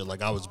mental shit.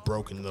 Like I was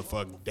broken the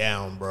fuck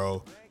down,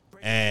 bro.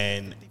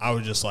 And I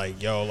was just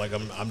like, yo, like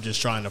I'm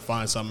just trying to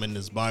find something in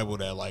this Bible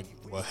that like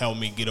will help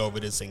me get over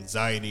this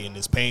anxiety and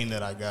this pain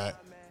that I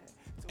got.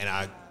 And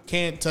I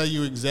can't tell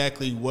you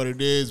exactly what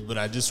it is, but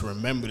I just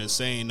remember the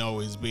saying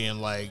always being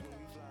like,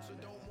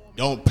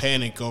 don't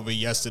panic over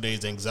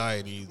yesterday's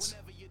anxieties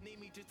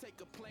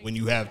when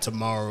you have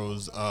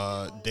tomorrow's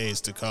days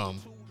to come.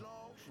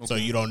 So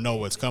you don't know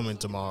what's coming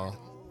tomorrow.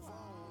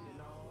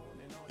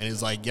 And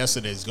it's like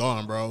yesterday's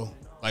gone, bro.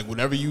 Like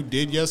whatever you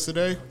did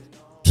yesterday,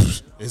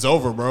 it's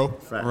over, bro.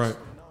 Facts. Right.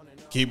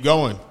 Keep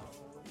going.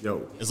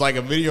 Yo, It's like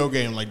a video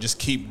game. Like, just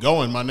keep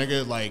going, my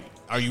nigga. Like,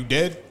 are you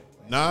dead?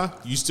 Nah.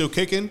 You still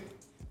kicking?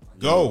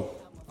 Go.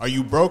 Are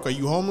you broke? Are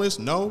you homeless?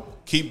 No.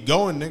 Keep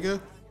going, nigga.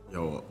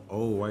 yo, an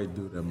old white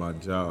dude at my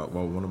job,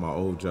 well, one of my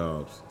old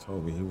jobs,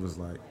 told me, he was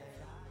like,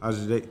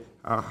 how's your day?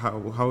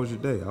 How was your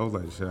day? I was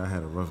like, shit, I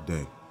had a rough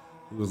day.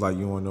 He was like,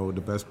 you want to know what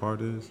the best part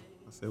is?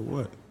 I said,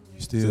 what? You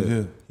still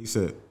here. He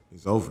said,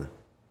 it's over.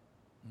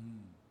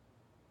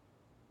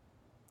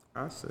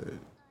 I said,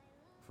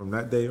 from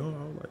that day on,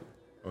 I was like,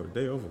 oh, the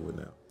day over with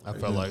now. I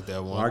felt like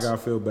that Well, I once. gotta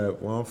feel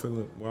bad. Well,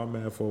 I'm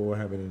mad for what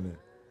happened in there.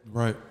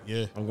 Right.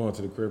 Yeah. I'm going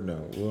to the crib now.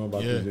 What I'm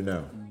about Yeah. to do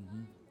now?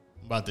 I'm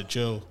about to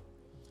chill.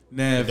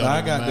 Now, if don't I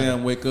even goddamn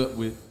matter. wake up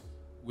with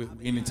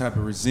any type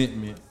of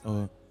resentment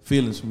or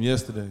feelings from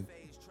yesterday,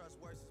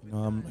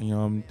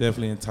 I'm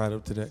definitely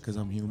entitled to that because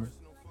I'm human.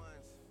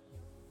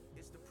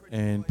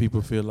 And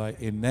people feel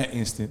like in that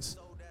instance,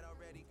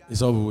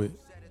 it's over with.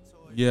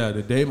 Yeah,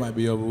 the day might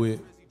be over with,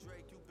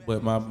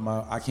 but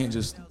my I can't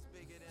just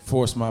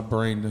force my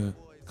brain to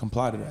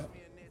comply to that.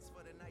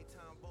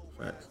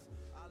 Facts.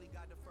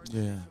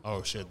 Yeah.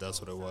 Oh, shit,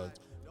 that's what it was.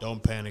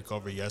 Don't panic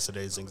over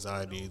yesterday's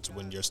anxieties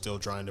when you're still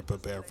trying to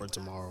prepare for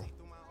tomorrow.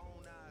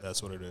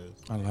 That's what it is.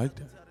 I like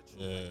that.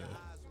 Yeah.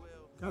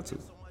 Got to.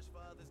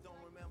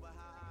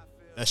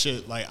 That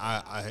shit, like,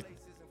 I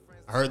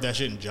heard that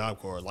shit in Job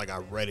Corps. Like, I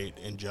read it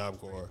in Job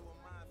Corps.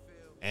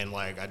 And,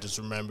 like, I just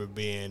remember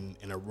being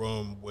in a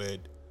room with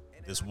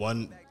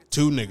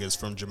two niggas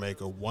from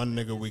Jamaica. One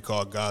nigga we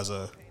call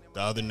Gaza.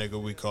 The other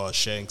nigga we call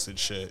Shanks and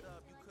shit.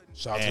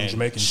 Shout out to the And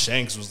Jamaicans.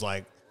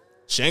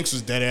 Shanks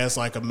was dead ass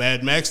like a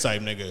Mad Max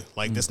type nigga.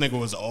 Like, this nigga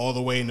was all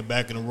the way in the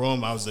back of the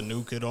room. I was the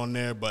new kid on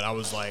there, but I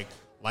was like,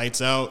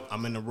 lights out.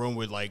 I'm in the room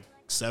with like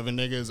 7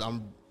 niggas.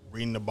 I'm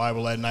reading the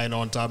Bible at night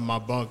on top of my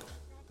bunk.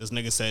 This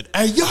nigga said,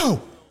 "Hey,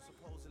 yo,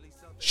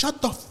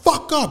 shut the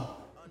fuck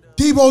up.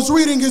 Debo's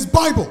reading his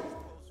Bible."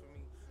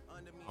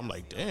 I'm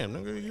like, damn,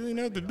 nigga, you ain't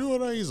have to do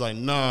it. He's like,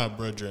 nah,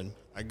 brethren,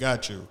 I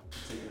got you.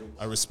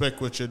 I respect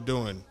what you're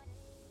doing.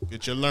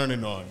 Get your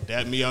learning on.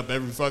 Dap me up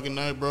every fucking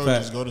night, bro.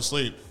 Fact. Just go to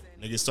sleep.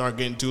 Niggas start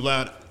getting too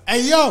loud.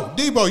 Hey, yo,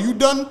 Debo, you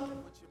done?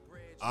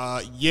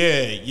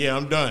 Yeah,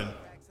 I'm done.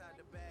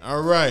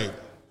 All right.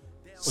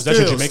 Was that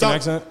your Still, Jamaican stop.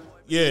 accent?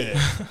 Yeah.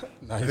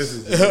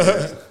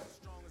 Nice.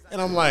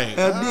 And I'm like,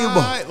 Debo.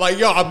 alright. Like,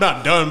 yo, I'm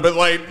not done, but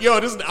like, yo,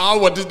 I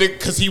want this nigga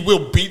because he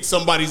will beat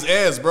somebody's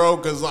ass, bro.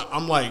 Because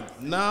I'm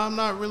like, nah, I'm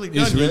not really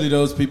done It's really yet.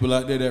 those people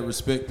out there that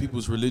respect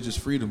people's religious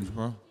freedoms,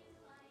 bro.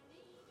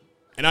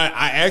 And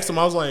I asked him,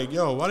 I was like,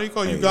 yo, why do you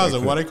call you Hey, Gaza?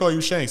 that Why they call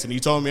you Shanks? And he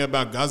told me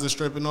about Gaza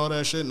Strip and all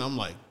that shit. And I'm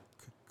like,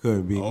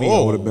 Couldn't be me. I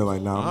Oh. would have been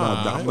like,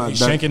 nah, I'm not You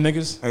done. shanking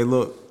niggas? Hey,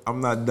 look, I'm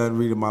not done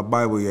reading my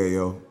Bible yet,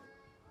 yo.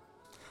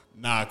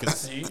 nah,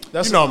 because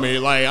That's- you know me.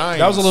 Like, I ain't,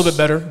 That was a little bit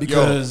better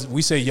because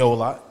we say yo a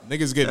lot.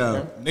 Niggas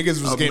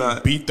was I'm getting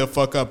not- beat the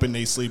fuck up and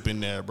they sleep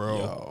in there, bro.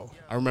 Yo.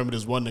 I remember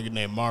this one nigga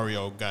named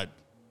Mario got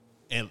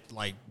at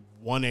like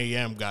 1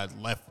 a.m. got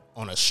left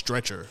on a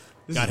stretcher.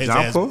 This got is his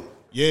ass. Joppa?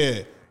 Yeah,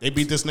 they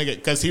beat this nigga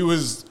because he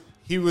was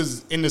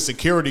in the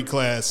security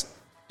class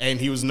and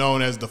he was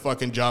known as the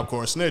fucking Job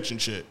Corps snitch and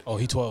shit. Oh,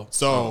 he 12.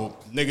 So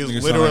niggas Nigga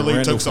sound literally like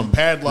Randall took some from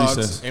padlocks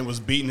Recess. and was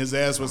beating his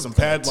ass with some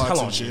padlocks Tell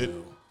and on shit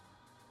you.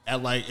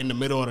 at like in the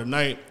middle of the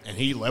night, and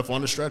he left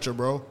on the stretcher,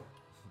 bro.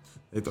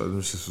 They thought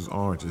them shit was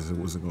oranges. It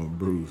wasn't going to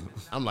bruise.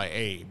 I'm like,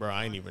 hey, bro,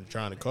 I ain't even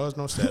trying to cause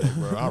no static,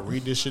 bro. I'll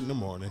read this shit in the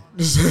morning.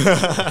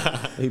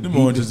 Them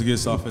oranges to get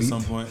soft at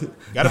some point.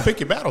 Gotta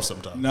pick your battle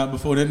sometime. Not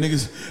before that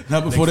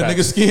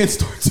nigga skin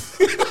starts.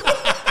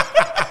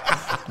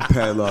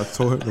 Padlock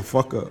tore him the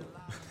fuck up.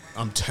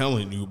 I'm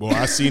telling you, boy.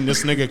 I seen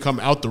this nigga come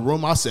out the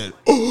room. I said,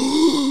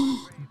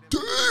 oh,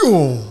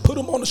 damn. Put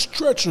him on the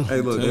stretcher.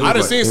 Hey, look, I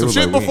done seen some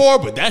shit before,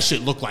 but that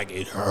shit looked like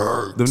it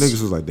hurt. Them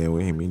niggas was like, damn,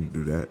 we ain't mean to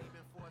do that.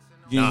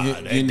 Nah,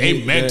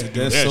 they meant to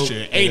do that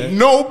shit. Ain't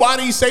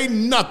nobody say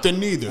nothing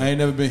neither. I ain't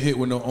never been hit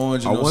with no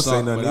orange and I no won't say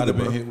sock, nothing but I'd have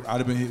either, been hit. I'd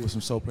have been hit with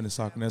some soap in the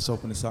sock, and that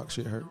soap in the sock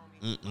shit hurt.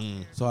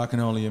 So I can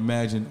only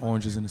imagine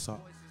oranges in the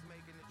sock.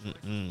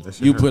 That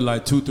shit You hurt. put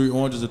like 2-3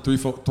 oranges or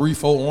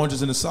 3-4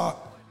 oranges in the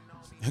sock.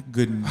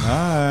 Good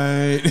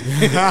night.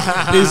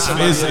 it's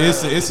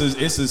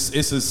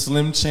a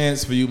slim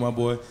chance for you, my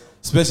boy.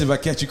 Especially if I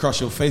catch you cross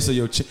your face or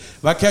your chin.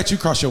 If I catch you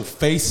cross your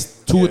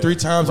face 2 or 3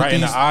 times Right with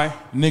in these, the eye?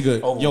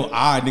 nigga, your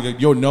eye, nigga,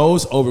 your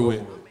nose over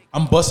with.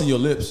 I'm busting your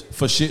lips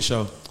for shit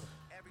show.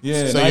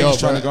 Yeah, So, now you yo, just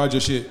trying bro. to guard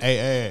your shit.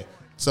 Hey.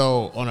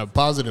 So on a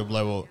positive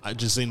level, I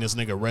just seen this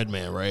nigga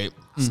Redman, right?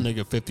 This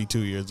nigga 52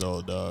 years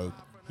old, dog.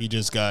 He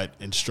just got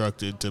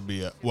instructed to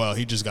be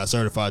he just got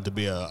certified to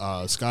be a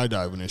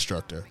skydiving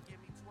instructor.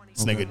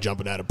 This nigga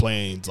jumping out of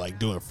planes, like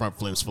doing front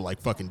flips for like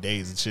fucking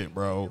days and shit,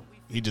 bro.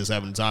 He just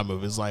having the time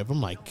of his life.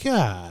 I'm like,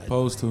 God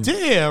Supposed to.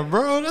 damn,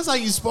 bro. That's how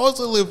you supposed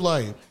to live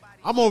life.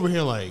 I'm over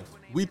here like,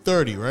 we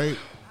 30, right?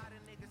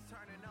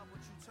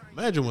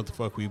 Imagine what the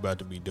fuck we about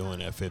to be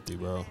doing at 50,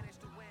 bro.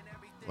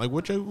 Like,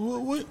 what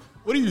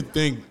do you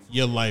think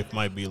your life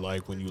might be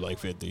like when you like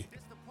 50?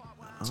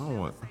 I don't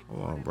want.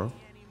 Hold on, bro.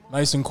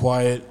 Nice and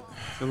quiet,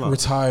 Chill out.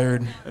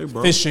 retired, Hey,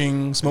 bro.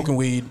 fishing, smoking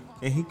weed.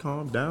 Can he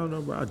calm down,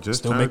 though, bro? I just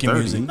Still turned making 30.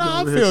 music. He Nah,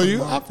 I over feel here you.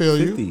 talking I about feel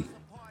you. 50.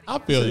 I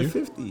feel you.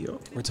 50, yo.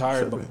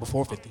 Retired, but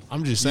before 50.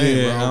 I'm just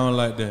saying, Yeah, I bro. don't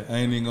like that. I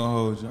ain't even gonna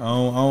hold you. I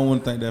don't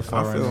want to think that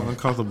far I right feel now.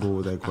 uncomfortable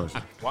with that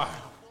question.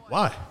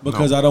 Why?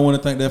 Because I don't want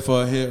to think that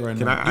far ahead right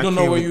Can now. You don't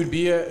know where you'd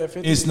be at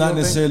 50? It's You not don't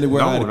think? necessarily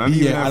where No, I'd not be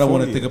even at. at I don't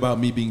want to 40. think about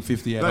me being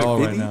 50 at Like all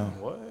 50? right now.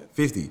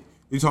 50.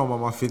 You talking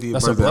about my 50th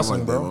That's a birthday? blessing, I'm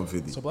like, bro. damn, I'm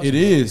 50. It's a blessing. It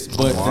is, but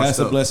Washed that's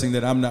a up. blessing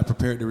that I'm not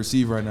prepared to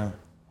receive right now.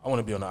 I want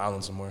to be on the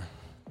island somewhere.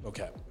 No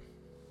cap.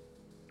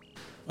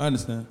 I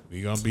understand.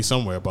 We gonna be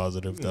somewhere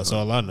positive. That's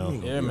all I know.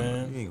 Yeah,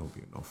 man. You ain't gonna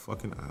be on no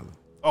fucking island.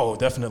 Oh,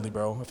 definitely,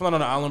 bro. If I'm not on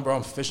the island, bro,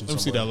 I'm fishing Let me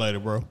see that somewhere. later,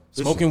 bro.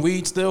 Smoking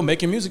weed still,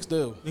 making music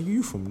still. Nigga,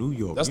 you from New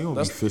York. You don't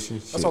be fishing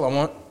shit. That's all I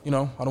want. You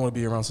know, I don't want to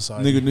be around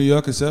society. Nigga, New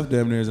York itself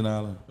damn near is an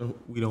island.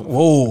 We don't.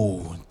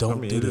 Whoa, don't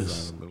I mean, do it is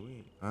this.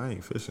 island, but I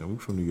ain't fishing. We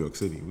from New York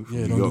City. We from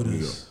Yeah, New don't York, do New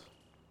York. this.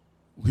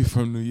 We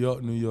from New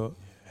York, New York.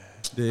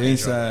 The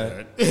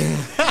inside. These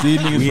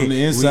niggas We from the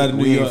ain't- inside of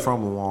New we York. ain't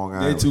from Long They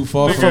Island. too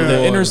far We're from from the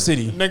water. inner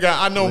city. Nigga,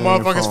 I know Man,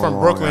 motherfuckers from from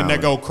Long Brooklyn that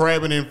Island. go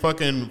crabbing and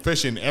fucking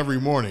fishing every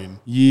morning.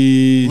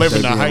 Yeah.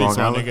 Living the be in heights,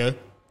 my Long Island? nigga.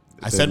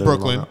 I They said live in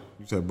Brooklyn. Long Island.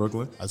 You said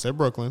Brooklyn? I said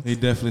Brooklyn. He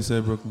definitely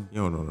said Brooklyn.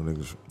 You don't know the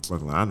niggas from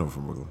Brooklyn. I know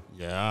from Brooklyn.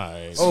 Yeah, all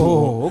right.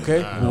 Oh,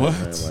 okay. What?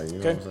 Man, like, you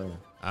know what I'm saying?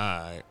 All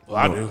right. Well,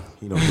 I do.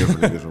 He know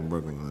different niggas from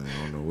Brooklyn. Like,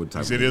 I don't know what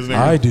type See of this niggas. nigga?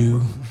 I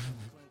do.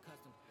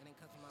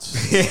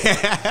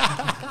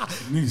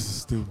 Niggas is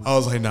stupid. I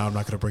was like, no, I'm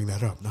not gonna bring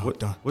that up. No, What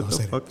don't the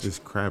say that. fuck is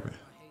crabbing?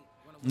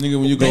 Nigga,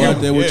 when you go Nigga,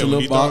 out there with yeah, your when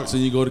little you throw box it-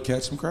 and you go to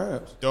catch some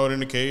crabs. Throw it in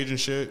the cage and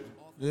shit.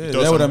 Yeah,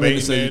 Throw that's some what I meant bait to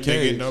in say. there, You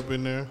they getting cage. up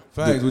in there.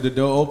 Facts, with the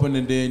door open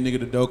and then nigga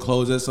the door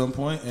closed at some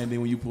point, and then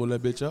when you pull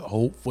that bitch up,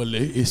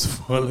 hopefully it's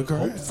full of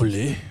crabs.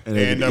 Hopefully. And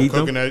They end up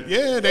cooking that.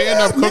 Yeah, they end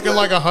up cooking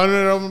like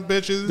 100 of them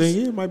bitches. Then,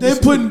 yeah, it might be They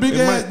some- putting big it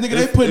ass might- nigga.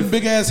 They if- putting if-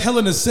 big ass Hell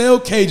in a Cell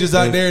cages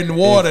out there in the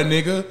water,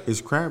 nigga.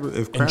 If crab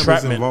is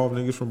Entrapment. involved,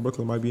 niggas from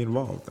Brooklyn might be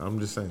involved.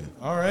 I'm just saying.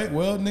 All right,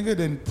 well, nigga,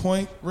 then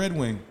point Red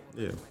Wing.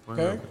 Yeah. why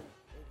Okay. not?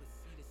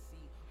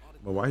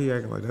 But why he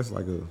acting like that's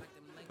like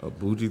a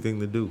bougie thing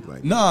to do?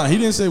 Like, Nah, he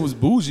didn't say it was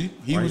bougie.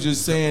 He was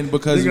just saying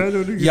because Nigga, I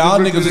know niggas y'all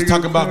in niggas Brooklyn, was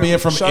talking about niggas being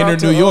from Shout inner out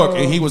to, New York,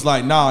 and he was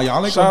like, nah,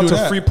 y'all ain't Shout gonna out do to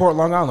that. Freeport,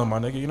 Long Island, my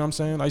nigga. You know what I'm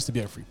saying? I used to be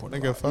at Freeport.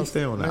 Nigga, fuck. he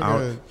stayed on the nigga.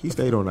 outer. He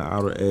stayed on the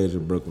outer edge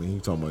of Brooklyn. He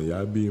talking about,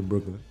 yeah, I be in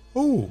Brooklyn.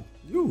 Who?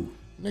 You.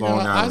 Nigga, Long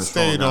I Island,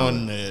 stayed Strong on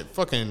Island. the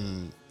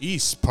fucking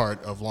east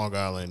part of Long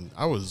Island.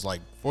 I was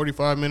like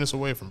 45 minutes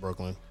away from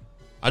Brooklyn.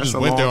 I That's just a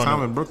went there long time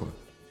on in the, Brooklyn.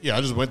 yeah,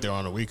 I just went there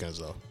on the weekends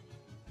though.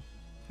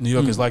 New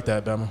York is like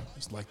that, Bama.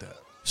 It's like that.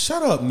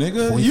 Shut up,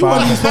 nigga. 45 You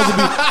not even supposed to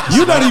be.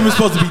 You not even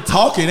supposed to be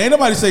talking. Ain't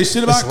nobody say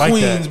shit about It's like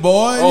Queens, that.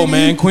 boy. Oh, Nigga,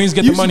 man, you- Queens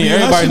get you the money. should be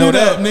Everybody hushing know it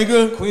that. up,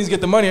 nigga. Queens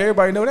get the money.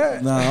 Everybody know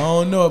that. Nah, I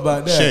don't know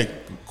about that.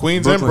 Shit,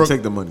 Queens Brooklyn and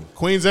take the money.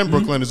 Queens and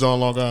Brooklyn is on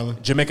Long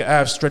Island. Jamaica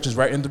Ave stretches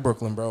right into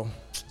Brooklyn, bro.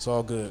 It's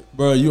all good.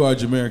 Bro, you are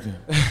Jamaican.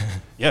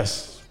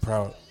 Yes,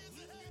 proud.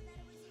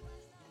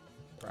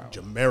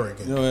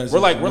 Jamaican. Your ass We're is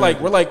like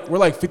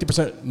Jamaican.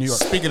 50% New York.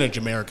 Speaking of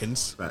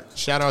Jamaicans, Facts.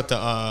 shout out to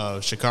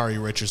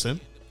Sha'Carri Richardson.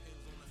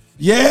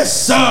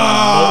 Yes, sir.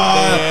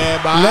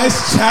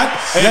 Let's chat.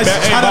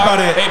 Let's chat about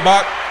it. Hey,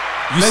 Bach.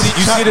 You Let's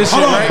see chat- this shit,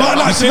 hold on, right? Bach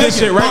not You see this Jamaican.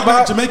 shit, right, Bach not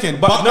Bach? Jamaican.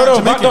 Bach, Bach no, not Bach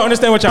Jamaican. don't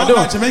understand what y'all Bach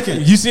doing. not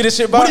Jamaican. You see this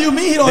shit, Bach? What do you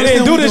mean he don't They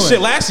didn't understand do what we this doing?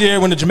 shit last year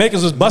when the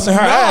Jamaicans was busting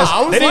her I ass.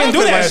 was They didn't do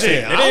laughing that last shit.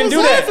 year. They I didn't was do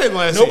laughing that.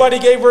 last Nobody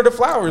gave her the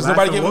flowers.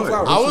 Nobody Laughing gave her what?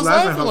 flowers. I What was you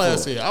laughing laughing for?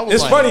 last year. I was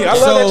It's like, funny. I So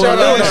love that y'all last doing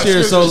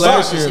year, that. so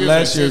Excuse me,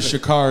 last year,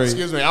 Sha'Carri.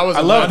 Excuse me. I was.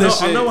 I love this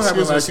shit. I know what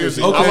happened Excuse me. last year.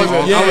 Excuse me. Okay, I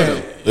wasn't. yeah. I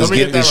wasn't. Let's let me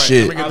get this that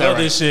shit. Right. Let me get I that love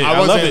right. this shit. I I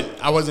love wasn't.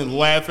 I wasn't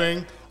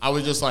laughing. I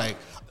was just like,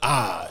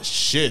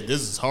 Shit,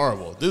 this is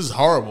horrible. This is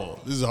horrible.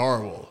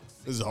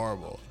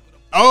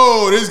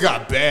 Oh, this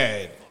got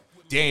bad.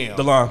 Damn.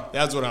 DeLon.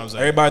 That's what I'm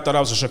saying. Everybody thought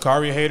I was a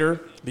Sha'Carri hater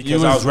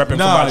because I was repping for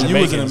my Jamaicans.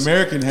 you was an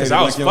American hater. Because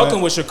I was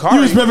fucking with Sha'Carri.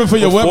 You was repping for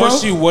your what, bro? Before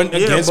she went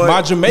against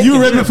my Jamaicans. You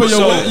repping for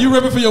your what? You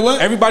repping for your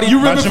what? Everybody, you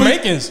my repping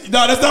Jamaicans.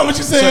 No, that's not what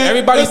you said. So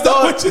everybody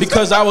thought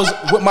because I was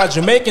with my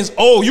Jamaicans,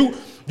 oh, you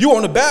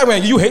on the bad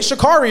man. You hate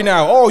Sha'Carri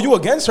now. Oh, you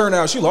against her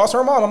now. She lost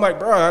her mom. I'm like,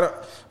 bro,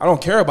 I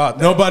don't care about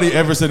that. Nobody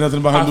ever said nothing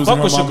about her losing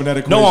her mom in that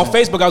equation. No, on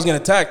Facebook I was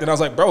getting attacked, and I was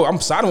like, bro, I'm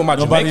siding with my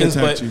Jamaicans,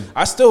 but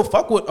I still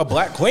fuck with a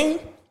black queen.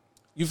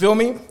 You feel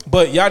me?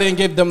 But y'all didn't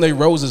give them their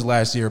roses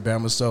last year,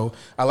 Bama. So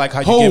I like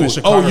how you giving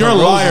Sha'Carri. Oh, you're a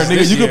liar,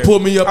 nigga. You can pull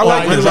me up. I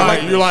like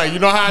You're like, you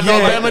know how I know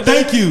Bama?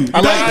 Thank you.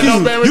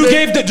 You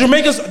gave the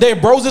Jamaicans their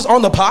roses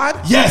on the pod?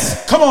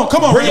 Yes. Come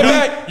on. Bring it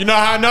back. You know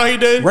how I know he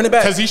did? Run it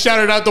back. Because he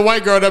shouted out the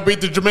white girl that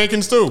beat the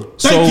Jamaicans too.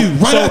 Thank you.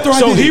 Right after I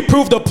did he it.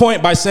 proved the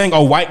point by saying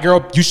a white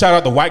girl. You shout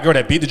out the white girl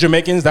that beat the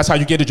Jamaicans. That's how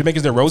you give the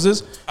Jamaicans their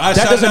roses. That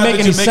doesn't make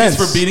any sense.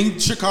 For beating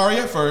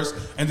Sha'Carri at first,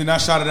 and then I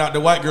shouted out the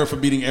white girl for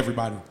beating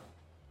everybody.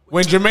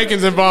 When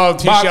Jamaicans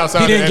involved, he shouts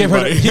out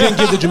everybody. He didn't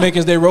give the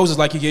Jamaicans their roses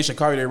like he gave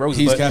Sha'Carri their roses.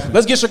 He's capping.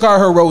 Let's get Sha'Carri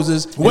her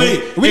roses.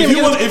 Wait, we didn't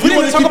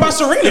even talk about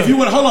Serena. If you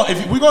want, hold on.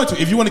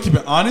 If you want to keep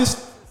it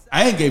honest,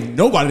 I ain't gave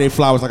nobody their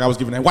flowers like I was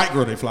giving that white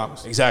girl their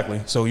flowers.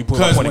 Exactly. So you put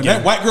my Because point when again.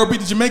 that white girl beat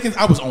the Jamaicans,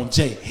 I was on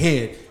Jay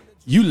head.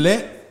 You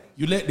let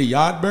the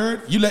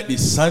Yardbird, you let the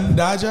Sun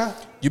Dodger.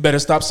 You better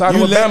stop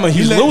siding with Bama.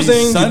 He's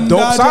losing. You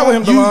don't side with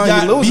him,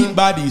 DeLon. You're losing. Beat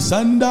by the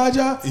Sun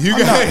Dodger. You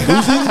got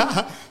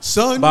losing.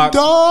 Sun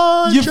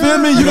Dodger. You feel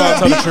me? You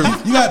got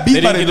beat. You got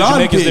beat by the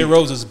Jamaicans their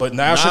roses, but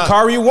now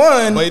Sha'Carri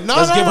won.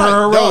 Let's give her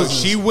her roses.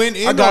 She went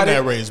in on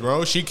that race,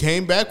 bro. She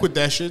came back with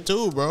that shit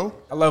too, bro.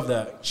 I love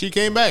that. She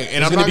came back,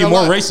 and I'm going to be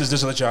more racist.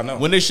 Just to let y'all know.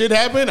 When this shit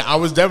happened, I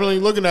was definitely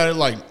looking at it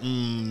like,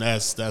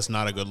 that's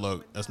not a good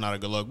look. That's not a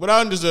good look. But I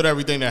understood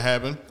everything that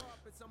happened.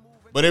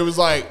 But it was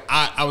like,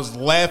 I was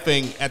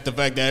laughing at the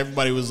fact that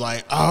everybody was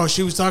like, oh,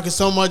 she was talking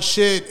so much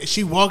shit.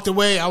 She walked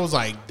away. I was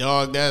like,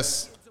 dog,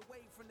 that's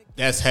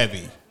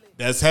heavy.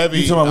 That's heavy.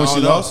 You talking about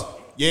when she lost?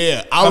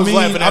 Yeah. I was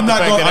laughing at the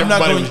fact that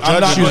everybody was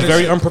judging. She was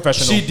very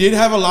unprofessional. She did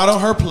have a lot on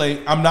her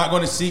plate. I'm not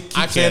going to keep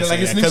saying it like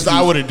it's an excuse. Because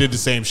I would have did the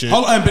same shit.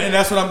 Hold on, and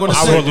that's what I'm going to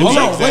say. Hold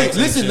on, wait,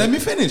 listen, let me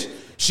finish.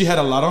 She had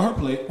a lot on her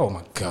plate. Oh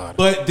my God.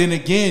 But then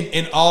again,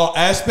 in all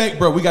aspect,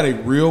 bro, we got a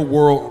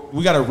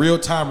real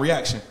time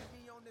reaction.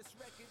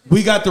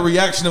 We got the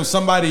reaction of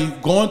somebody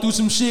going through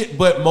some shit,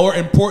 but more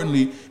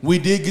importantly, we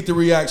did get the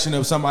reaction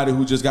of somebody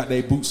who just got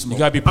their boots smoked. You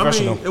gotta be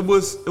professional. I mean, it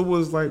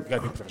was like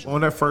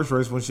on that first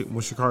race when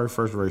Sha'Carri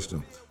first raced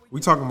him. We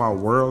talking about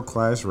world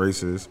class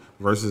racers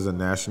versus a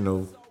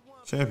national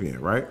champion,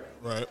 right?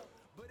 Right.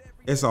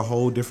 It's a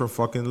whole different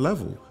fucking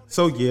level.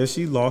 So yeah,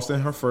 she lost in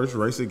her first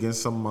race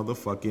against some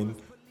motherfucking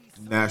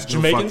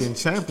national Jamaicans? fucking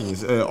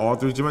champions. All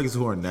three Jamaicans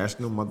who are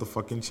national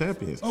motherfucking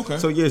champions. Okay.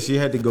 So yeah, she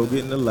had to go get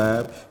in the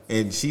lab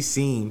and she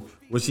seen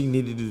what she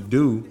needed to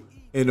do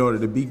in order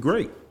to be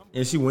great.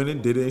 And she went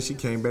and did it and she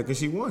came back and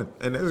she won.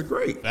 And that's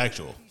great.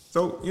 Actual.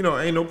 So,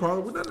 ain't no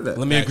problem with none of that.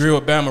 Let me agree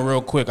with Bama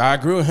real quick. I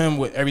agree with him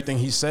with everything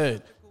he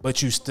said.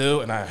 But you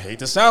still, and I hate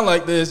to sound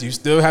like this, you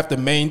still have to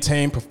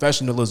maintain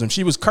professionalism.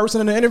 She was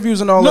cursing in the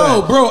interviews and all that.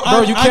 No, bro,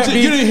 you didn't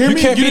hear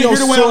me? You didn't hear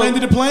the way I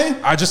landed the plane?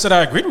 I just said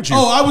I agreed with you.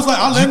 Oh, I was like,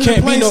 I landed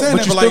the plane saying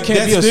but you still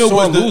can't be a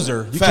sore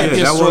loser. You can't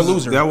be a sore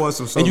loser. That was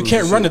some sore And you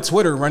can't loser run to shit.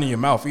 Twitter running your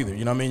mouth either.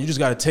 You know what I mean? You just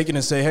got to take it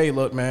and say, hey,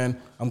 look, man,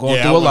 I'm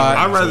going through a lot.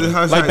 I'd rather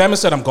her like say- Bama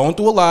said, I'm going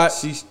through a lot.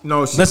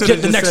 Let's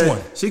get the next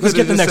one. Let's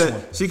get the next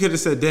one. She could have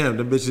said, damn,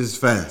 the bitch is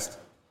fast.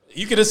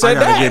 You could have said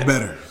I gotta that. get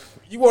better.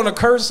 You want to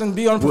curse and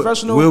be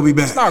unprofessional? We'll be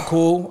back. It's not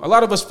cool. A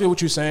lot of us feel what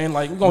you're saying.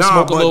 Like, we're going to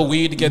smoke a little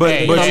weed to get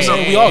there. We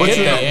all get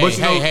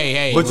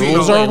that.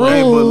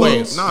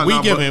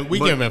 We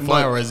giving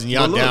flowers and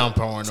y'all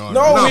downpouring on.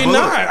 No, we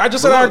not. I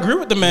just said I agree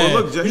with the man.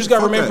 Look, Jay, you just got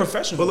to remain that.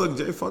 professional. But look,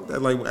 Jay, fuck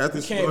that. Like after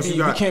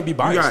you can't be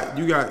biased.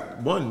 You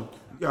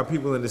got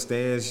people in the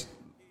stands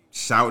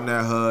shouting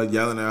at her,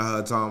 yelling at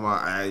her, talking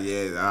about,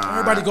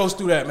 Everybody goes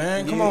through that,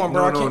 man. Come on,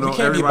 bro. We can't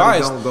be everybody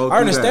biased. don't go I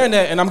understand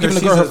through that, and I'm giving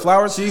the girl her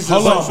flowers.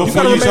 Hold on, you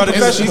gotta remain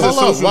professional. She's a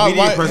social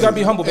media presence. You gotta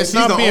be humble. It's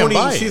not being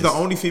biased. She's the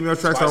only female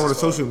track star with a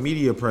social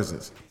media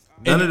presence.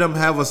 None of them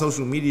have a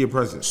social media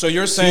presence. So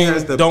you're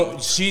saying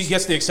she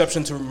gets the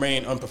exception to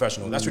remain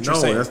unprofessional. That's what you're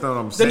saying. No, that's not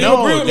what I'm saying. Then you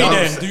agree with me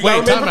then. Do you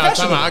Wait, gotta time remain out.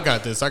 professional? I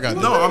got this. No,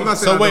 I'm not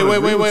saying. So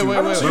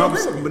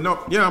wait. But no,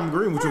 yeah, I'm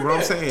agreeing with you. But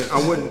I'm saying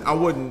I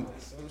wouldn't.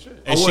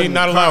 Is she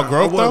not allowed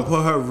growth I though? wouldn't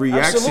put her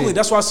reaction. Absolutely.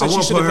 That's why I said she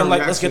wouldn't should have put been her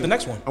like, let's get reaction- the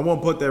next one. I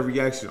won't put that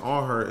reaction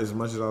on her as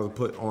much as I would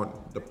put on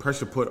the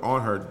pressure put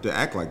on her to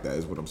act like that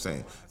is what I'm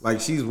saying.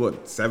 Like she's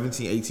what,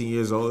 17, 18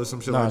 years old or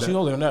some shit like that? Nah, she's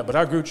older than that, but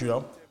I agree with you,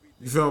 though.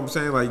 You feel what I'm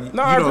saying? Like,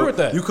 No, I agree with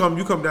that. You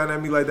come down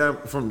at me like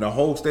that from the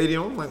whole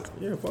stadium. I'm like,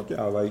 yeah, fuck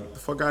y'all, like, the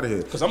fuck out of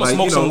here. Because I'm gonna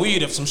smoke some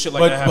weed if some shit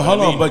like that But happens.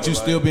 hold on, but you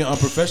still being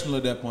unprofessional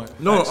at that point.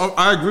 No,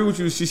 I agree with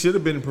you. She should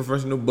have been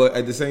professional, but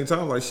at the same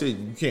time, like, shit,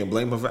 you can't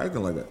blame her for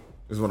acting like that.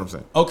 Is what I'm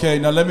saying. Okay,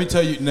 now let me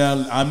tell you. Now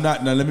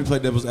let me play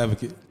devil's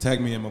advocate.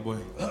 Tag me in, my boy.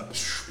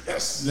 Yes,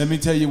 Yes. Let me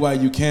tell you why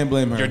you can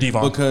blame her. You're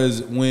Devon.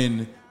 Because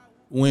when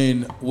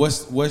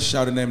what's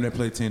shout name that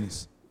played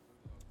tennis?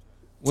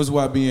 What's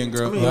YBN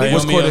girl?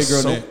 What's Naomi Corday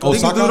girl name? Osaka. They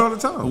can do it all the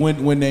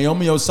time. When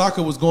Naomi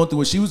Osaka was going through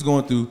what she was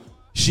going through,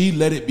 she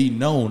let it be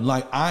known.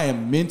 Like, I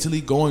am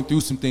mentally going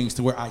through some things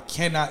to where I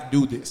cannot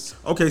do this.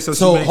 Okay, so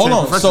So she hold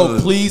on. So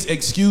professionalism. please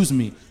excuse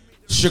me.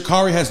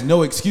 Sha'Carri has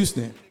no excuse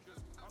then.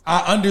 I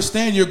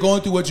understand you're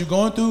going through what you're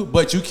going through,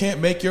 but you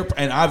can't make your,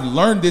 and I've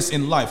learned this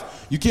in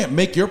life, you can't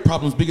make your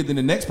problems bigger than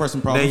the next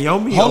person's problems.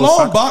 Naomi hold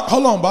Osaka-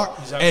 on, Bach.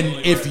 And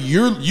if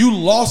you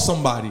lost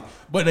somebody,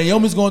 but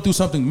Naomi's going through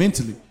something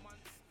mentally,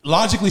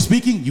 logically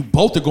speaking, you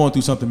both are going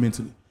through something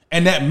mentally.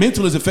 And that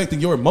mental is affecting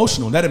your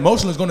emotional. And that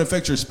emotional is going to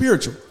affect your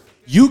spiritual.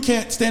 You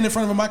can't stand in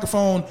front of a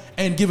microphone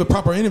and give a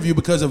proper interview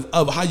because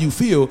of how you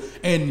feel.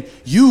 And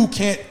you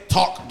can't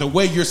talk the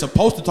way you're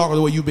supposed to talk or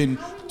the way you've been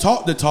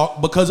taught to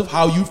talk because of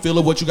how you feel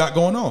of what you got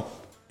going on.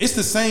 It's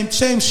the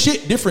same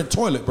shit, different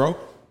toilet, bro.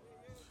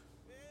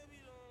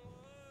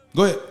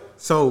 Go ahead.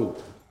 So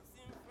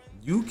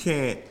you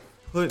can't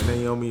put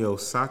Naomi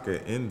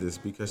Osaka in this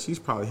because she's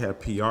probably had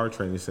PR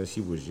training since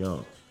she was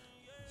young.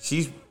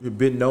 She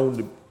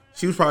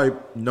was probably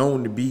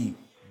known to be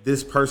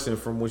this person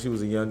from when she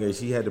was a young age.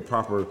 She had the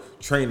proper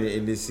training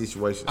in this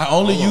situation. I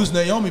only use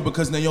Naomi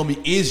because Naomi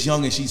is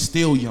young and she's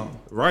still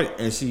young. Right,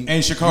 and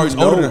Sha'Carri's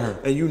older than her.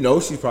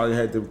 And she's probably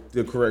had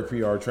the correct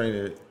PR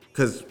training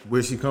because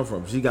where she come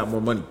from, she got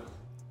more money.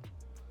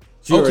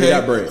 She already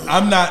got bread.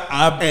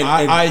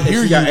 I hear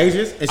you. She got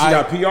agents and she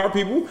got PR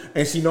people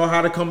and she know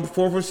how to come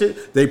forward with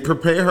shit. They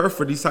prepare her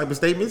for these type of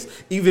statements.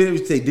 Even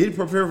if they did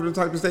prepare for the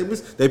type of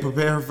statements, they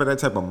prepare her for that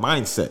type of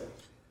mindset.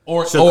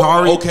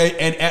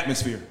 And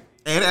atmosphere.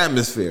 And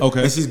atmosphere.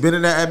 Okay. And she's been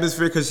in that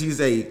atmosphere because she's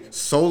a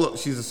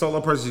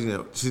solo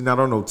person. She's not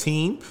on no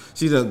team.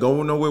 She doesn't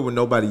go nowhere with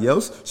nobody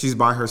else. She's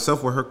by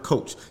herself with her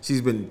coach.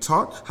 She's been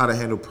taught how to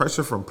handle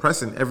pressure from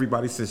pressing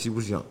everybody since she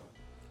was young.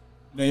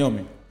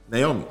 Naomi.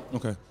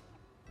 Okay.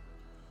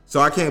 So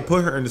I can't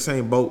put her in the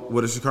same boat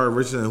with a Sha'Carri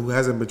Richardson who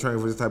hasn't been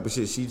trained for this type of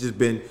shit. She just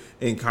been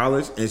in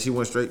college and she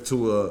went straight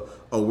to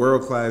a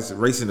world-class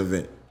racing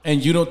event.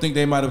 And you don't think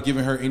they might have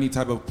given her any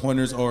type of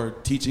pointers or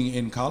teaching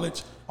in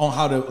college on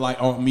how to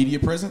on media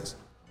presence?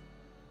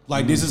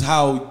 Like this is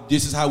how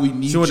we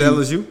need. She went to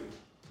LSU?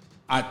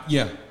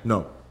 Yeah.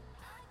 No.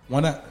 Why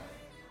not?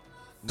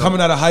 No.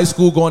 Coming out of high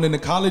school, going into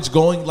college,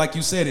 going like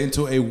you said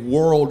into a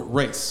world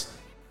race.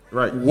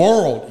 Right.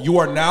 World. You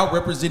are now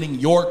representing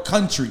your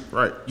country.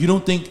 Right. You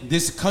don't think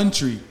this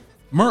country,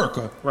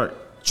 America, right,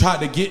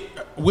 tried to get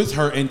with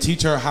her and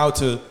teach her how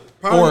to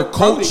or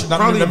coach.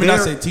 Let me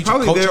not say teach.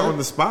 Probably coach there her. on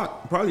the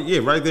spot. Probably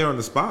right there on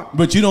the spot.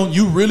 But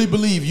you really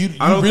believe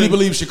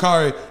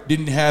Sha'Carri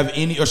didn't have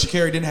any, or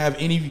Sha'Carri didn't have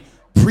any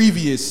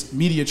previous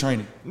media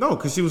training? No,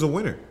 because she was a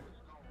winner.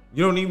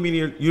 You don't need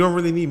media. You don't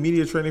really need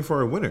media training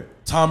for a winner.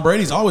 Tom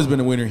Brady's always been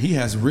a winner. He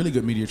has really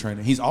good media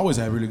training. He's always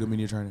had really good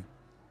media training.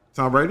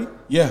 Tom Brady?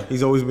 Yeah.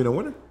 He's always been a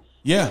winner?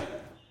 Yeah.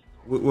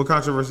 What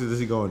controversy does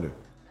he go under?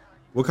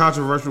 What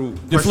controversial?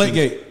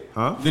 Deflategate.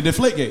 Huh? The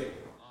Deflategate.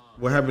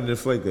 What happened to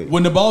Deflategate?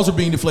 When the balls were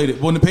being deflated.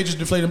 When the Patriots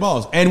deflated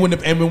balls. And when Bill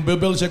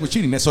Belichick was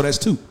cheating. That's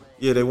two.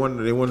 Yeah, they won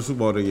the Super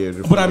Bowl that year.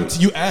 But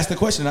you asked the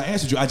question. I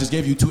answered you. I just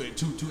gave you two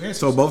answers.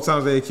 So both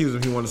times they accused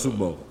him, he won the Super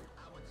Bowl.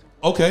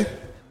 Okay.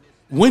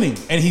 Winning.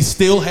 And he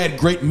still had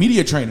great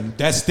media training.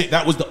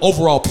 That was the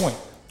overall point.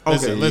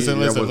 Okay,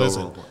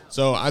 listen.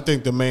 So I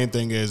think the main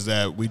thing is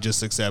that we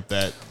just accept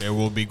that there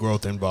will be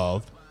growth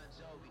involved.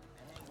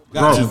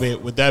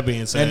 With that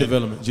being said, and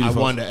development. I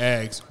wanted to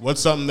ask, what's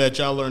something that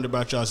y'all learned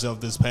about yourself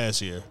this past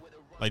year?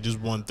 Like just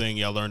one thing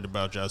y'all learned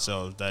about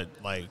yourselves that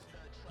like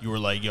you were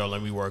like, yo,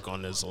 let me work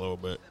on this a little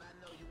bit.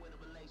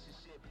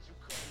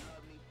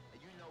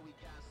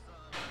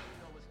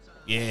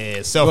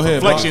 Yeah,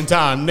 self-reflection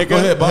time, nigga. Go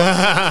ahead,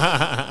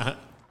 Bob.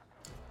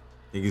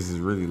 Niggas is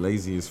really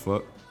lazy as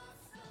fuck.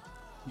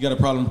 You got a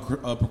problem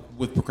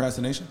with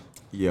procrastination?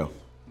 Yeah.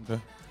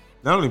 Okay.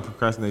 Not only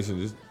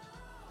procrastination, just,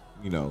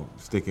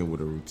 sticking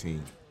with a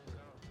routine.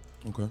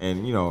 Okay.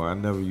 And, I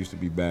never used to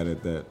be bad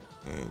at that.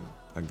 And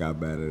I got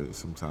bad at it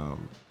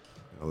sometime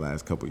in the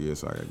last couple of years,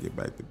 so I got to get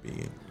back to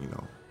being,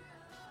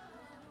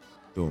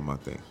 doing my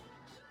thing.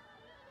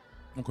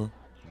 Okay.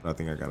 But I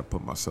think I got to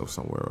put myself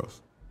somewhere else.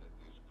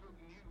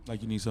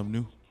 Like you need something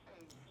new?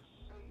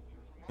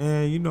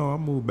 And, I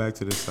moved back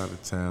to this side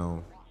of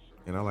town,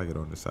 and I like it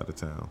on this side of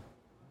town.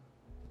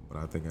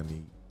 But I think I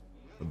need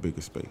a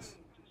bigger space.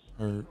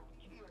 Heard.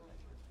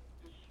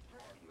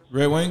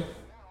 Red Wing?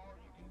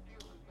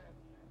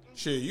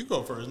 Shit, you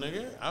go first,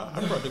 nigga.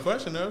 I brought the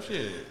question up.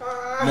 Shit.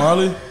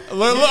 Marley?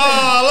 Look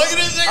at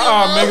this nigga.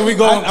 Oh, nigga, we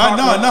going. I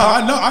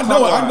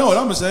know what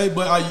I'm gonna say,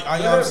 but I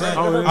know what I'm saying.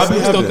 I be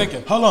still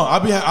thinking. Hold on,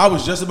 I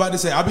was just about to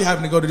say I be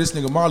having to go to this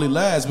nigga Marley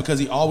last because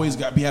he always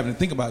be having to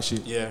think about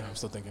shit. Yeah, I'm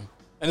still thinking,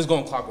 and it's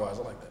going clockwise.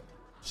 I like that.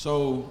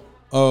 So,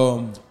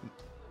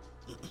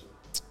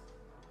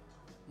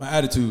 my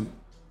attitude,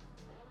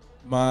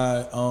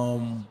 my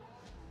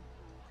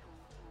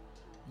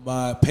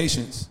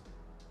patience,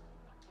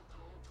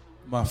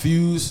 my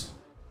fuse,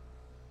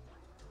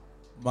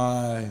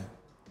 my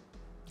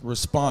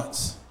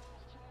response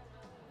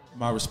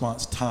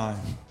time.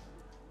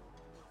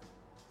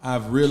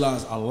 I've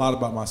realized a lot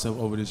about myself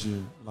over this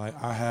year. Like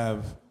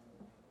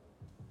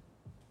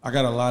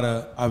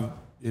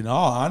in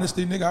all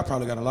honesty, nigga, I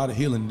probably got a lot of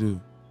healing to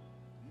do.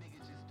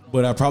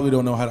 But I probably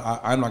don't know how to,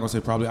 I'm not gonna say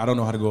probably, I don't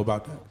know how to go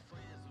about that.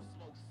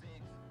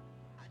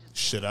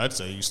 Shit, I'd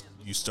say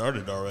you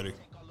started already.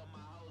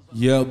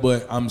 Yeah,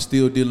 but I'm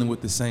still dealing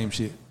with the same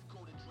shit.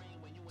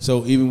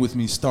 So even with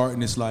me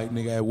starting, it's like,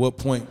 nigga, at what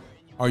point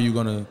are you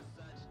gonna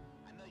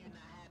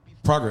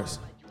progress?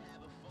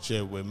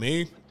 Shit, with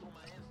me,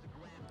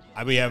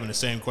 I be having the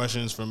same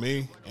questions for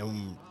me,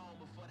 and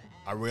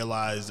I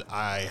realize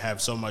I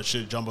have so much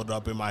shit jumbled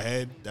up in my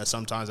head that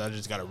sometimes I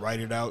just gotta write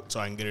it out so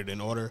I can get it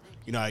in order.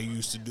 You know, I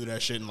used to do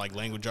that shit in like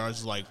language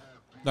arts, like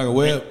a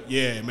web.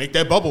 Make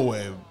that bubble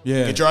web.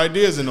 Yeah, get your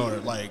ideas in order.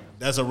 Like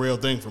that's a real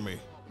thing for me.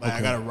 Like okay.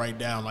 I gotta write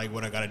down like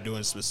what I gotta do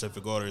in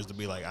specific orders to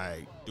be like,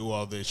 I do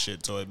all this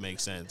shit so it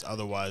makes sense.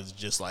 Otherwise,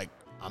 just like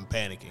I'm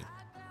panicking.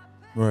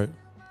 Right.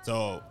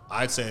 So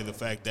I'd say the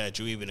fact that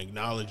you even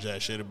acknowledge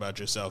that shit about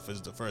yourself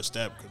is the first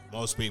step, because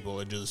most people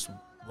would just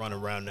run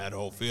around that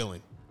whole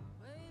feeling.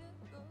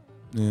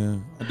 Yeah,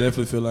 I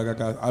definitely feel like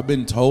I've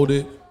been told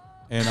it,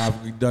 and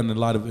I've done a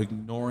lot of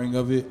ignoring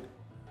of it,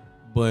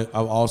 but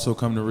I've also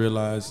come to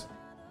realize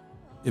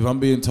if I'm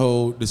being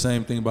told the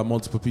same thing by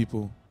multiple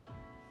people,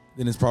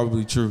 then it's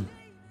probably true.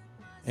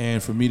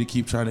 And for me to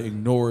keep trying to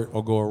ignore it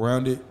or go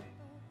around it,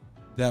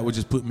 that would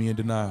just put me in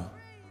denial.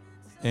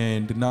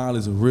 And denial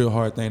is a real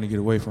hard thing to get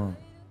away from.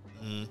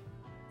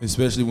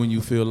 Especially when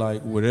you feel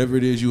like whatever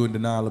it is you're in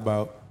denial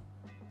about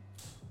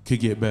could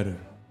get better.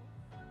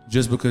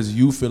 Just because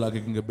you feel like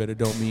it can get better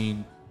don't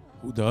mean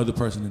the other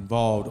person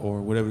involved or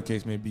whatever the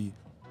case may be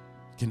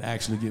can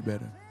actually get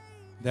better.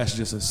 That's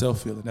just a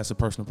self-feeling. That's a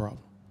personal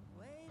problem.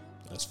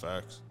 That's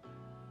facts.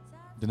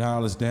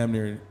 Denial is damn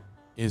near,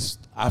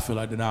 I feel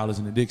like denial is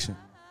an addiction.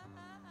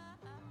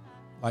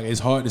 Like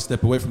it's hard to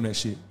step away from that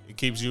shit. It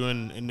keeps you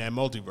in that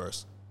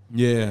multiverse.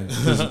 Yeah,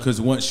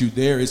 because once you're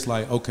there, it's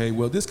like, okay,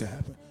 well, this could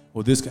happen.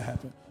 Well, this could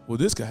happen. Well,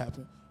 this could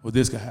happen. Well,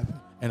 this could happen.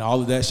 And all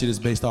of that shit is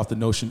based off the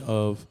notion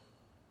of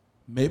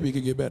maybe it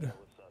could get better.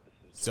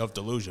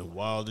 Self-delusion,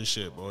 wild as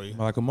shit, boy.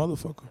 Like a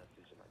motherfucker.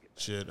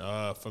 Shit,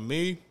 for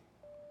me,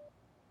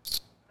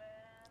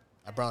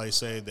 I'd probably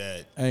say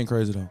that I ain't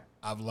crazy though.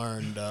 I've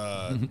learned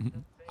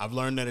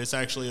that it's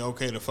actually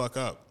okay to fuck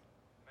up.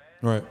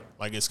 Right.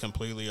 Like it's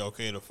completely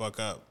okay to fuck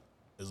up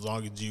as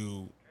long as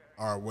you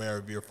are aware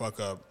of your fuck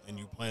up and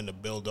you plan to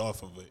build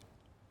off of it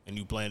and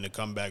you plan to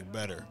come back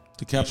better.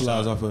 To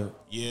capitalize off of it.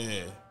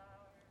 Yeah.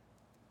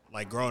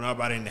 Like growing up,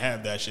 I didn't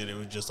have that shit. It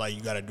was just like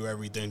you got to do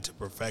everything to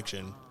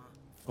perfection.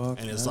 Fuck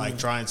and it's man. like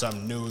trying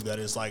something new that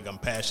it's like I'm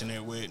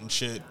passionate with and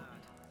shit.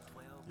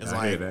 It's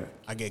I hear like that.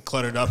 I get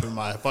cluttered up in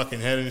my fucking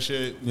head and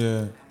shit.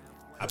 Yeah.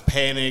 I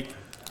panic.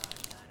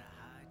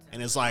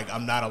 And it's like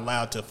I'm not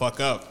allowed to fuck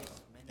up.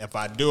 If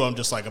I do, I'm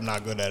just like, I'm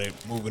not good at it.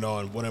 Moving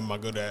on. What am I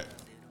good at?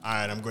 All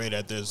right, I'm great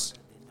at this.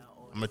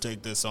 I'm going to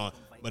take this on.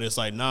 But it's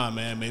like, nah,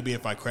 man, maybe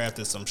if I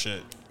crafted some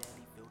shit,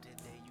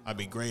 I'd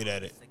be great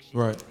at it.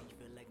 Right.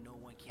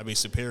 I'd be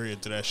superior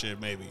to that shit,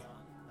 maybe.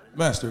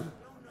 Master.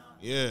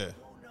 Yeah.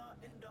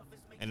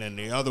 And then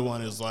the other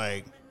one is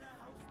like,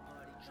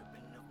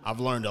 I've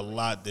learned a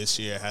lot this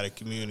year how to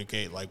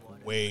communicate like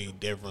way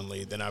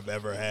differently than I've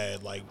ever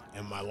had like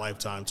in my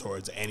lifetime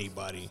towards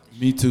anybody.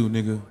 Me too,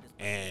 nigga.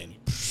 And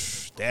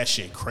that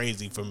shit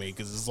crazy for me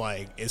because it's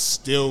like it's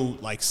still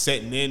like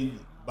setting in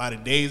by the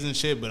days and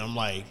shit, but I'm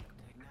like,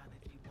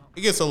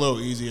 it gets a little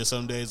easier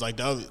some days. Like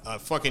the other,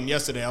 fucking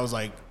yesterday, I was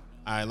like,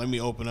 all right, let me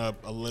open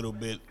up a little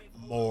bit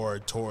more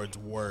towards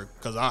work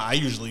because I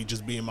usually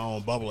just be in my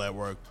own bubble at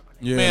work.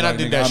 Yeah, man, like, I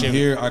did nigga, that I'm shit.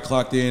 here, I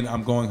clocked in,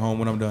 I'm going home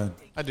when I'm done.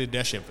 I did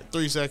that shit for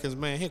 3 seconds,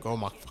 man. Here go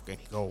my fucking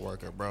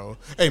co-worker, bro.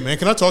 Hey, man,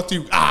 can I talk to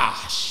you?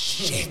 Ah,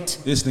 shit.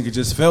 This nigga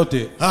just felt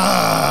it.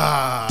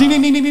 Ah. Ding,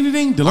 ding, ding, ding, ding,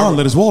 ding. DeLon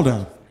let his wall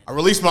down. I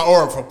released my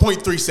aura for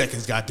 0.3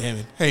 seconds,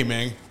 goddammit. Hey,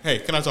 man. Hey,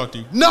 can I talk to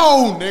you?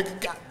 No,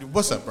 nigga. God,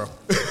 what's up, bro?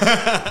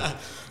 Nah,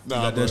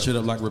 Got bro. that shit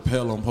up like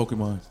Repel on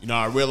Pokemon. You know,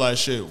 I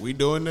realized, shit, we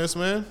doing this,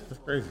 man.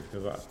 That's crazy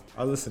because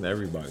I listen to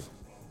everybody.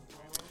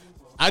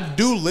 I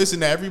do listen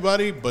to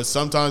everybody, but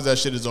sometimes that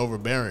shit is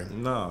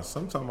overbearing. Nah,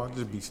 sometimes I'll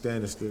just be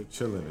standing still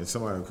chilling and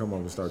somebody will come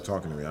over and start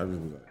talking to me. I'll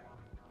just be like,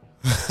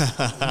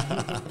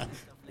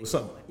 What's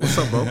up? What's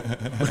up, bro?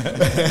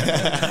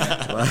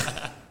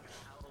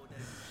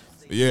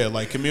 Yeah,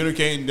 like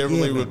communicating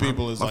differently Yeah, man, with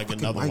people is my like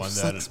fucking another wife one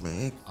sucks, that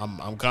man.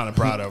 I'm kind of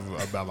proud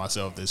of about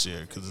myself this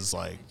year because it's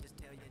like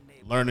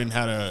learning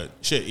how to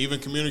even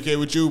communicate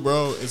with you,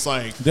 bro. It's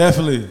like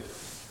Definitely.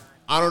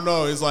 I don't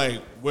know. It's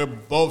like we're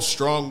both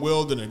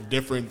strong-willed in a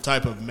different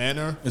type of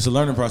manner. It's a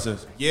learning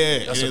process.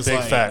 Yeah, That's and a it's big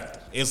like, fact.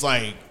 It's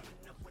like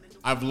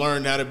I've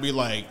learned how to be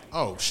like,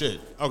 oh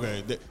shit,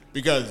 okay,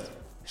 because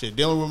shit,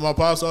 dealing with my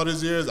pops all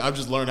these years, I've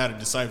just learned how to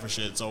decipher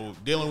shit. So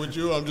dealing with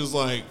you, I'm just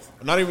like,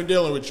 I'm not even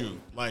dealing with you,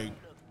 like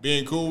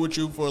being cool with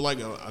you for like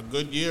a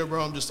good year,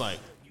 bro. I'm just like,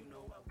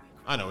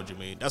 I know what you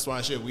mean. That's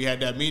why shit. We had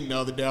that meeting the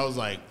other day. I was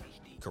like,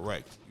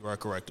 correct. You are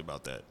correct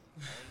about that.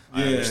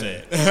 Yeah. I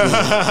understand.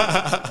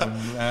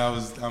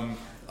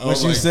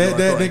 Once you said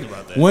that,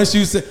 nigga, once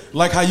you said,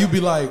 like how you be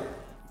like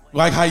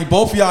how you,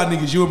 both of y'all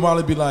niggas, you and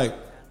Marley be like,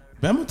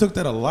 Bama took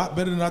that a lot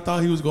better than I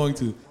thought he was going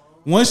to.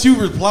 Once you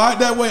replied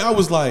that way, I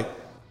was like,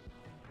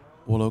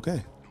 well,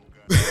 okay.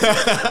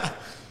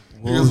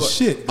 Well,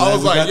 shit. I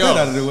was like, got yo, that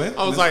out of the way.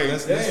 I was like,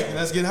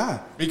 let's get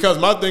high. Because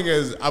my thing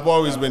is, I've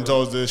always been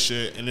told this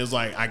shit, and it's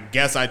like, I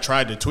guess I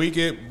tried to tweak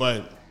it,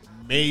 but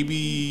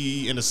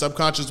maybe in a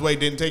subconscious way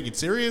didn't take it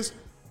serious.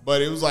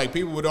 But it was like,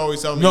 people would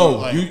always tell me, No,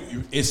 like,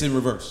 it's in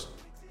reverse.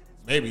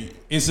 Maybe.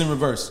 It's in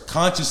reverse.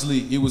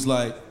 Consciously, it was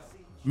like,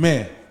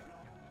 man.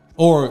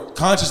 Or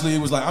consciously,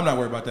 it was like, I'm not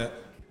worried about that.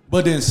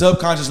 But then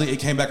subconsciously, it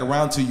came back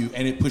around to you,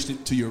 and it pushed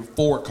it to your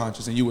forward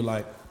conscious, and you were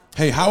like,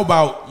 hey, how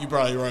about... You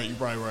probably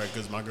right,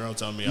 because my girl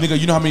told me... Nigga,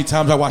 you know how many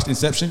times I watched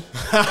Inception?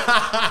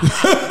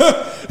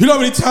 You know how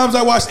many times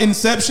I watched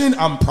Inception?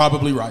 I'm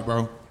probably right,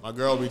 bro. My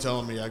girl be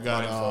telling me I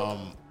got,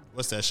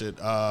 what's that shit?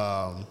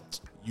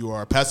 You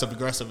are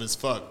passive-aggressive as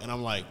fuck. And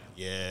I'm like,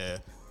 yeah.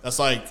 That's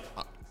like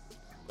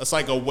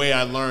a way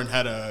I learned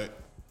how to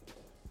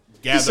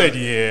gather. You said,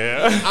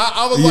 yeah.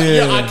 I was like,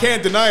 yeah, I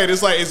can't deny it.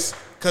 It's like, it's...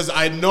 Because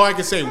I know I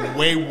can say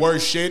way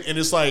worse shit. And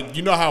it's like,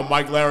 you know how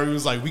Mike Larry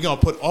was like, we going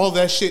to put all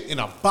that shit in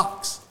a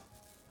box.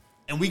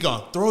 And we going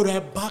to throw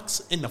that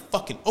box in the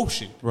fucking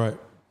ocean. Right.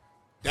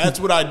 That's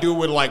what I do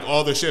with like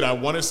all the shit I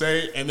want to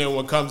say. And then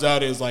what comes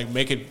out is like,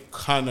 make it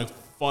kind of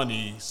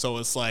funny. So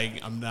it's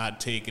like, I'm not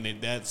taking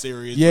it that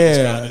serious.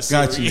 Yeah,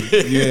 got you.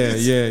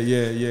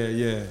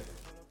 Yeah.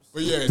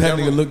 But yeah, that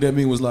nigga looked at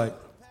me and was like,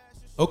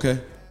 okay,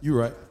 you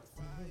right.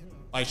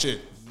 Like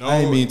shit. No, I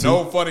ain't mean to.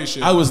 No funny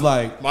shit. I was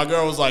like, my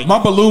girl was like,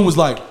 my balloon was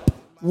like,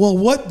 well,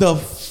 what the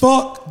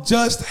fuck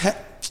just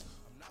happened?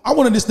 I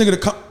wanted this nigga to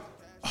come.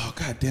 Oh,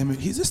 god damn it.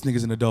 This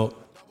nigga's an adult.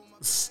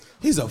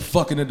 He's a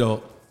fucking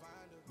adult.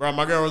 Bro,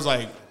 my girl was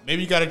like,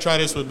 maybe you got to try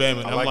this with Bam.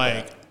 And I'm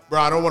like, bro,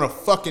 I don't want to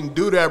fucking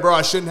do that, bro.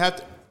 I shouldn't have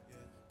to.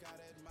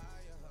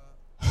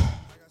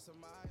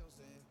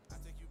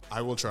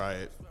 I will try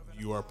it.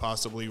 You are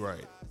possibly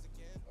right.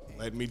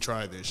 Let me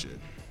try this shit.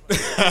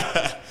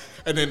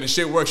 And then the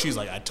shit worked. She's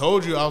like, I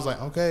told you. I was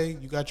like, okay,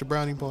 you got your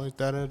brownie points.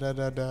 Da.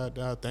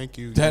 Thank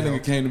you. That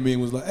nigga came to me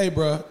and was like, hey,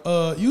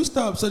 bro, you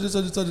stopped such and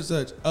such and such and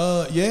such.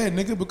 Yeah,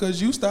 nigga,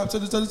 because you stopped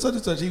such and such and such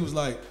and such. He was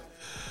like,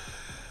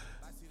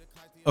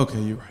 okay,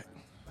 you're right.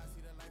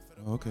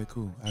 Okay,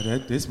 cool.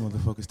 This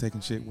motherfucker's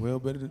taking shit well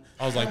better than...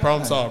 I was like,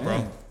 problem solved,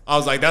 bro. I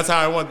was like, that's how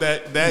I want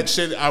that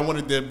shit. I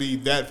wanted to be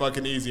that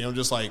fucking easy. I'm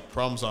just like,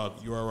 problem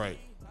solved. You are right.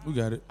 We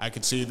got it. I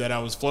could see that I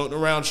was floating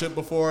around shit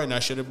before, and I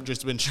should have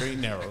just been straight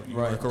and narrow. You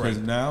right, are correct. Because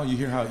now you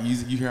hear how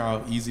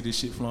easy this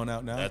shit flowing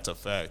out now. That's a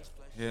fact.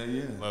 Hell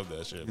yeah. Love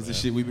that shit. It's the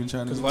shit we've been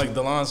trying to do. Because like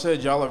Delon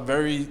said, y'all are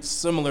very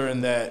similar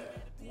in that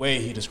way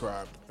he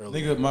described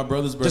earlier. Nigga, my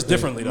brother's birthday. Just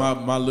differently though.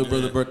 My little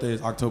brother's birthday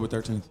is October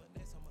 13th.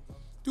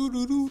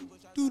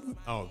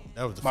 Oh,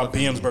 that was the my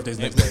BM's birthday's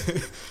next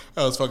day.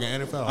 That was fucking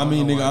NFL. I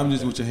mean, nigga, I'm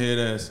just with your head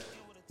ass.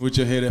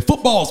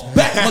 Football's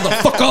back,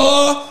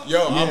 motherfucker. Yo,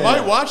 yeah. I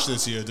might watch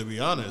this year, to be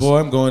honest. Boy,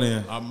 I'm going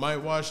in. I might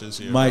watch this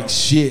year. Mike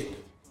shit.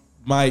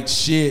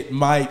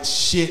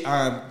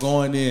 I'm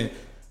going in.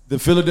 The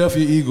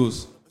Philadelphia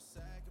Eagles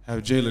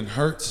have Jalen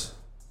Hurts,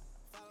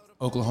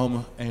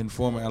 Oklahoma, and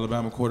former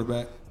Alabama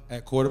quarterback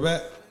at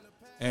quarterback.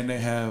 And they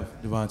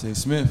have Devontae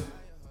Smith,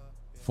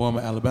 former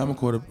Alabama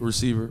wide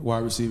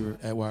receiver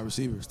at wide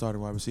receiver,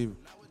 starting wide receiver.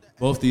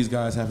 Both these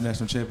guys have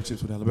national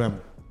championships with Alabama.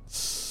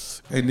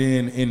 And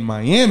then in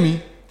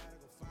Miami,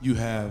 you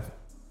have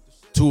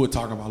Tua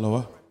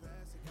Tagovailoa.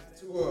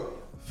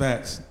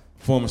 Facts.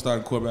 Former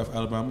starting quarterback for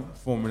Alabama,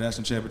 former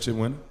national championship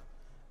winner.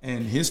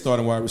 And his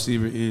starting wide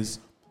receiver is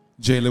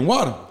Jalen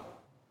Waddle.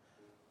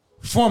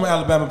 Former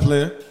Alabama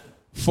player,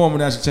 former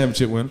national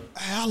championship winner.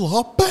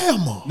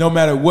 Alabama. No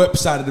matter what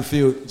side of the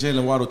field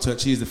Jalen Waddle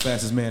touch, he's the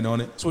fastest man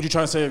on it. So what you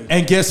trying to say?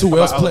 And guess who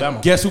else plays?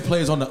 Alabama? Guess who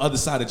plays on the other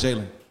side of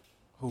Jalen?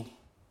 Who?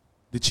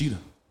 The cheetah.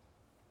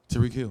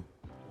 Tyreek Hill.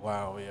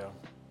 Wow, yeah.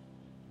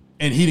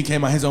 And he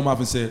came out his own mouth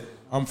and said,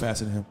 I'm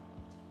faster than him.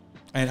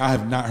 And I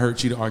have not heard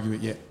Cheetah argue it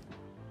yet.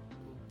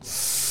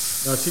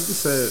 No, Cheetah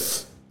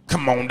said,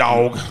 come on,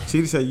 dog.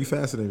 Cheetah said, you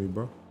faster than me,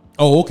 bro.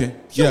 Oh, okay.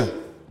 Yeah.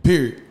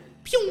 Period.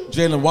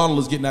 Jalen Waddle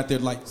is getting out there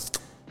like,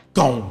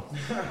 gone.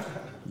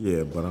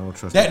 Yeah, but I don't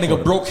trust that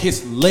nigga broke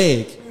his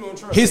leg.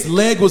 His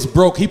leg was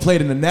broke. He played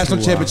in the national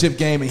championship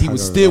game, and he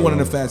was still one of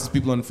the fastest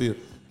people on the field.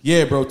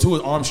 Yeah, bro,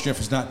 Tua's arm strength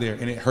is not there,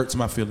 and it hurts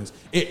my feelings.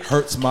 It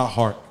hurts my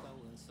heart.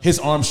 His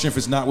arm strength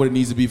is not what it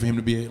needs to be for him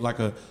to be like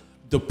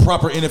the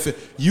proper NFL.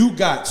 You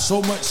got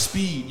so much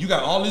speed. You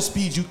got all this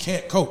speed you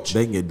can't coach.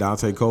 They can get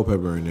Dante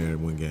Culpepper in there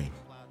and win game.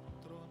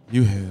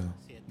 You hell.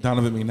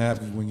 Donovan McNabb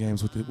can win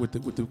games with the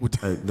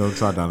Hey, don't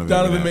try Donovan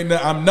McNabb.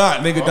 I'm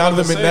not, nigga.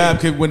 Donovan McNabb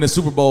could win the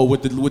Super Bowl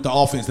with the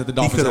offense that the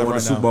Dolphins have right now. He could have won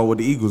the Super Bowl with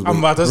the Eagles. I'm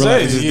about to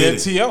say, he had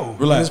T.O.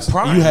 Relax.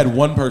 You had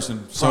one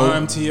person.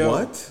 Prime T.O.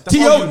 What?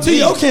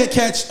 T.O. can't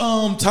catch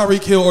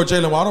Tyreek Hill or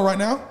Jalen Waddle right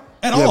now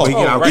at all.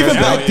 Even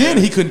back then,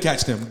 he couldn't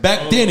catch them.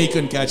 Back then, he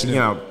couldn't catch them.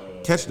 Yeah,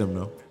 catch them,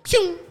 though.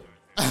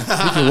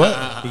 He can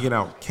what? He can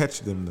out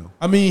catch them though.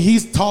 I mean,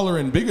 he's taller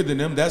and bigger than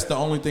them. That's the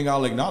only thing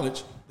I'll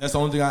acknowledge. That's the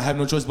only thing I have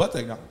no choice but to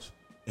acknowledge.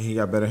 And he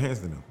got better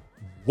hands than them.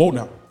 Whoa,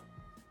 now.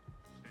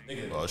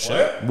 Oh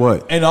shit.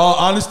 What? In all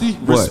honesty,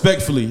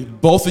 respectfully,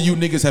 both of you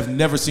niggas have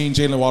never seen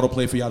Jalen Waddle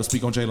play for y'all to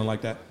speak on Jalen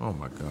like that. Oh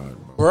my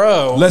god,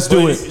 bro. Let's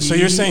do But- it. So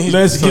you're saying he's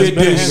Let's get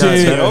better this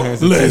hands shit. than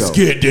T.O.? Let's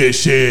get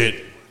this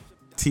shit.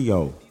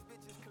 T.O.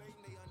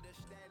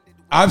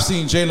 I've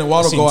seen Jalen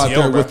Waddle seen go out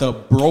T.O., there bro. with a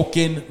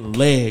broken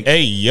leg.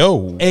 Hey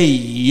yo. Hey,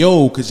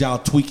 yo, because y'all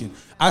tweaking.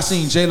 I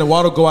seen Jalen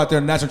Waddle go out there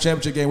in the national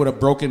championship game with a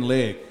broken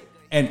leg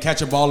and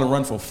catch a ball and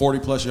run for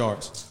 40-plus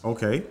yards.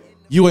 Okay.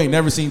 You ain't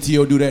never seen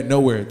T.O. do that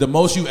nowhere. The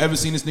most you ever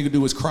seen this nigga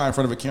do is cry in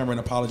front of a camera and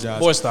apologize.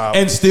 Boy, stop.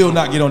 And still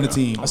not get on the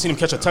team. I seen him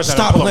catch a touchdown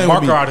Stop and pull a playing with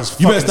marker me. out his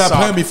You better fucking stop sock.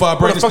 playing before I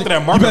bring Where this the fuck did that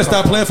You marker better come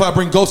stop from? playing before I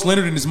bring Ghost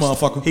Leonard in this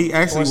motherfucker. He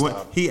actually Boy, went.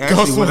 stop. He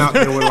actually went out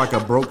there with like a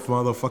broke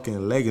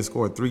motherfucking leg and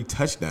scored 3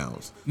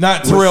 touchdowns.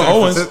 Not Terrell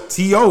Owens.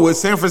 T.O. with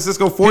San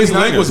Francisco 49ers. His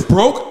leg was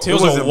broke.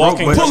 T.O.'s It wasn't a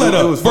walking. broke, but Pull that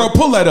it up, was bro.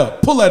 fucking- Pull that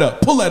up. Pull that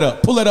up. Pull that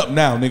up. Pull that up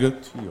now, nigga.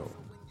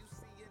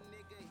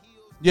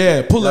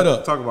 Yeah, pull that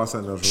up. Talk about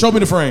something else. Show me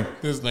the frame.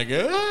 This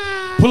nigga.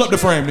 Pull up the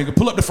frame, nigga.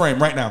 Pull up the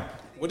frame right now.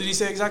 What did he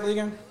say exactly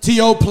again?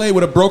 T.O. played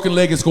with a broken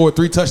leg and scored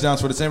 3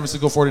 touchdowns for the San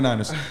Francisco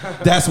 49ers.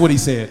 That's what he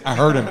said. I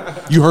heard him.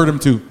 You heard him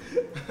too.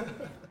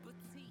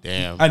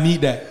 Damn. I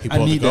need that. He I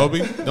pulled the need that.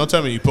 Kobe? Don't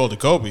tell me you pulled the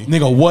Kobe.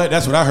 Nigga, what?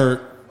 That's what I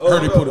heard.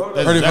 Heard he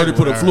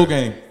put a flu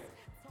game.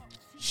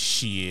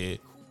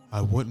 Shit.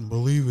 I wouldn't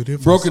believe it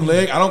if Broken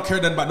leg. I don't care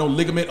nothing about no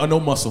ligament or no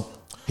muscle.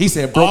 He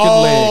said broken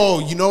leg.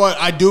 Oh, you know what?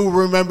 I do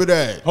remember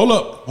that. Hold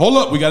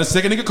up. We got a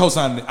second nigga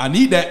co-signing it. I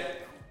need that.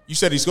 You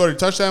said he scored a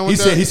touchdown with He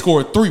that? said he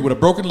scored 3 with a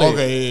broken leg.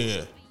 Okay,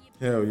 yeah.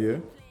 Hell yeah.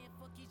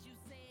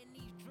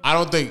 I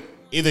don't think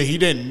either he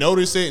didn't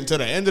notice it until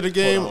the end of the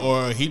game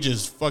or he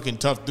just fucking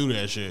toughed through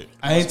that shit.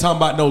 I ain't talking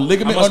about no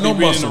ligament I or must no be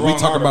reading muscle. the We wrong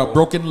talking about article.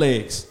 broken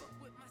legs.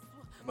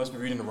 I must be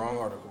reading the wrong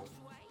article.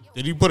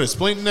 Did he put a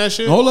splint in that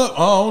shit? Hold up.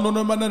 Oh, I don't know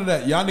nothing about none of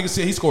that. Y'all niggas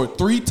said he scored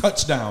 3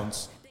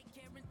 touchdowns.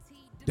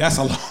 That's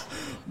a lot.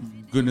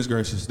 Goodness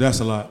gracious. That's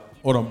a lot.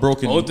 Hold on.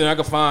 Broken. The only thing I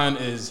can find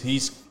is he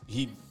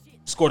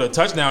scored a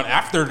touchdown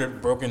after the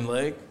broken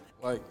leg.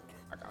 Like,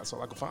 that's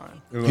all I can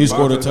find. He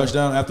scored a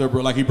touchdown after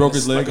like he broke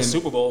his leg. Like a and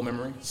Super Bowl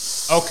memory.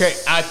 Okay,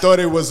 I thought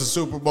it was a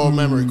Super Bowl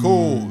memory.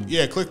 Cool.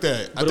 Yeah, click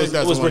that. I But think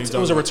that's the one he's it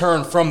was a talking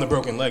return from the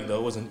broken leg, though.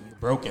 It wasn't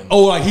broken.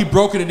 oh, like he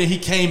broke it and then he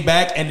came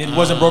back and it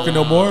wasn't broken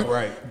no more?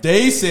 right.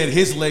 They said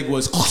his leg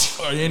was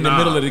in the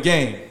middle of the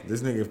game.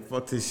 This nigga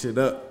fucked his shit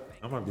up.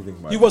 I might be thinking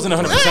about He it. wasn't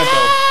 100%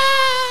 though.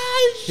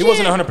 He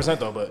wasn't 100%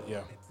 though, but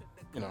yeah.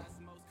 You know.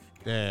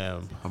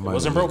 Damn. I might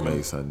wasn't have broken.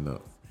 made something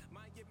up.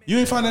 You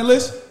ain't find that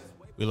list?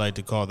 We like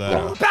to call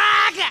that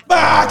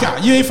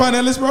Baka. You ain't find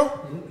that list, bro?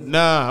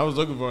 Nah, I was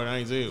looking for it. I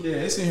ain't see it. Yeah,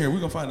 it's in here. We're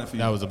gonna find that for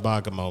you. That was a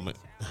Baka moment.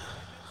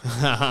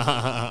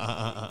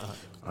 I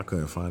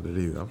couldn't find it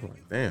either. I'm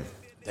like, damn.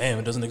 Damn,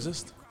 it doesn't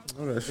exist.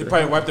 Oh, that He shit.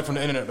 probably wiped it from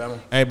the internet, Bama.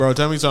 Hey, bro,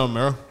 tell me something,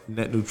 bro.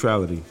 Net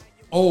neutrality.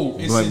 Oh,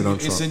 it's Blame in, it on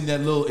it's Trump. in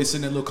that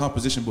little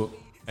composition book.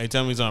 Hey,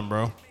 tell me something,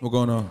 bro. What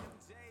going on?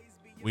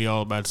 We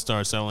all about to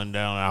start selling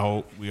down. I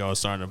hope we all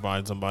starting to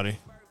find somebody.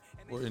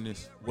 What in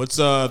this? What's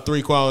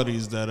 3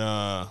 qualities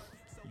that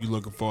you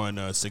looking for in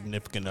a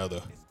significant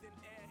other?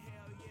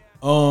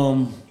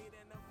 I'm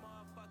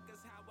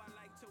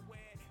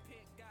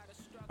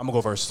gonna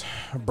go first.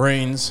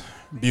 Brains,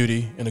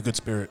 beauty, and a good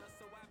spirit.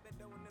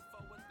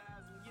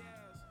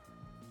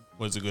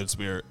 What's a good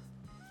spirit?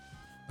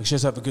 Like she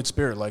has to have a good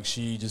spirit. Like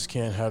she just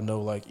can't have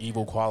no like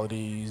evil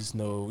qualities.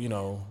 No, you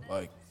know,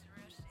 like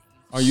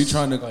Are you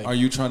trying to Like-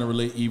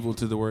 relate evil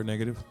to the word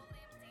negative?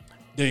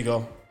 there you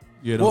go.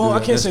 Yeah. don't Well, do I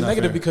that. can't That's say not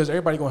negative fair. because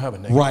everybody gonna have a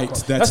negative. Right,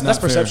 quality. that's not that's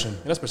fair. perception.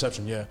 That's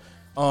perception. Yeah.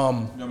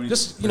 mean,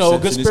 Just you know, a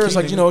good perception is spirit's key,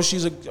 like nigga. you know,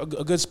 she's a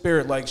good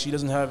spirit. Like she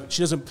doesn't.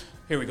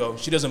 Here we go.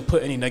 She doesn't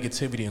put any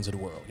negativity into the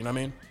world. You know what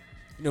I mean?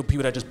 You know,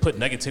 people that just put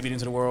negativity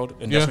into the world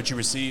and Yeah. that's what you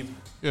receive.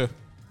 Yeah.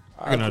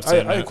 I can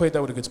understand that. equate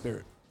that with a good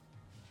spirit.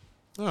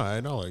 All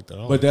right, I like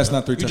that. But that's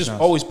not 3 You're just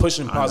touchdowns. always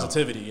pushing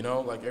positivity. You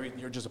know, like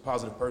you're just a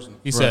positive person.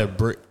 He said,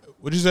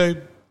 what'd you say?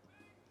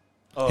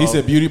 He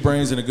said beauty,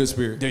 brains, and a good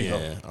spirit. There you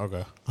Yeah,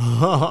 okay.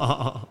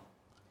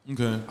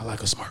 Okay. I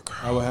like a smart girl.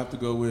 I would have to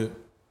go with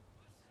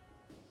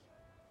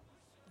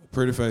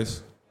pretty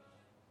face.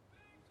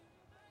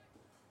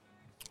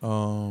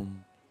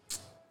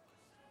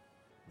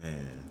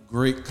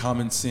 Great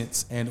common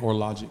sense and or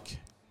logic.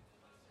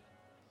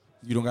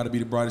 You don't got to be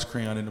the brightest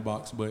crayon in the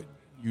box, but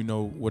you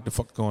know what the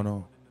fuck's going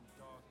on.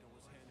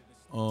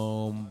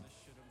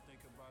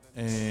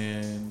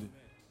 And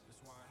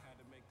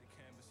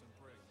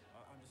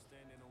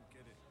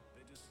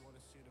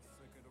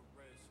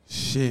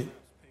shit.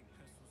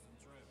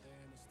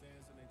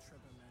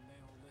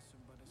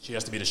 She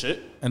has to be the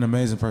shit. An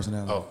amazing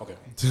personality. Oh, okay.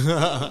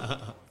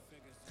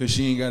 Cause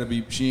she don't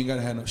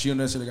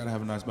necessarily gotta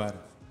have a nice body.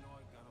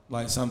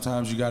 Like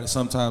sometimes God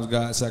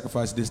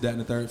sacrificed this, that, and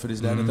the third for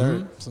this, that, and the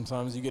third.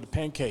 Sometimes you get a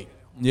pancake.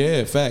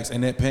 Yeah, facts.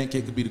 And that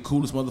pancake could be the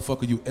coolest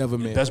motherfucker you ever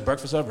met. Best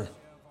breakfast ever.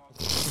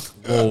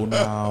 Whoa,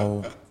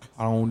 now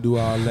I don't do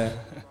all that.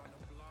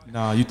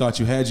 Nah, you thought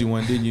you had you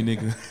one, didn't you,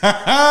 nigga?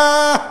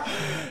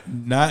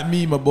 Not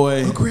me, my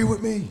boy. Agree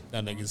with me.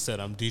 That nigga said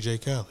I'm DJ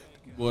Khaled.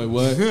 Boy,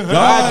 what?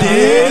 God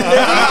did.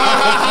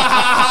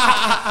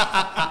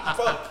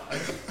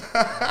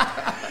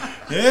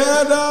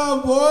 Yeah,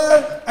 no,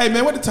 boy. Hey,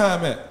 man, what the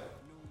time at?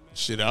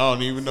 Shit, I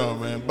don't even know,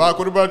 man. Bach,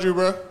 what about you,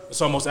 bro?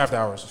 It's almost after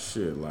hours.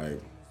 Shit, like you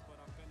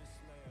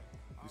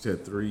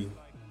said, 3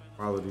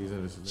 qualities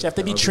in this. You have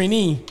to be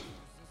Trini.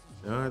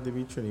 You don't have to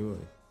be Trini, way.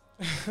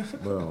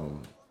 But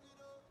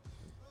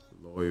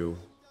loyal.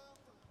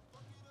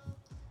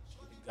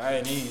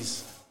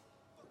 Guyanese.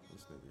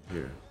 This nigga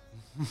here.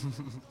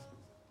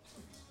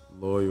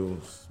 Loyal,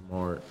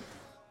 smart.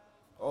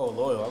 Oh,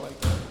 loyal. I like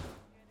that.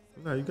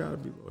 No, you gotta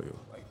be loyal.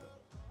 I like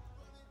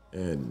that.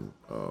 And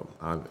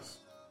honest.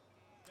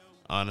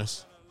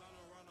 Honest.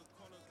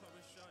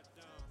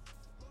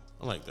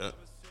 I like that.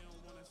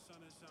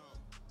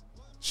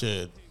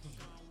 Shit.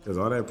 Cause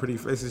all that pretty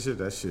faces shit,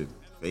 that shit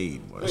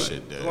fade, boy. That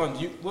shit dead. Come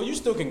on, you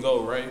still can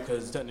go, right?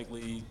 Because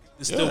technically,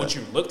 it's still Yeah. what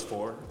you looked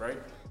for, right?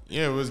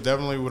 Yeah, it was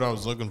definitely what I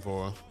was looking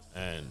for,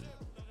 and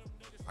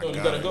I No, you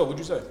got gotta it. go. What'd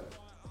you say?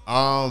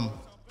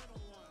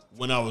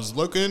 When I was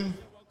looking,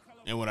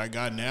 and what I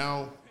got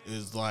now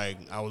is like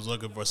I was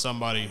looking for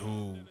somebody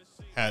who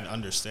had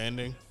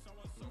understanding.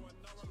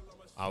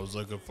 I was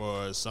looking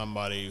for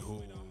somebody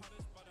who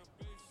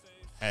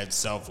had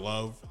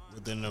self-love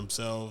within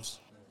themselves.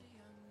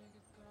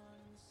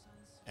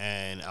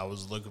 And I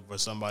was looking for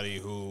somebody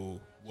who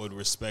would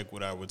respect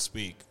what I would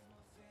speak.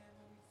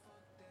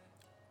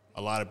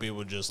 A lot of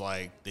people just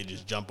like, they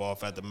just jump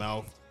off at the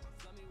mouth.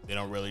 They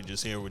don't really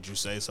just hear what you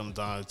say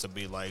sometimes to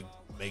be like,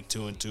 make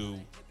 2 and 2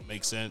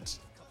 make sense.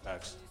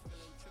 Facts.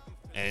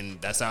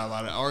 And that's how a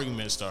lot of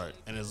arguments start.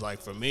 And it's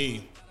like, for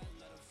me,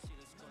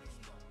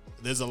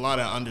 there's a lot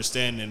of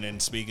understanding in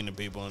speaking to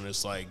people. And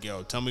it's like,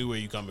 yo, tell me where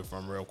you coming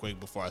from real quick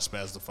before I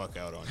spaz the fuck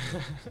out on you.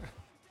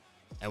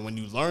 And when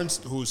you learn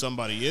who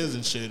somebody is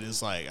and shit,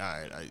 it's like,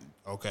 all right,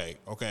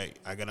 okay,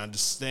 I can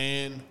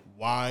understand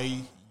why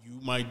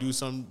you might do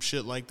some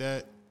shit like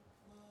that.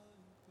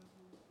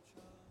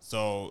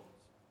 So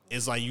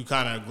it's like you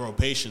kind of grow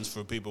patience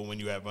for people when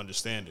you have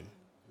understanding.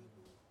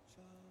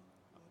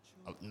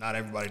 Not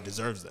everybody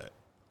deserves that.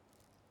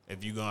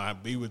 If you're going to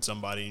be with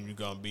somebody and you're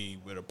going to be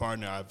with a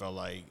partner, I felt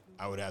like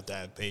I would have to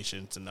have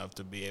patience enough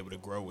to be able to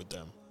grow with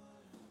them.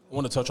 I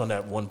want to touch on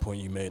that one point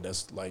you made.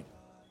 That's like,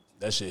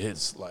 that shit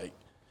hits. Like,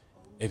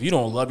 if you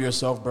don't love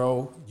yourself,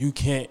 bro, you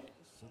can't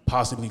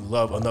possibly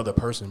love another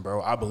person,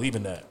 bro. I believe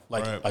in that.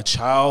 Like, Right. a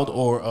child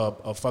or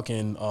a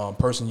fucking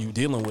person you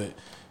dealing with,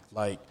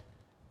 like,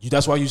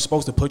 that's why you're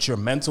supposed to put your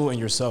mental and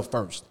yourself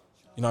first.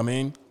 You know what I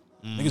mean?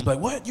 Niggas be like,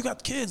 what? You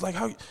got kids? Like,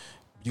 how?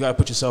 You got to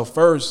put yourself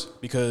first,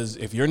 because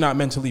if you're not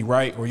mentally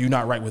right or you're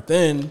not right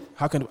within,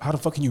 how the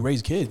fuck can you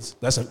raise kids?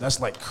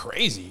 That's like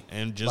crazy.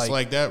 And just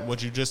like that,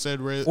 what you just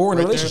said, or in a right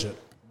relationship.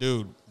 there,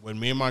 dude, when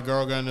me and my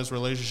girl got in this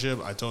relationship,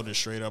 I told her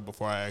straight up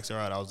before I asked her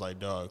out, I was like,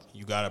 dog,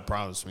 you got to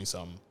promise me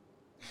something.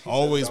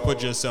 Always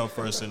put yourself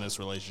first in this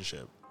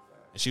relationship.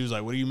 And she was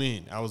like, what do you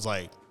mean? I was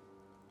like,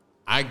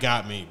 I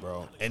got me,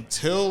 bro.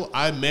 Until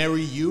I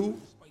marry you,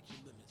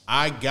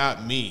 I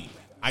got me.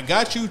 I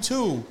got you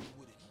too,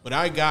 but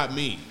I got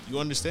me. You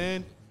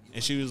understand?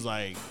 And she was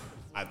like,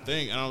 I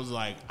think. And I was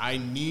like, I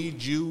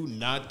need you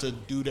not to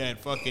do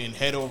that fucking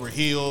head over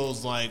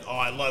heels, like, oh,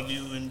 I love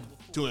you and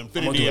to infinity.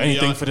 I'm gonna do and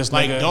anything beyond. for this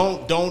like,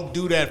 nigga. don't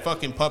do that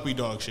fucking puppy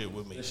dog shit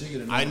with me.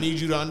 I need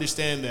you to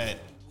understand that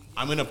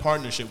I'm in a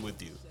partnership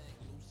with you.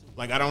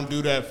 Like, I don't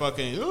do that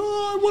fucking,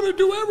 oh, I want to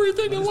do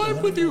everything in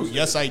life with you.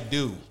 Yes, I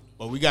do.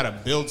 But we got to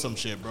build some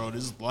shit, bro.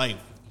 This is life.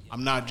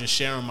 I'm not just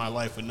sharing my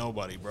life with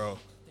nobody, bro.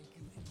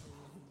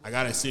 I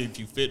got to see if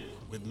you fit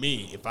with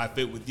me, if I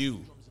fit with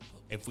you,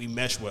 if we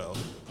mesh well.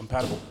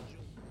 Compatible.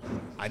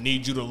 I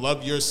need you to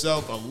love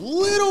yourself a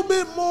little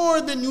bit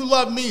more than you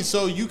love me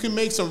so you can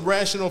make some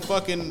rational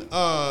fucking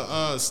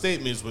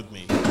statements with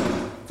me.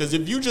 Because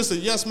if you just a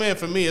yes man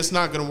for me, it's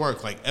not going to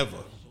work, like, ever.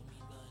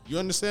 You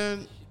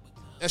understand?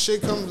 That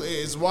shit comes,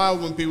 it's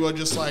wild when people are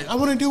just like, I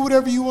want to do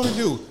whatever you want to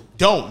do.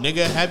 Don't,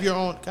 nigga. Have your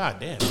own. God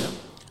damn, man.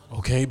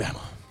 Okay,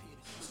 Bama.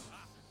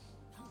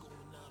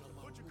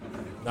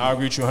 No, I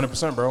agree with you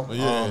 100%, bro.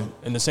 Yeah.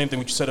 And the same thing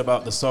what you said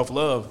about the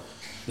self-love.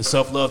 The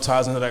self-love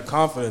ties into that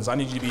confidence. I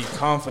need you to be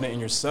confident in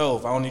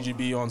yourself. I don't need you to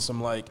be on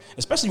some, like,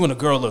 especially when a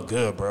girl look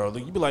good, bro.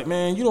 Like, you be like,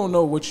 man, you don't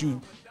know what you,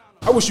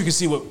 I wish you could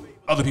see what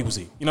other people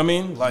see. You know what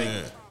I mean? Like,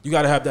 you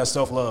got to have that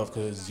self-love,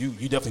 because you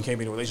definitely can't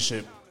be in a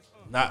relationship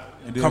not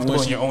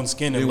comfortable in your own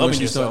skin and loving yourself.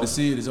 Once you start to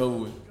see it, it's over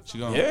with. She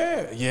gone.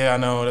 Yeah, I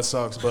know, that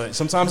sucks. But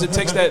sometimes it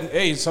takes that,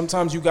 hey,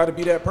 sometimes you got to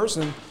be that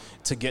person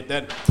to get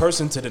that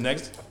person to the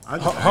next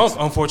hump,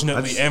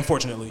 unfortunately and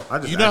fortunately.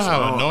 You know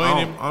how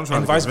annoying it is?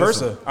 And vice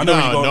versa. I know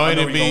how where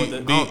you're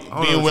annoying going.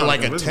 being with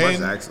like a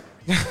 10.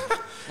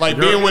 Like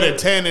being with a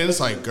 10 and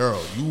it's like,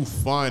 girl, you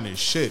fine as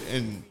shit.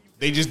 And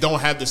they just don't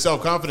have the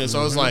self-confidence.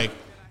 So I was like,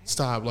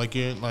 stop, like,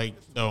 you're like,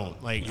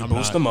 don't. Like, You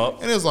boost them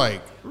up. And it's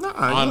like,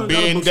 I'm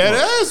being dead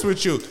ass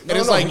with you. And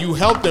it's like, you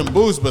help them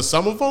boost, but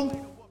some of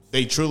them,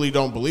 they truly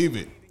don't believe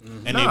it.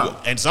 And Nah.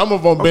 and some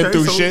of them been Okay,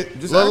 through so shit.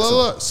 just Look, ask look, them.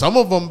 look. Some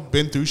of them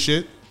been through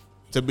shit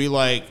to be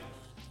like,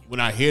 when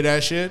I hear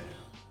that shit,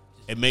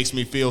 it makes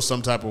me feel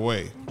some type of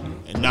way,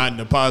 and not in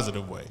a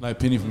positive way. Like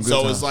Penny from Good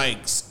So Time. it's like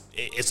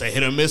it's a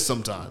hit or miss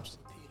sometimes,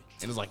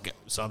 and it's like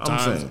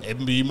sometimes saying.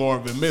 it be more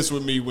of a miss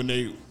with me when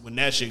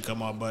that shit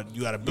come up. But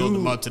you got to build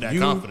them up to that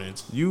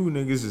confidence. You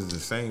niggas is the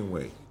same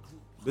way.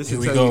 Bitch Here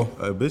will we tell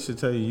go. you, a bitch will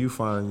tell you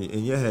fine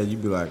in your head. You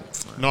be like,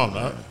 No, I'm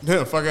not.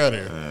 Yeah, fuck out of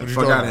here. What you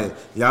fuck talking out of about?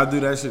 here. Y'all do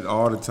that shit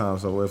all the time.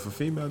 So if a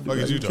female do Fuck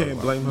that, is you you talking can't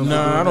about? blame her.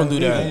 Nah, I don't do I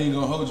that. ain't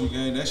gonna hold you,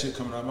 gang. That shit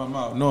coming out of my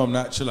mouth. No, I'm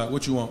not. Chill out.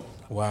 What you want?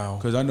 Wow.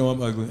 Because I know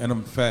I'm ugly and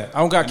I'm fat. I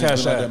don't got And it's cash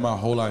been like app. that my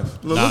whole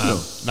life. Look,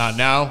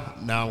 Now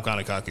I'm kind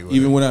of cocky with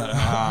Even it. when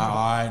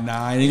I ain't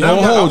Nah,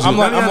 gonna hold you. I'm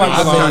like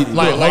I made-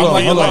 Like, hold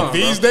on, hold on. like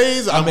these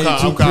days, I I'm made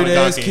kind two of pretty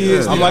ass cocky.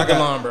 kids. I'm nigga. like I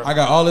got, Delon, bro. I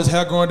got all this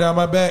hair growing down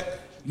my back.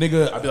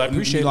 Nigga, I'd be like,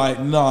 appreciate it. like,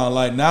 nah,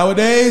 like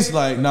nowadays,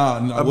 like,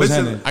 nah, what's bitch-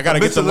 happening? I gotta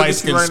A get bitch the will look light at you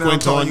skin right now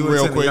squint calling on you real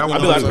attentive. quick. Y'all I'd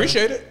be know like, what I'm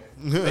saying?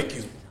 appreciate it. Thank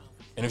you.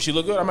 And if she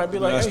look good, I might be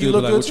like, I hey, still you be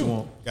look like, good what you too.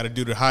 want? Got to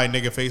do the high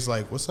nigga face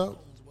like, what's up?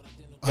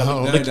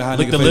 That ain't the high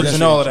lick nigga the face. lips That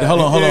and all shit- of that.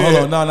 Hold on.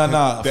 Yeah.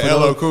 Nah. The For LL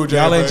those- Cool J,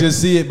 Y'all ain't bro.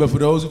 just see it, but for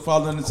those who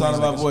follow in the sound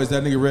of my voice,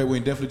 that nigga Red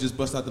Wing definitely just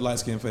bust out the light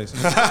skin face.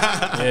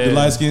 The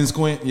light skin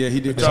squint, yeah, he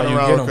did That's how that. you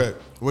Turn get around 'em. real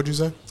quick. What'd you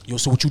say? Yo,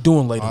 so what you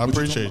doing later? I What you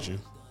appreciate you.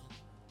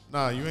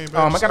 Nah, you ain't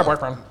doing? bad. I got a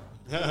boyfriend.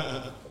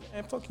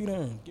 Man, fuck you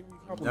then. Give me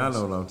Y'all compliments.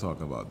 know what I'm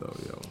talking about though,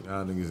 yo.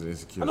 Y'all niggas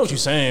insecure. I know what you're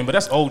saying, but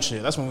that's old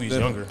shit. That's when we was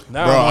younger.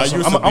 Now Bro, I'm I on some,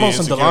 used to I'm be on some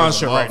insecure Delon as a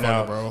shit right motherfucker,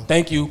 now. bro.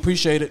 Thank you.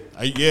 Appreciate it.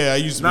 I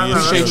used to Nah, be nah,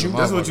 insecure. nah, as a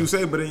that's what motherfucker. you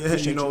say, but in your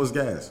head, you know it's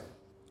gas.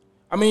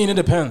 I mean, it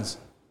depends.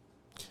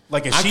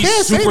 Like if I she's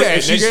can't say super, that,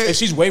 nigga. if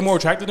she's way more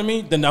attractive than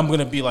me, then I'm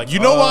gonna be like, You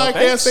know why I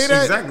can't thanks. say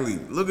that? Exactly.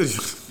 Look at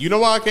you. You know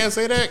why I can't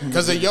say that?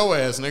 Because of your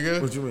ass,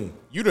 nigga. What you mean?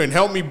 You didn't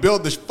help me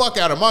build the fuck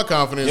out of my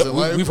confidence Yep, in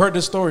life. we've heard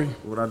this story.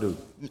 What I do?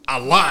 a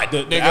lot,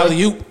 The nigga.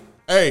 alley oop.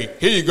 Hey,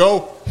 here you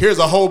go. Here's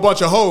a whole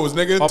bunch of hoes,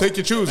 nigga. Take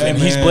your choosing. And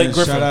he's Blake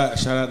Griffin.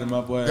 Shout out to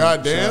my boy.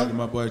 Goddamn. Shout out to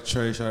my boy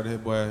Trey. Shout out to his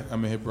boy. I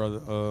mean his brother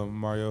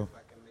Mario.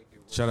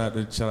 Shout out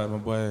to my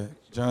boy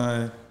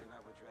John.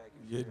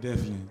 Yeah,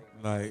 definitely.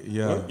 Like,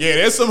 yeah. Yeah,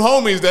 there's some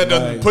homies that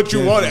done Like, put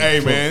you on. Hey,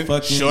 for man,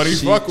 fucking shorty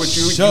shit fuck with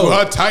you. show. You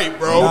her type,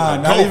 bro. Nah,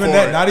 Go not even for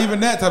that. it. Not even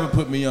that type of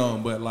put me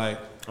on. But like,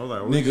 I was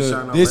like, what, you shouting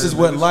nigga, out this is random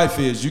what niggas? life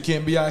is. You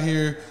can't be out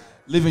here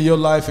living your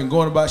life and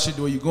going about shit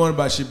the way you're going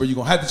about shit, but you're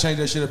gonna have to change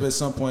that shit up at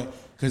some point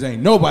because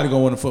ain't nobody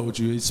gonna want to fuck with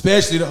you,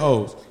 especially the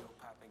hoes.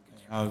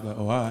 I was like,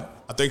 oh, all right.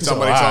 I think So,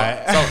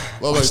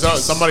 alright.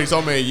 somebody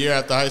told me a year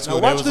after high school,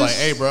 Now they watch was like,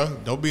 this. hey, bro,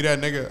 don't be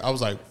that nigga. I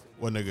was like,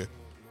 what nigga?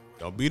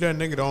 Don't be that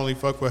nigga that only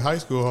fuck with high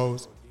school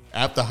hoes.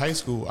 After high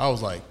school, I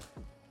was like,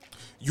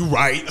 you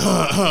right.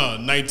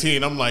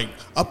 19. I'm like,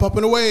 up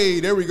and away.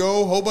 There we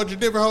go. Whole bunch of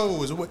different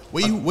hoes.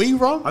 Where you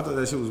from? I thought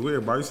that shit was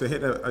weird, bro. I used to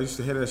hit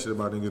that shit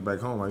about niggas back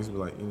home. I used to be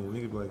like,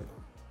 niggas be like,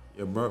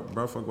 yeah,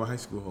 bro, fuck with high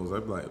school hoes.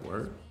 I'd be like,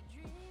 word.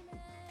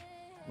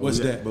 What's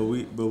But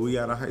we- that? But we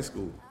out of high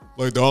school.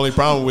 Look, the only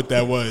problem with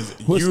that was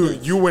What's that?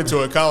 you went to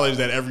a college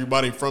that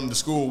everybody from the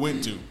school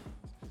went to.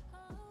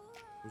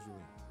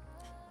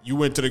 You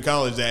went to the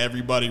college that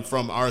everybody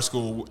from our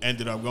school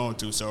ended up going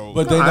to. So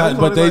But they Nah, I not. thought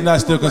But it they like-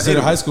 not still like considered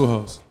 80. high school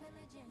hoes.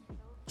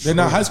 They're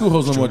not high school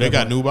hoes no more. they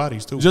got though. new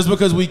bodies too. Just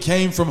because we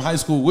came from high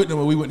school with them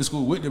or we went to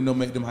school with them, don't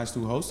make them high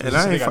school hoes. And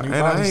I they ain't, got new and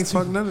I bodies, ain't too.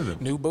 fuck none of them.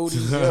 New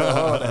booties, yeah,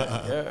 all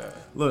that. Yeah.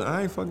 Look,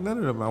 I ain't fuck none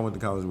of them. I went to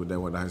college with that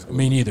went to high school.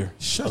 Me neither.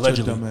 Shut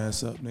Allegedly. your dumb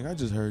ass up, nigga. I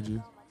just heard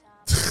you.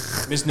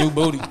 Miss New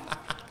Booty.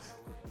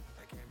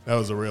 That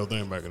was a real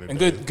thing back in the And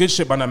day. good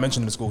shit by not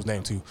mentioning the school's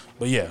name too.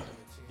 But yeah,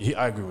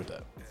 I agree with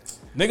that.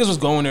 Niggas was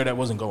going there that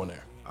wasn't going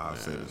there. I'll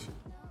say this.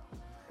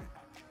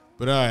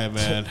 But all right,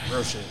 man.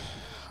 Real shit.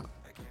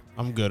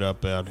 I'm good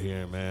up out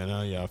here, man.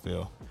 How y'all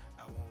feel?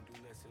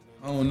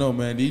 I don't know,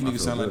 man. These niggas feel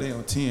sound like good. they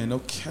on 10. No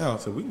cow.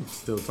 So we can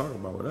still talk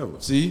about whatever.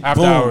 See?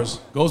 After Boom. hours.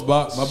 Ghost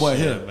Box, my boy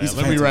here. Man, He's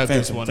let me phantom, wrap this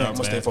phantom, one phantom. up,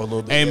 I'll stay man. for a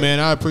little bit. Hey, man,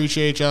 I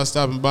appreciate y'all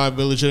stopping by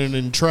Village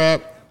and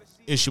Trap.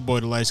 It's your boy,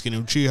 the light skinned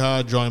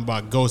Uchiha, joined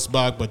by Ghost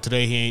Bach, but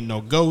today he ain't no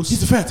ghost.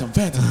 He's a phantom.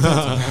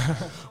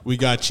 We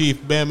got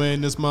Chief Bama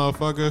in this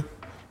motherfucker.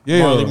 Yeah.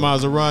 Marley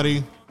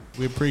Maserati.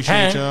 We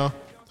appreciate Hey. y'all.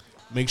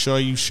 Make sure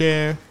you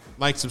share,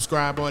 like,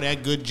 subscribe, all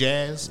that good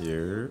jazz.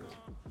 Yeah.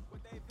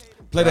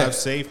 Play Drive that.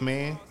 safe,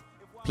 man.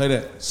 Play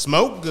that.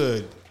 Smoke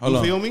good. Hold you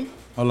on. feel me?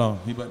 Hold on.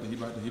 He about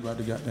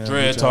to goddamn.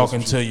 Dread get y'all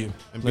talking some to shit. you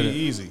And Play be that.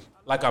 easy.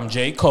 like I'm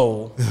J.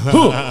 Cole.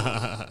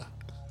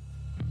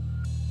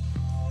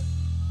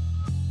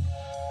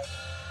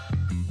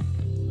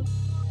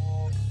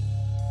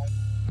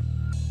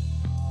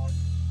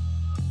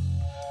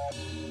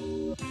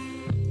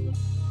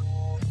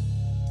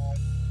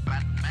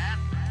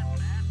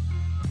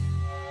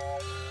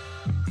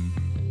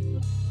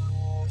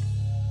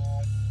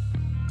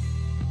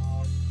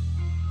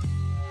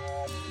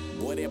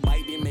 Boy, that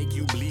bite didn't make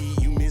you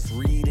bleed, you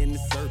misreading the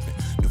serpent.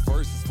 The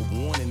first is for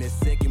warning, that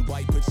second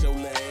bite put your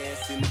little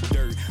ass in the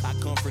dirt. I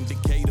come from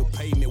Decatur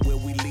pavement where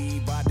we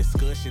leave our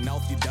discussion.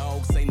 Off your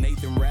dog, say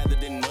Nathan rather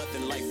than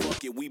nothing, like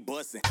fuck it, we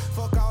bustin'.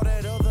 Fuck all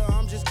that other,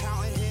 I'm just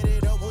counting,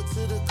 headed upward to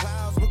the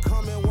clouds,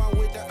 becoming one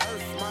with the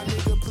earth. My nigga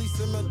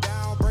simmer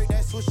down, break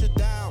that swisher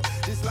down.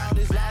 This loud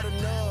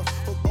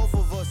enough for both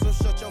of us, so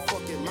shut your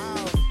fucking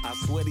mouth. I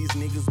swear these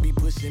niggas be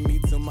pushing me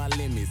to my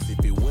limits.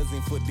 If it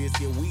wasn't for this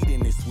here weed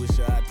in this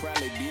swisher, I'd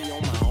probably be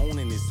on my own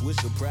and this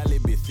swisher probably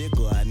be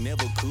thicker. I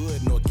never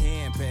could nor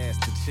can pass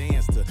the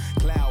chance to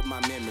cloud my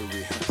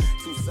memory.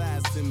 Two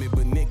sides to me,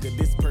 but nigga,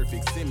 this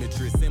perfect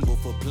symmetry. Symbol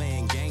for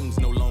playing games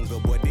no longer,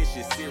 boy, this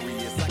shit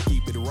serious. I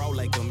keep it raw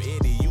like I'm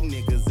Eddie. You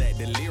niggas act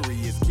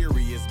delirious,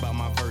 curious about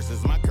my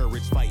verses. My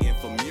courage fighting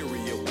for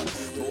Muriel.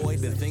 Boy,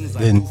 the things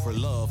I do for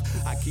love.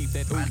 I keep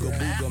that ooga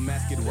booga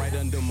mask it right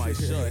under my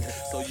shirt.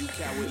 So you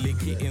cowardly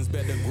kittens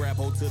better grab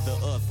hold to the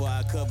earth, for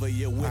I cover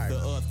you with the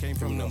earth. Came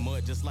from the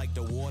mud just like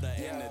the water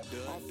and the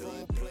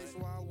dirt.